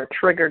enforcer or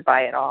triggered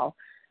by it all,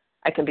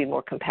 I can be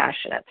more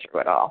compassionate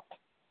through it all.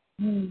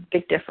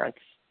 Big difference.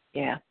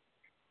 Yeah.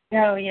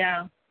 Oh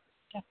yeah,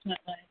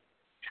 definitely.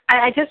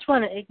 I just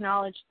want to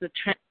acknowledge the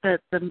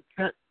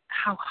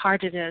how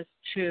hard it is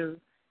to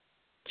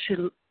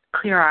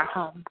clear our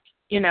home.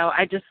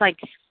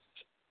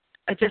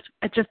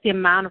 Just the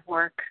amount of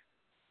work,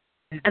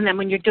 and then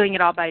when you're doing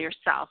it all by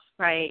yourself,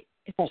 right?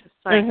 It's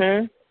just like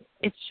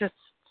it's just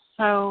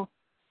so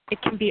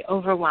it can be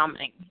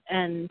overwhelming,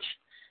 and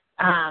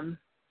I'm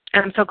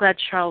so glad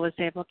Cheryl was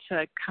able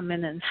to come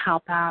in and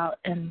help out,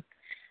 and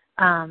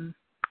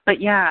but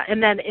yeah,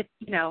 and then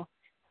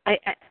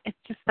it's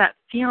just that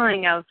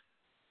feeling of,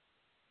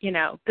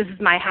 this is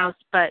my house,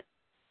 but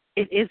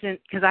it isn't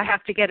because I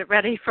have to get it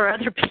ready for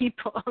other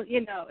people.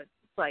 It's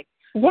like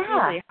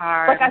really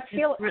hard. Like I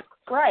feel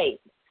great.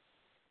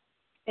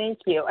 Thank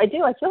you. I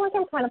do. I feel like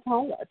I'm kind of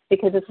homeless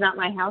because it's not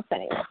my house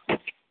anymore.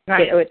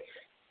 Right.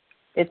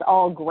 It's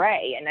all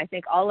gray, and I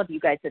think all of you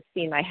guys have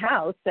seen my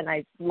house, and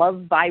I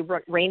love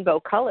vibrant rainbow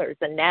colors,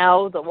 and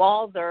now the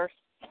walls are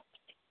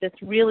this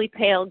really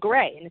pale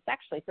gray, and it's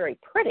actually very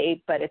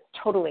pretty, but it's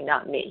totally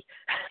not me.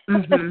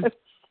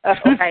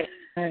 Right.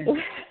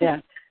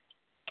 Yeah.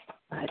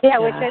 Yeah,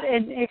 which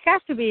it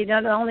has to be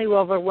not only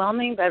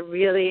overwhelming, but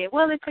really,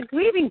 it's a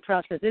grieving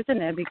process,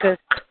 isn't it? Because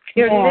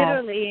you're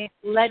literally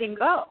letting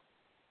go.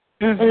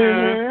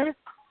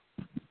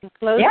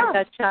 Closing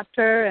that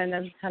chapter and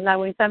then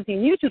allowing something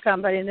new to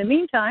come. But in the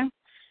meantime,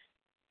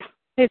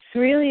 it's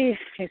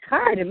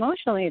hard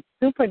emotionally. It's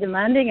super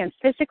demanding and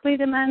physically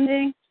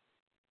demanding.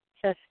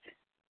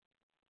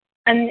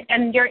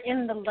 And you're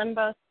in the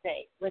limbo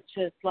state, which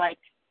is like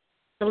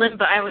the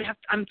limbo.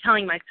 I'm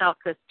telling myself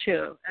this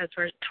too as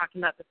we're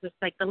talking about this. It's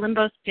like the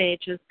limbo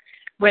stage is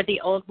where the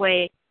old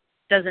way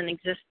doesn't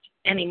exist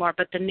anymore,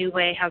 but the new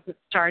way hasn't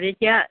started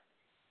yet,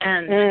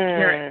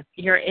 and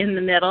you're in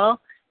the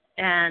middle,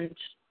 and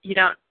you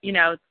don't.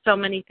 So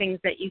many things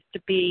that used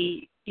to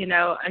be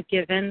a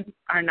given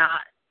are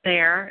not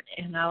there.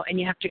 And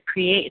you have to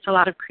create. It's a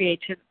lot of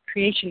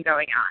creation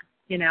going on.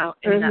 In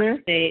that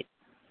state.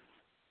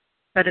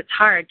 But it's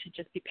hard to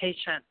just be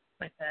patient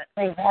with it.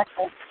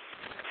 Exactly.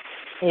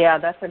 Yeah,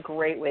 that's a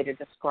great way to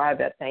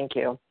describe it. Thank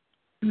you.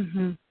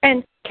 And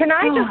can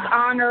I just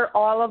honor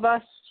all of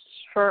us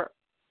for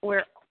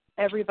where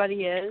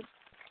everybody is?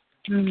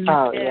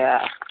 Oh,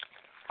 yeah.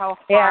 How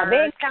hard. Yeah,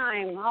 big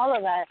time. All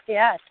of us.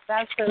 Yes,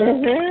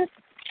 absolutely.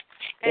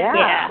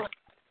 Yeah.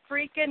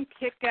 Freaking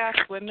kick-ass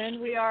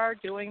women we are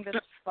doing this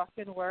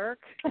fucking work.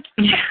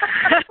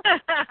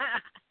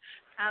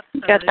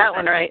 Absolutely. Got that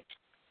one right.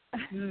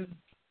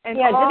 And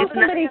all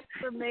the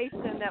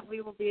information that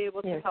we will be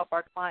able to help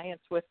our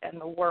clients with in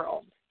the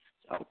world.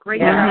 So great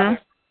job.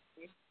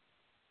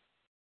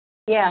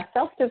 Yeah,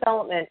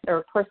 self-development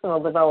or personal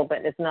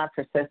development is not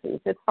for sissies.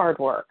 It's hard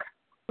work.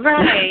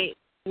 Right.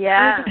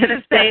 Yeah.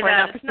 Say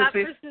that. It's not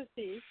for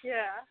sissies.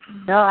 Yeah.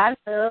 No,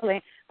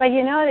 absolutely. But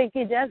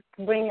it does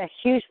bring a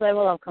huge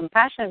level of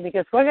compassion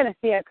because we're going to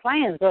see our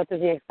clients go through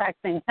the exact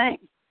same thing.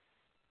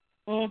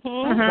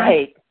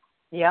 Right.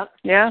 Yep.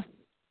 Yeah.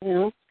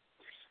 In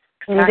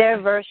their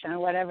version,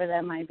 whatever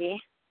that might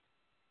be.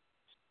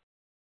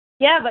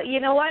 Yeah, but you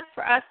know what?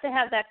 For us to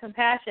have that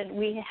compassion,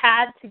 we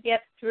had to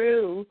get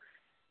through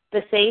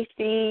the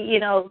safety,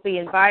 the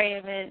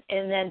environment,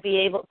 and then be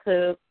able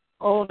to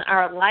own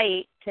our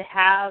light, to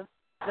have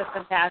the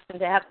compassion,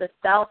 to have the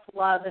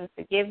self-love and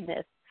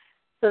forgiveness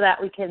so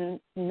that we can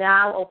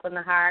now open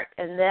the heart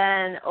and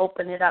then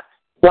open it up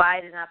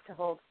wide enough to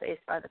hold space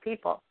for other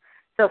people.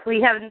 So if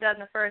we haven't done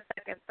the first,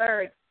 second,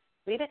 third,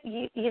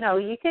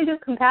 you can do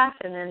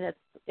compassion and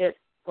it's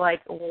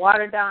like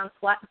watered down,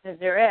 flat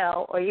ginger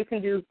ale, or you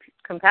can do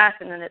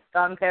compassion and it's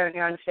Dom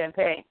Perignon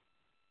champagne.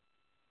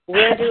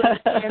 We're doing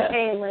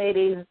champagne,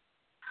 ladies.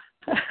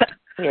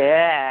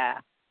 Yeah.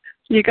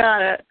 You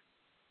got it.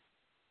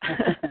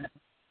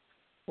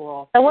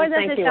 Cool. So where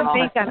does the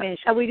champagne come in?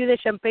 Shall we do the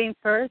champagne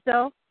first,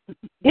 though?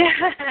 Yeah.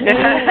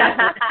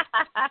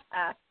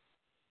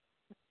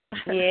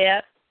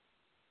 Yeah.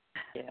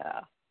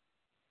 Yeah.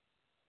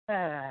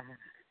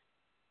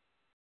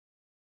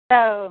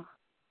 So,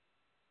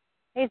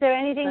 is there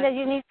anything that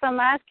you need from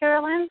us,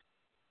 Carolyn?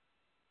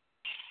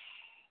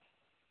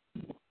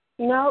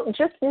 No,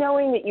 just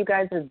knowing that you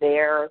guys are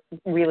there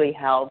really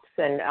helps.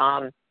 And,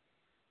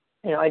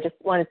 I just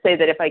want to say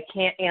that if I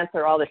can't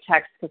answer all the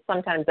texts, because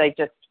sometimes I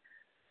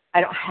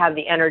don't have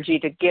the energy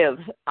to give,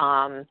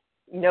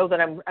 know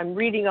that I'm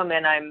reading them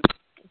and I'm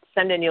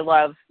sending you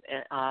love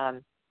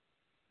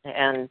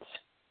and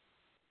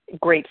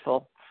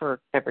grateful for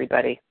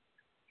everybody.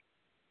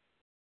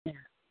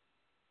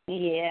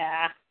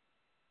 Yeah.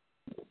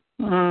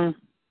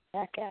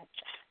 Okay.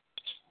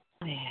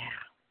 Yeah.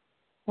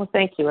 Well,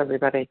 thank you,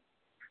 everybody.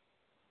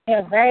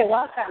 You're very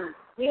welcome.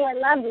 You are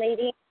loved,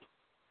 lady.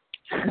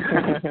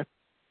 Thank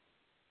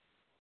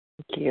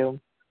you.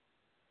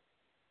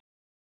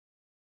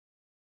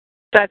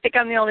 So I think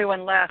I'm the only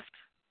one left.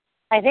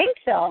 I think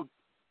so.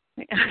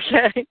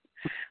 Okay.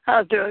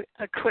 I'll do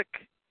try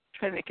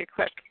to make it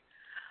quick.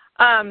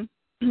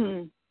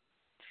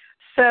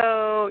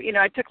 So,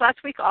 I took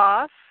last week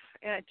off,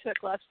 and I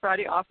took last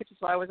Friday off, which is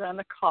why I was on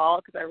the call,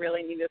 because I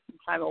really needed some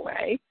time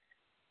away.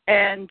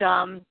 And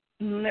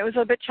it was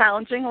a bit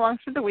challenging along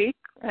through the week.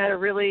 I had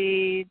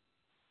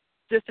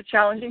just a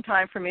challenging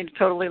time for me to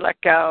totally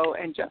let go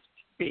and just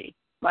be.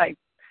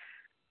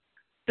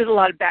 Did a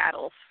lot of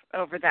battles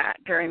over that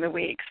during the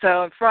week.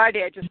 So on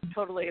Friday, I just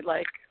totally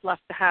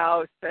left the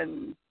house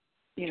and,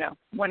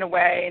 went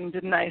away and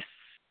did a nice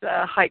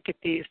hike at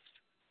these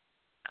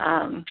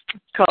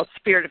called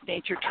Spirit of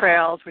Nature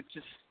Trails, which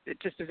is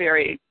just a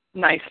very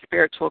nice,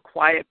 spiritual,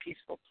 quiet,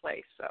 peaceful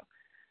place. So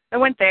I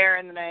went there,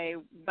 and then I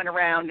went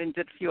around and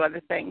did a few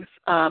other things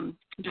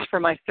just for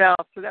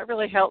myself. So that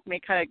really helped me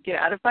kind of get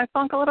out of my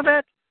funk a little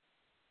bit,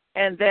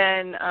 and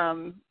then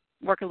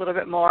work a little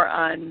bit more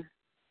on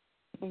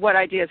what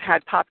ideas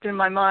had popped in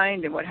my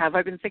mind and what have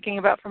I been thinking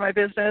about for my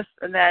business,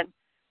 and then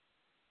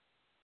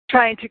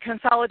trying to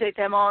consolidate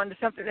them all into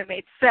something that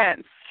made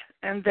sense.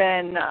 And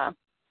then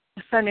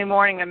Sunday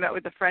morning, I met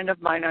with a friend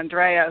of mine,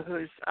 Andrea,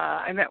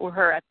 I met with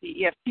her at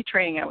the EFT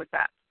training I was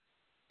at.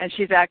 And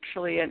she's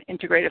actually an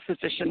integrative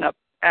physician up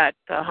at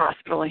the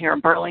hospital here in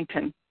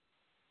Burlington.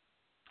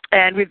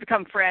 And we've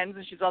become friends,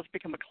 and she's also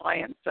become a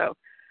client. So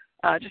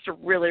just a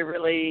really,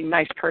 really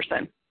nice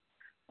person.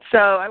 So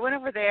I went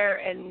over there,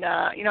 and,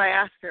 I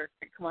asked her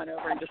to come on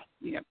over and just,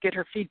 get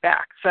her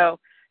feedback. So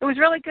it was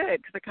really good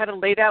because I kind of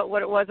laid out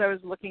what it was I was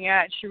looking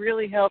at. And she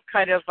really helped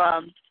kind of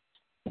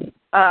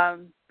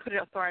put it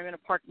up. Sorry, I'm in a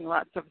parking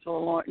lot, so it's a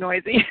little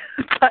noisy.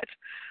 But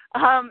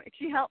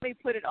she helped me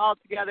put it all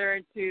together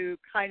and to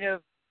kind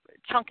of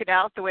chunk it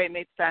out the way it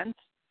made sense.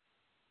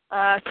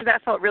 So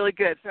that felt really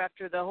good. So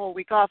after the whole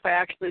week off, I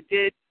actually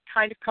did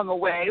kind of come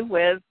away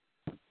with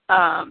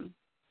a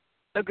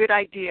good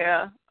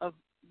idea of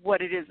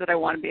what it is that I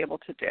want to be able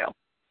to do.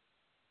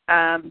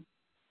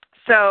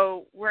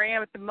 So where I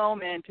am at the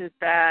moment is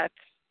that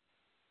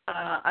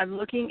I'm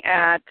looking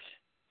at,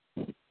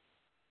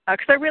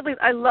 because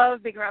I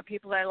love being around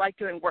people, and I like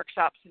doing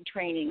workshops and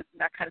trainings and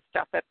that kind of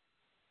stuff.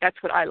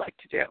 That's what I like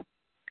to do,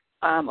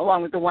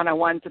 along with the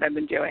one-on-ones that I've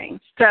been doing.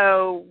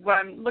 So what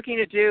I'm looking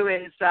to do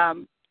is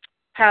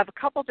have a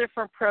couple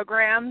different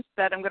programs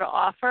that I'm going to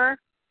offer.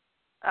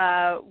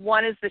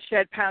 One is the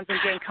Shed Pounds and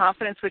Gain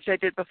Confidence, which I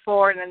did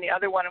before, and then the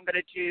other one I'm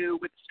going to do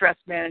with the stress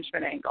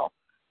management angle.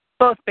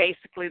 Both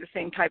basically the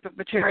same type of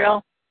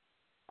material.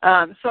 So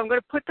I'm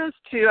going to put those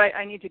two.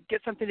 I need to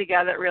get something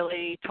together that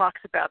really talks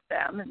about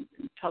them and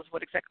tells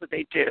what exactly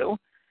they do.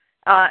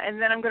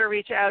 And then I'm going to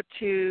reach out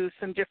to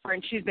some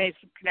different, she's made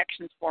some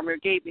connections for me, or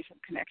gave me some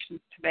connections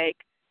to make,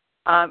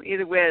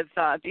 either with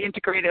the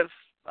integrative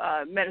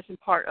medicine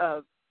part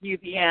of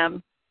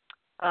UVM,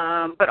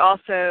 but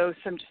also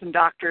some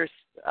doctors'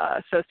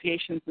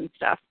 associations and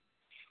stuff.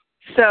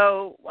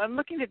 So what I'm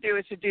looking to do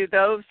is to do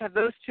those, have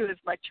those two as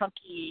my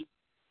chunky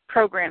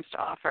programs to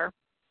offer.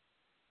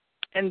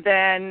 And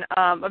then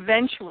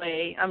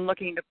eventually I'm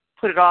looking to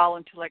put it all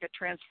into like a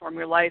Transform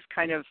Your Life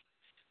kind of,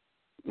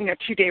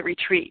 2-day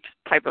retreat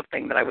type of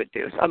thing that I would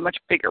do, so a much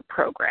bigger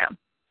program.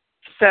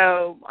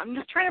 So I'm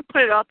just trying to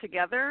put it all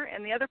together.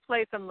 And the other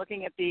place I'm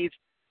looking at these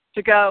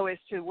to go is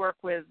to work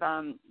with,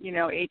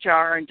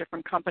 HR and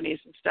different companies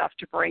and stuff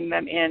to bring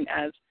them in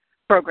as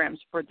programs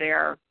for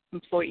their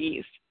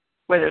employees,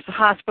 whether it's a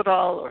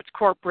hospital or it's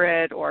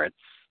corporate or it's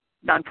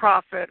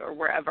nonprofit or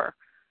wherever,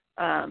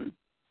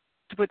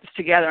 to put this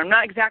together. I'm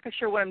not exactly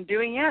sure what I'm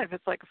doing yet, if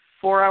it's like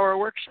a 4-hour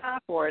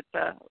workshop or it's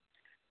a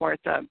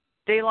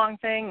day-long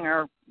thing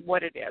or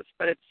what it is,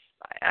 but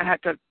I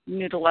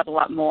need to learn a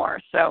lot more.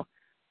 So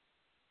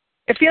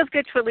it feels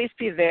good to at least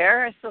be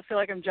there. I still feel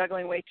like I'm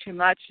juggling way too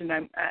much, and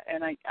I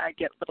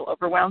get a little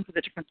overwhelmed with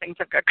the different things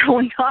I've got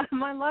going on in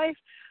my life.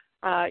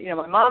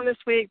 My mom this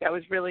week, that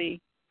was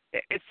really,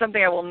 it's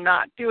something I will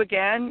not do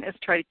again, is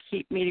try to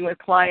keep meeting with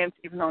clients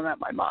even though I'm at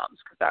my mom's,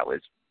 because that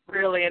was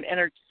really an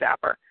energy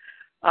zapper,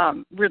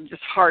 really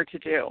just hard to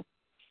do.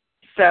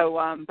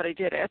 So, but I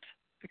did it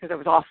because I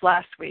was off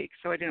last week,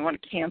 so I didn't want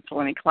to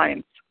cancel any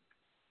clients.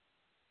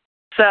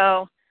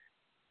 So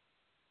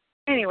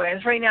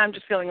anyways, right now I'm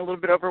just feeling a little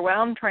bit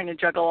overwhelmed, trying to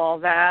juggle all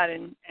that,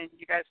 and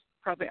you guys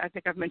probably, I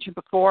think I've mentioned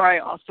before, I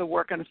also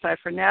work on the side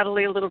for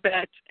Natalie a little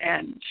bit,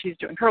 and she's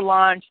doing her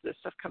launch, there's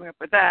stuff coming up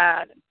with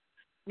that, and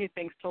new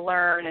things to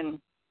learn, and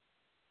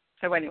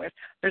so anyways,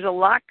 there's a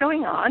lot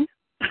going on,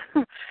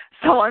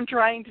 so I'm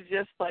trying to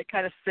just like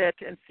kind of sit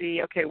and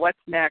see, okay, what's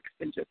next,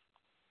 and just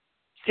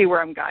see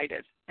where I'm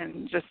guided,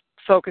 and just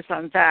focus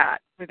on that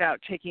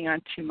without taking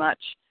on too much.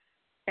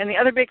 And the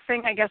other big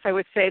thing, I guess I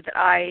would say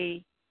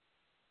that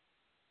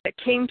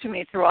came to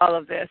me through all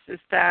of this is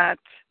that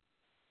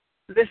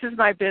this is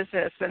my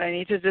business and I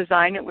need to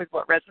design it with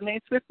what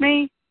resonates with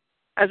me,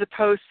 as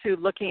opposed to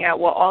looking at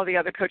what all the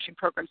other coaching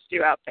programs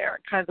do out there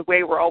and kind of the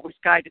way we're always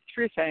guided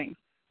through things,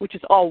 which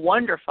is all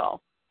wonderful,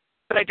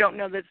 but I don't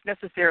know that it's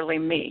necessarily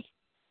me.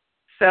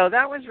 So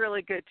that was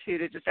really good, too,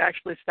 to just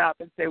actually stop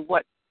and say,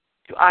 what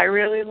do I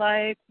really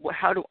like?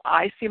 How do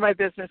I see my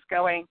business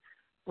going,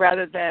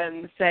 rather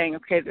than saying,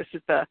 okay, this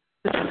is a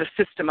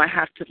system I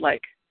have to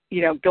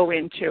go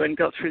into and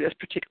go through this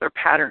particular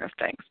pattern of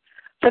things.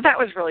 So that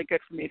was really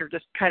good for me to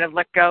just kind of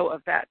let go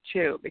of that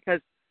too, because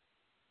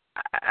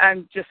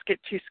I just get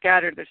too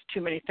scattered. There's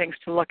too many things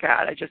to look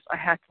at. I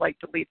had to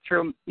delete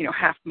through,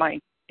 half my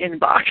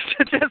inbox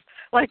to just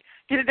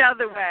get it out of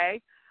the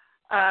way,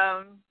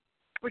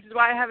 which is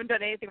why I haven't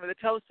done anything with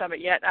the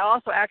Telesummit yet. I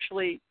also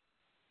actually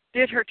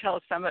did her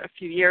Telesummit a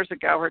few years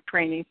ago, her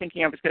training,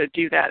 thinking I was going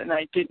to do that, and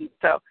I didn't.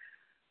 So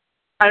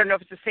I don't know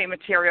if it's the same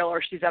material or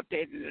she's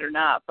updated it or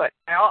not, but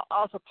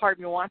also part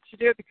of me wants to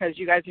do it because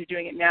you guys are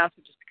doing it now, so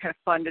it's just kind of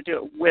fun to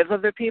do it with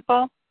other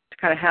people, to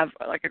kind of have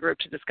a group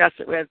to discuss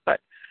it with,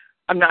 but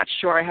I'm not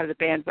sure I have the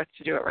bandwidth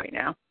to do it right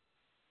now.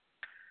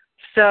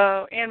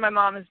 So, and my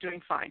mom is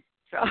doing fine.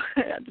 So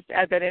I'll just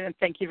add that in, and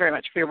thank you very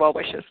much for your well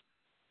wishes.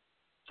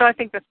 So I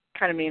think that's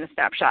kind of me in a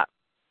snapshot.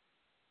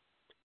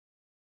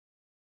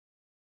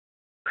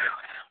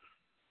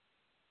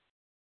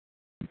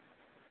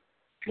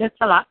 That's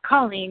a lot,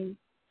 Colleen.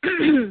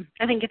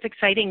 I think it's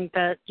exciting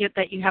that you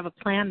have a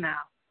plan now.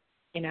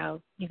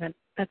 Even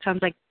that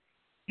sounds like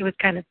it was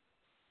kind of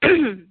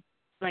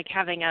like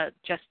having a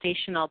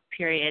gestational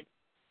period,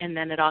 and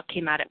then it all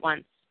came out at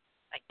once.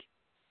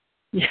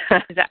 Is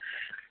that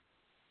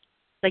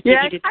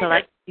you needed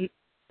to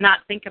not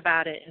think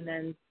about it, and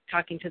then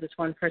talking to this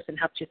one person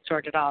helped you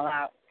sort it all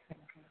out.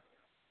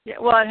 Yeah,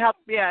 well, it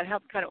helped. Yeah, it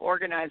helped kind of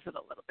organize it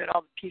a little bit,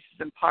 all the pieces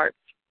and parts,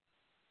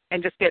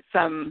 and just get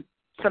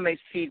somebody's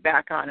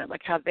feedback on it,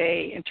 like how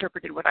they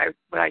interpreted what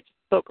I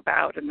spoke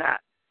about and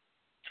that.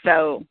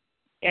 So,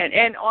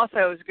 and also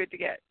it was good to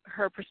get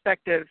her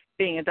perspective,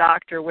 being a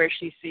doctor, where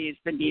she sees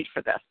the need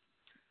for this.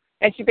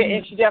 And she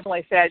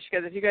definitely said, she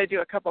goes, if you're going to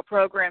do a couple of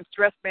programs,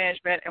 stress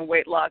management and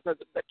weight loss, those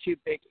are the two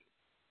biggies.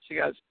 She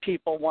goes,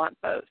 people want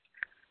those.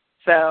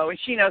 So, and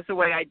she knows the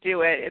way I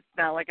do it. It's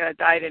not like a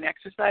diet and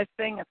exercise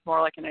thing. It's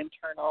more like an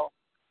internal,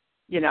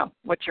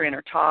 what's your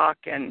inner talk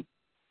and,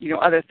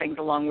 other things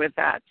along with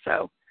that.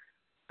 So,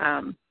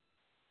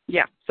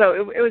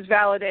 so it was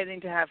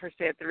validating to have her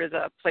say that there is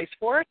a place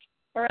for it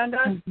around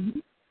us. Mm-hmm.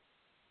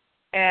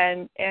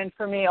 And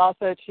for me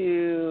also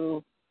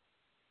to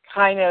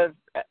kind of,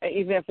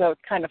 even if it was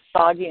kind of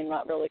foggy and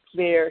not really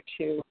clear,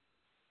 to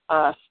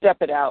step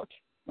it out.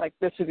 Like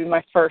this would be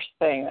my first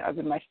thing, that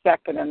would be my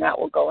second, and that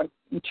will go in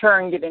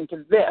turn get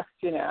into this,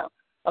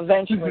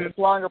 eventually this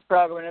longer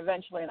program, and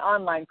eventually an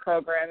online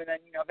program, and then,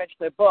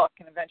 eventually a book,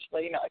 and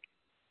eventually,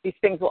 these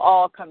things will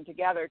all come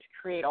together to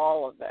create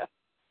all of this.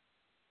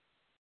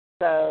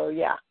 So,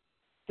 yeah.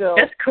 So,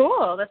 that's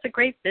cool. That's a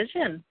great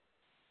vision.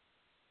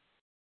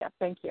 Yeah,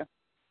 thank you.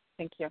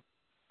 Thank you.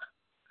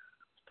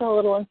 Still a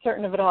little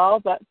uncertain of it all,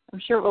 but I'm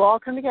sure it will all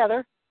come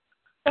together.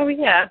 Oh,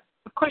 yeah.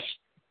 Of course.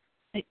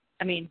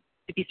 I mean,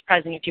 it'd be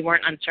surprising if you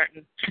weren't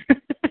uncertain.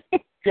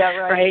 Yeah,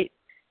 right. Right?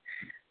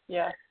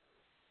 Yeah.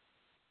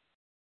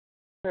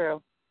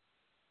 True.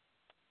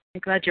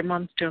 I'm glad your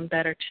mom's doing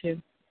better,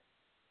 too.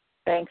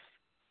 Thanks.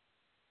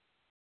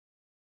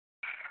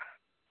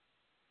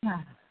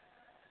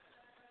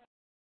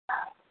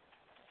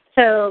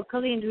 So,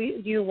 Colleen, do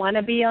you want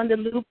to be on the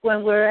loop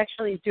when we're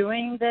actually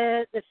doing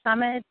the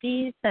summit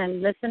piece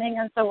and listening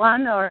and so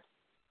on, or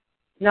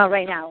not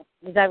right now?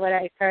 Is that what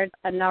I heard?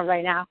 Not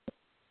right now?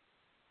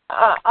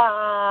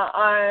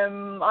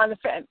 I'm on the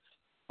fence.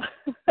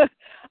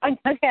 I'm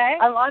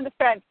on the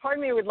fence. Part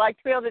of me would like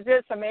to be able to do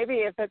it, so maybe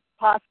if it's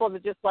possible to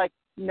just, like,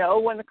 know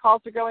when the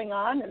calls are going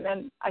on, and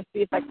then I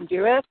see if I can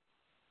do it.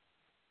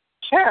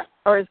 Sure.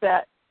 Or does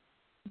that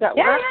work?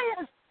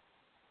 Yeah.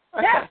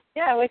 Okay.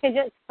 Yeah, we can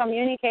just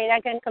communicate. I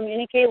can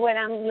communicate when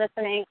I'm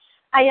listening.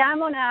 I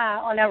am on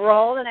a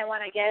roll, and I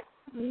want to get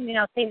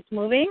things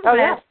moving. Oh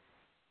yeah.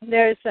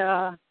 There's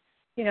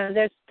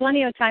there's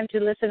plenty of time to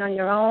listen on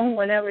your own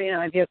whenever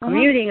if you're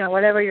commuting or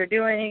whatever you're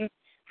doing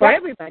for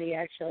everybody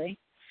actually.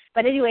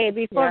 But anyway,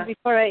 before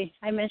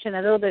I mention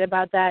a little bit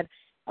about that,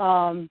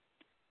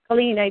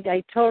 Colleen,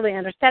 I totally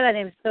understand, and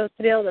I'm so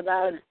thrilled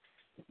about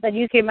that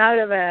you came out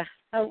of a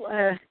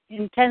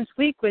intense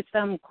week with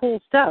some cool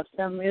stuff,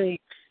 some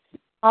really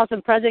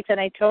awesome projects, and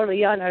I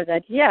totally honor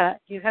that. Yeah,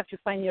 you have to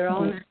find your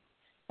own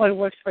what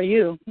works for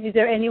you. Is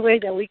there any way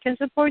that we can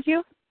support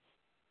you?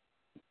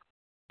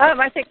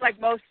 I think, like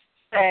most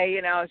say,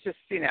 it's just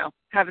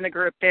having the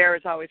group there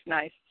is always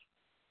nice.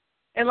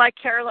 And like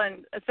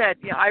Carolyn said,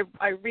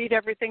 I read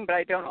everything, but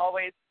I don't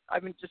always.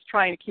 I've been just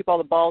trying to keep all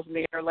the balls in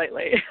the air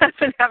lately. I've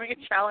been having a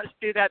challenge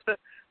to do that, but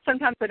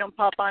sometimes I don't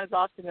pop on as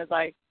often as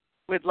I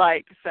would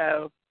like.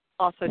 So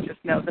also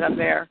just know that I'm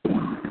there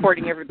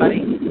supporting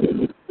everybody.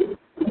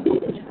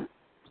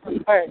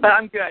 But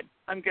I'm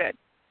good.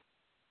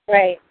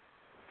 Right.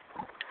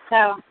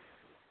 So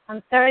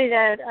I'm sorry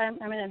that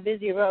I'm in a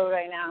busy road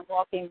right now,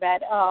 walking,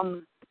 but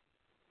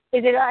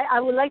I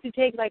would like to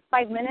take like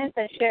 5 minutes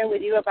and share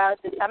with you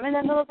about the summit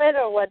a little bit,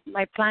 or what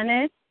my plan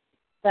is.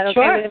 Is that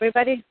okay with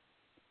everybody?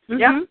 Mm-hmm.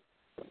 Yeah.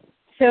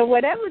 So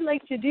what I would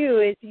like to do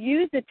is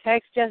use the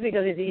text just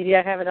because it's easy.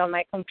 I have it on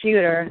my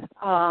computer.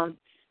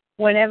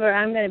 Whenever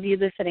I'm going to be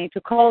listening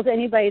to calls,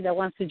 anybody that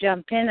wants to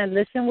jump in and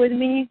listen with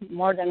me,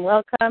 more than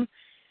welcome.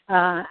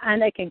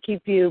 And I can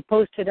keep you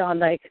posted on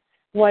like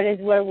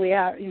where we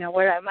are,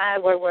 where I'm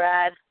at, where we're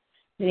at.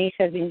 Denise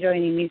has been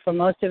joining me for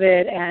most of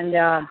it, and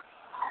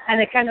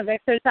the kind of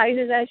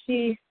exercises that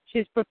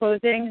she's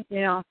proposing.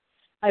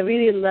 I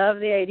really love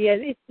the idea.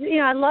 It's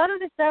a lot of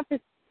the stuff is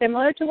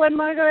similar to what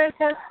Margaret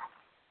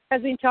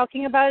has been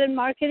talking about in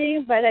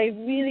marketing, but I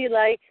really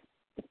like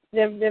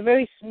the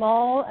very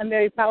small and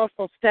very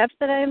powerful steps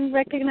that I'm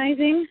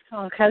recognizing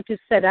on how to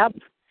set up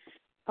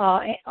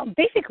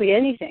basically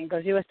anything,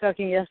 because you was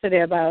talking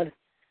yesterday about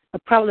a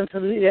problem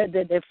solution,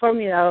 the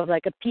formula of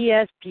like a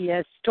PS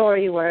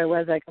story, where it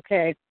was like,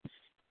 okay,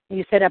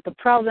 you set up a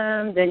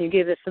problem, then you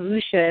give a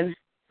solution,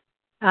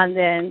 and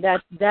then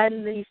that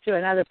leads to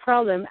another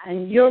problem,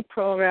 and your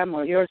program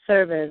or your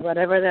service,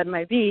 whatever that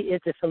might be, is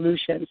the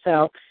solution.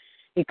 So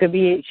it could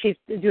be she's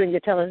doing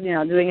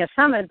doing a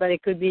summit, but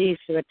it could be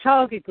through a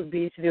talk, it could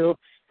be through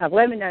a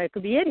webinar, it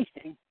could be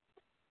anything.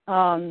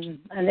 And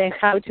then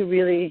how to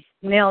really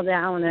nail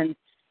down and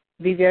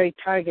be very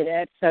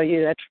targeted, so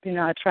you're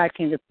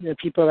attracting the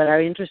people that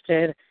are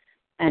interested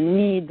and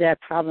need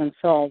that problem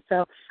solved.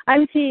 So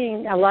I'm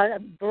seeing a lot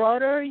of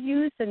broader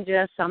use than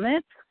just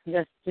summit,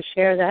 just to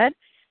share that.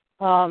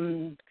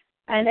 And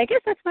I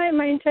guess that's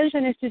my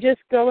intention, is to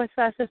just go as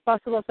fast as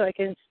possible, so I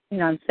can,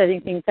 I'm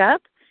setting things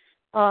up.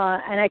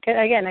 And I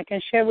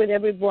can share with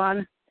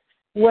everyone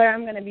where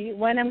I'm going to be,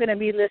 when I'm going to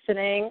be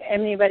listening.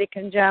 Anybody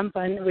can jump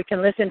and we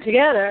can listen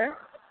together.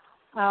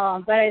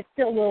 But I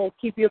still will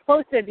keep you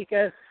posted,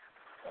 because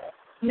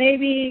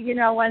maybe,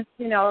 once,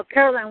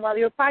 Carolyn, while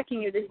you're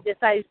parking, you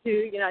decide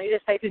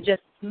to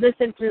just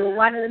listen to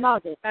one of the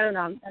modules. I don't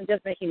know. I'm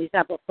just making this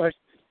up, of course.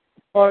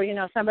 Or,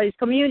 somebody's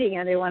commuting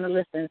and they want to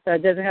listen. So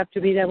it doesn't have to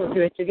be that we'll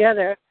do it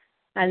together.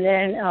 And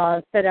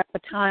then set up a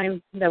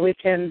time that we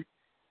can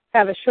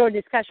have a short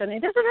discussion.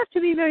 It doesn't have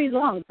to be very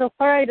long. So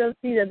far, I don't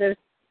see that there's,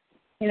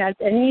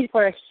 a need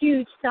for a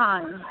huge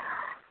time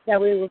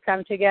that we will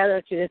come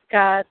together to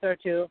discuss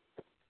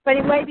but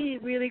it might be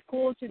really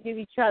cool to give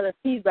each other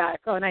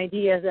feedback on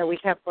ideas that we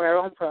have for our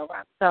own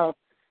program. So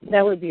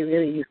that would be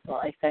really useful,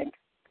 I think.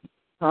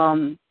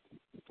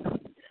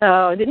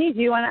 So Denise,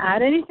 do you want to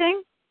add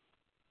anything?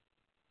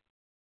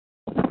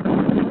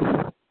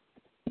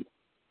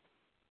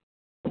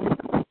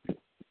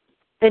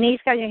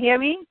 Denise, can you hear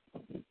me?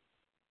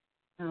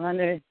 I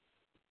wonder.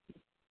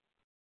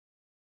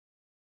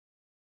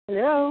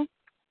 Hello?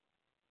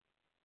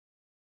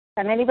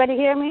 Can anybody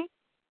hear me?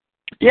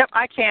 Yep,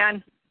 I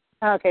can.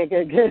 Okay,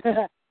 good.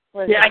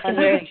 I can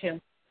hear you.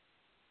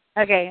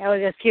 Okay, I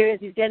was just curious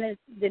if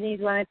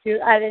Denise wanted to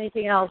add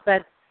anything else.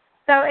 But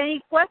so,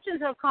 any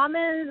questions or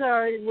comments,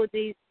 or would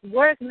these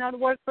not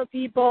work for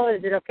people?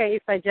 Is it okay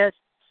if I just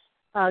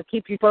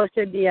keep you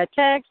posted via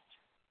text?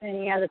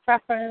 Any other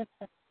preference?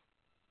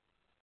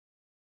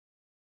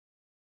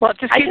 Well,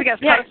 just keeping us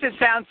posted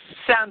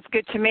sounds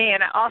good to me.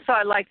 And also,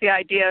 I like the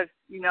idea,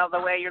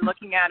 the way you're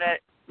looking at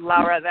it,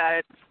 Laura,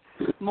 that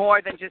it's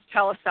more than just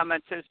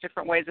telesummits. There's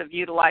different ways of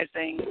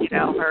utilizing,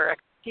 her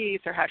sees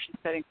or how she's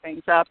setting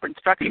things up and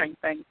structuring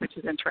things, which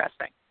is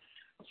interesting.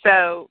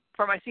 So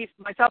for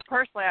myself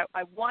personally,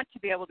 I want to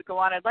be able to go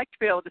on. I'd like to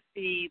be able to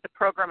see the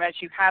program as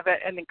you have it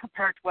and then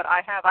compare it to what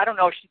I have. I don't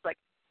know if she's like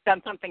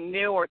done something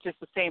new or it's just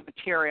the same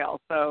material.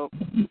 So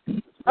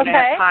when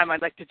I have time,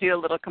 I'd like to do a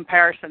little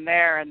comparison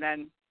there and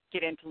then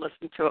get in to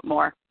listen to it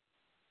more.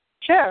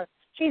 Sure.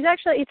 She's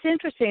actually, it's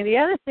interesting. The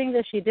other thing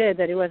that she did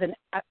that it was an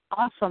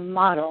awesome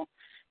model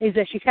is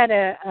that she had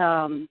a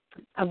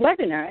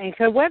webinar, and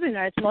her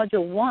webinar is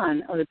module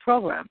 1 of the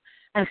program.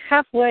 And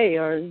halfway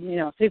or,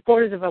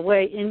 3/4 of a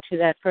way into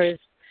the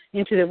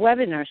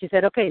webinar, she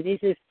said, okay,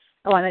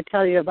 I want to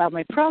tell you about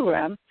my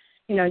program.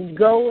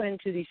 Go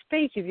into this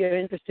page if you're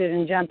interested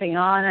in jumping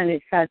on, and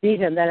it has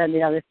this and that and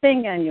the other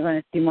thing, and you're going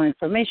to see more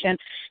information.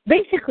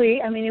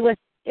 Basically, it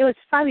was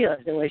fabulous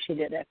the way she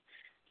did it.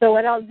 So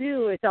what I'll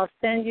do is I'll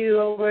send you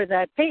over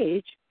that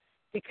page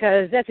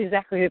because that's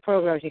exactly the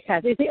program she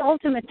has. It's the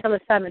ultimate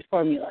telesummit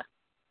formula.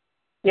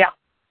 Yeah.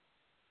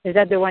 Is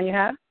that the one you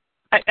have?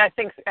 I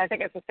think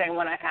it's the same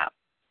one I have.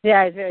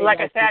 Yeah, it's very like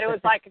nice. I said, it was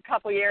like a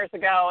couple years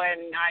ago,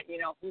 and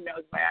who knows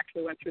if I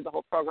actually went through the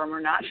whole program or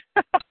not.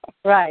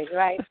 Right.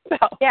 So.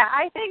 Yeah,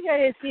 I think that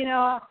it's,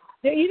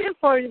 even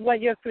for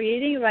what you're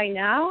creating right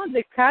now,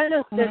 the kind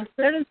of the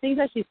certain things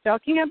that she's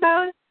talking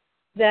about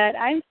that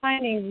I'm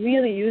finding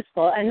really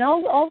useful, and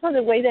also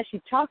the way that she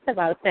talks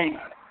about things,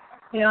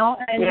 and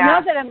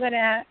not that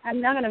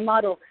I'm not gonna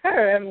model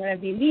her, I'm gonna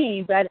be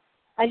me, but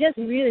I just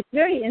really, it's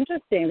very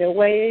interesting the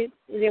way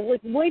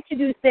to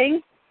do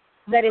things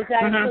that is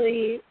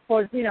actually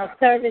for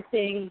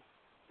servicing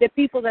the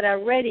people that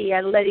are ready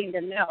and letting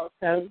them know.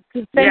 So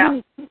to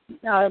send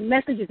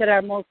messages that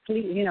are more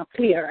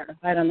clearer.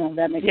 I don't know if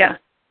that makes sense.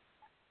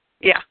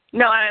 Yeah.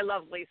 No, I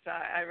love Lisa.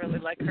 I really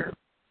like her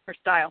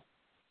style.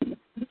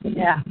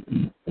 Yeah.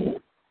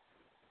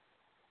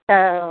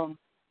 So,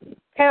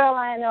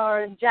 Caroline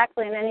or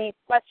Jacqueline, any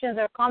questions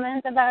or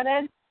comments about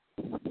it?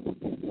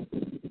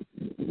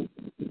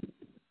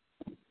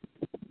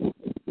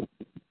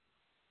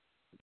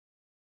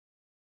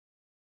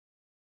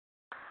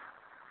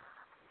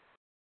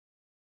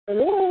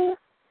 Hello?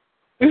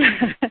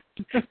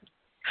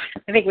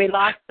 I think we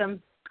lost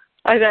them.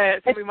 I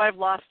think we might have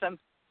lost them.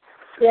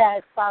 Yeah,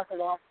 it's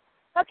possible.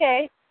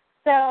 Okay.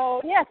 So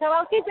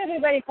I'll keep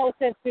everybody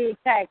posted to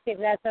text if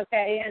that's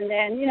okay. And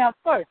then, of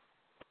course,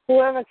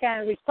 whoever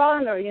can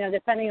respond or,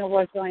 depending on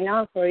what's going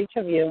on for each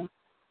of you,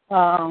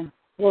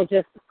 we'll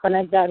just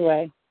connect that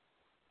way.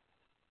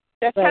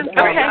 That sounds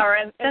great.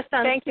 That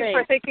sounds thank great. you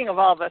for thinking of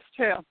all of us,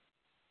 too.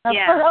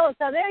 Oh,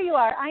 so there you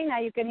are.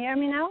 Aina, you can hear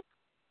me now?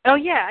 Oh,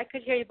 yeah, I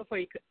could hear you before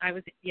you could. I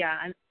guess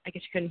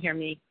you couldn't hear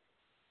me.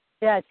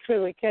 Yeah, it's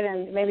true. We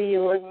couldn't. Maybe you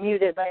were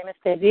muted by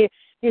mistake. Do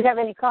you have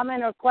any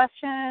comment or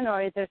question,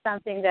 or is there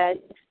something that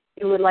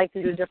you would like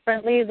to do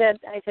differently that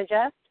I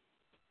suggest?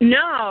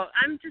 No,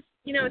 I'm just,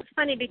 it's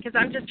funny because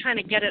I'm just trying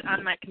to get it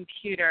on my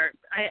computer.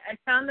 I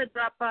found the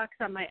Dropbox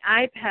on my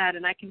iPad,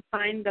 and I can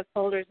find the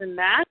folders in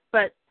that,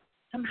 but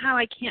somehow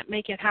I can't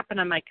make it happen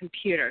on my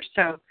computer.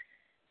 So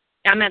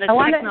I'm at a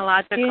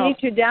technological... Do you need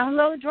to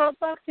download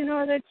Dropbox in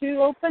order to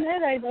open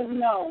it? I don't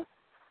know.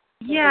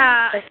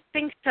 Yeah, I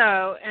think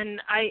so,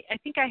 and I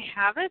think I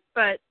have it,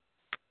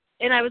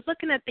 and I was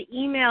looking at the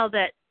email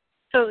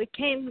so it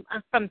came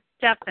from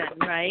Stefan,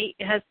 right?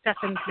 It has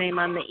Stefan's name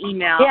on the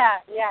email.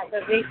 Yeah,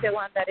 so he's the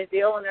one that is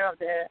the owner of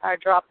our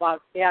Dropbox,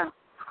 yeah.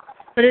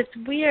 But it's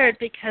weird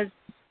because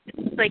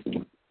it's like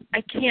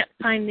I can't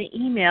find the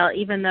email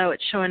even though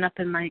it's showing up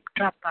in my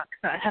Dropbox,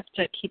 so I have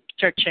to keep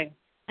searching.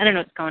 I don't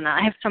know what's going on.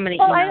 I have so many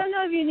emails. I don't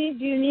know if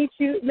do you need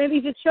to, maybe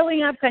if it's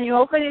showing up, can you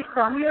open it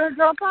from your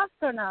Dropbox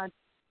or not?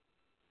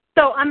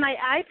 So on my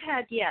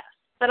iPad, yes,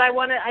 but I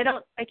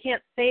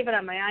can't save it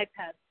on my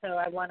iPad, so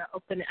I want to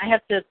open it. I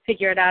have to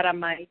figure it out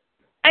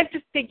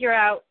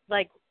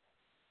like,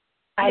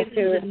 I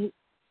do.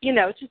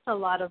 It's just a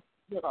lot of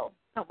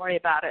don't worry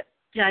about it.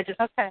 Yeah,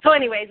 okay. So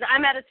anyways,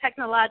 I'm at a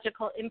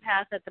technological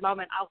impasse at the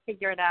moment. I'll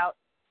figure it out,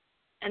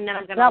 and then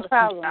I'm going to listen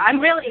problem. to her. I'm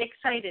really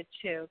excited,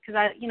 too, because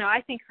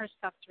I think her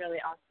stuff's really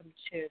awesome,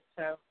 too,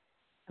 so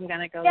I'm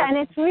going to go listen. And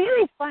it's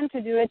really fun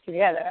to do it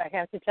together, I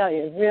have to tell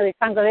you. It's really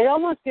fun, because it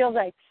almost feels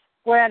like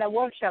we're at a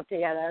workshop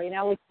together.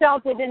 We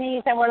stop with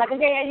Denise, and we're like,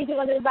 okay, I need to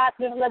go to the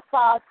bathroom, let's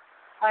talk.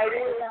 I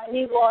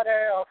need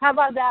water, or how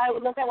about that?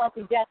 Look at what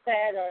we just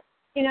said, or,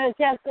 it's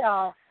just,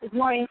 it's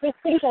more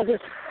interesting, because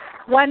if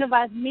one of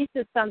us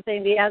misses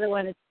something, the other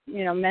one is,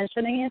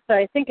 mentioning it. So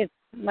I think it's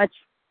much,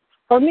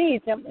 for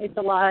me,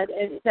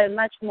 it's a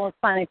much more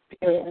fun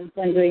experience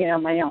than doing it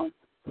on my own.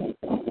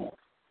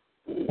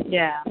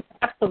 Yeah,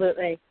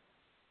 absolutely.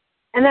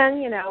 And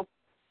then,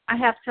 I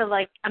have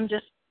to,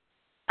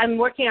 I'm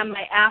working on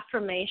my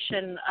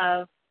affirmation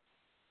of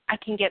I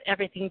can get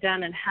everything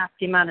done in half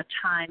the amount of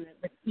time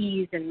with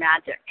ease and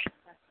magic.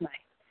 That's nice.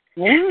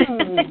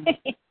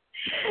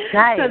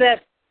 So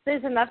that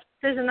there's enough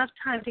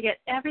time to get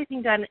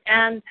everything done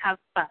and have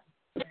fun,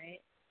 right?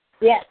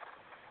 Yes.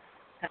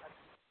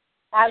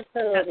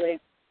 Absolutely.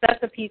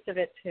 That's a piece of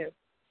it too.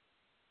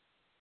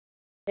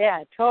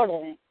 Yeah,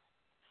 totally.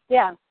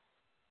 Yeah.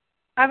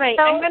 All right,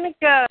 So, I'm going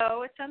to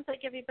go. It sounds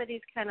like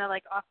everybody's kind of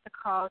like off the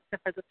call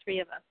except for the three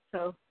of us.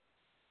 So,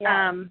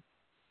 yeah.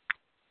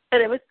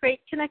 but it was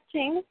great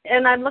connecting,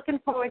 and I'm looking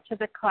forward to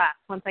the class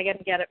once I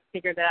get it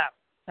figured out.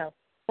 So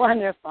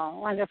Wonderful.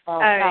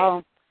 All right.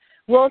 So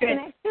we'll Good.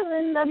 connect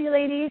soon. Love you,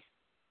 ladies.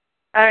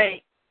 All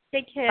right.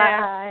 Take care.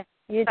 Bye.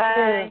 You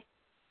Bye. too.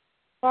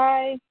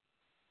 Bye.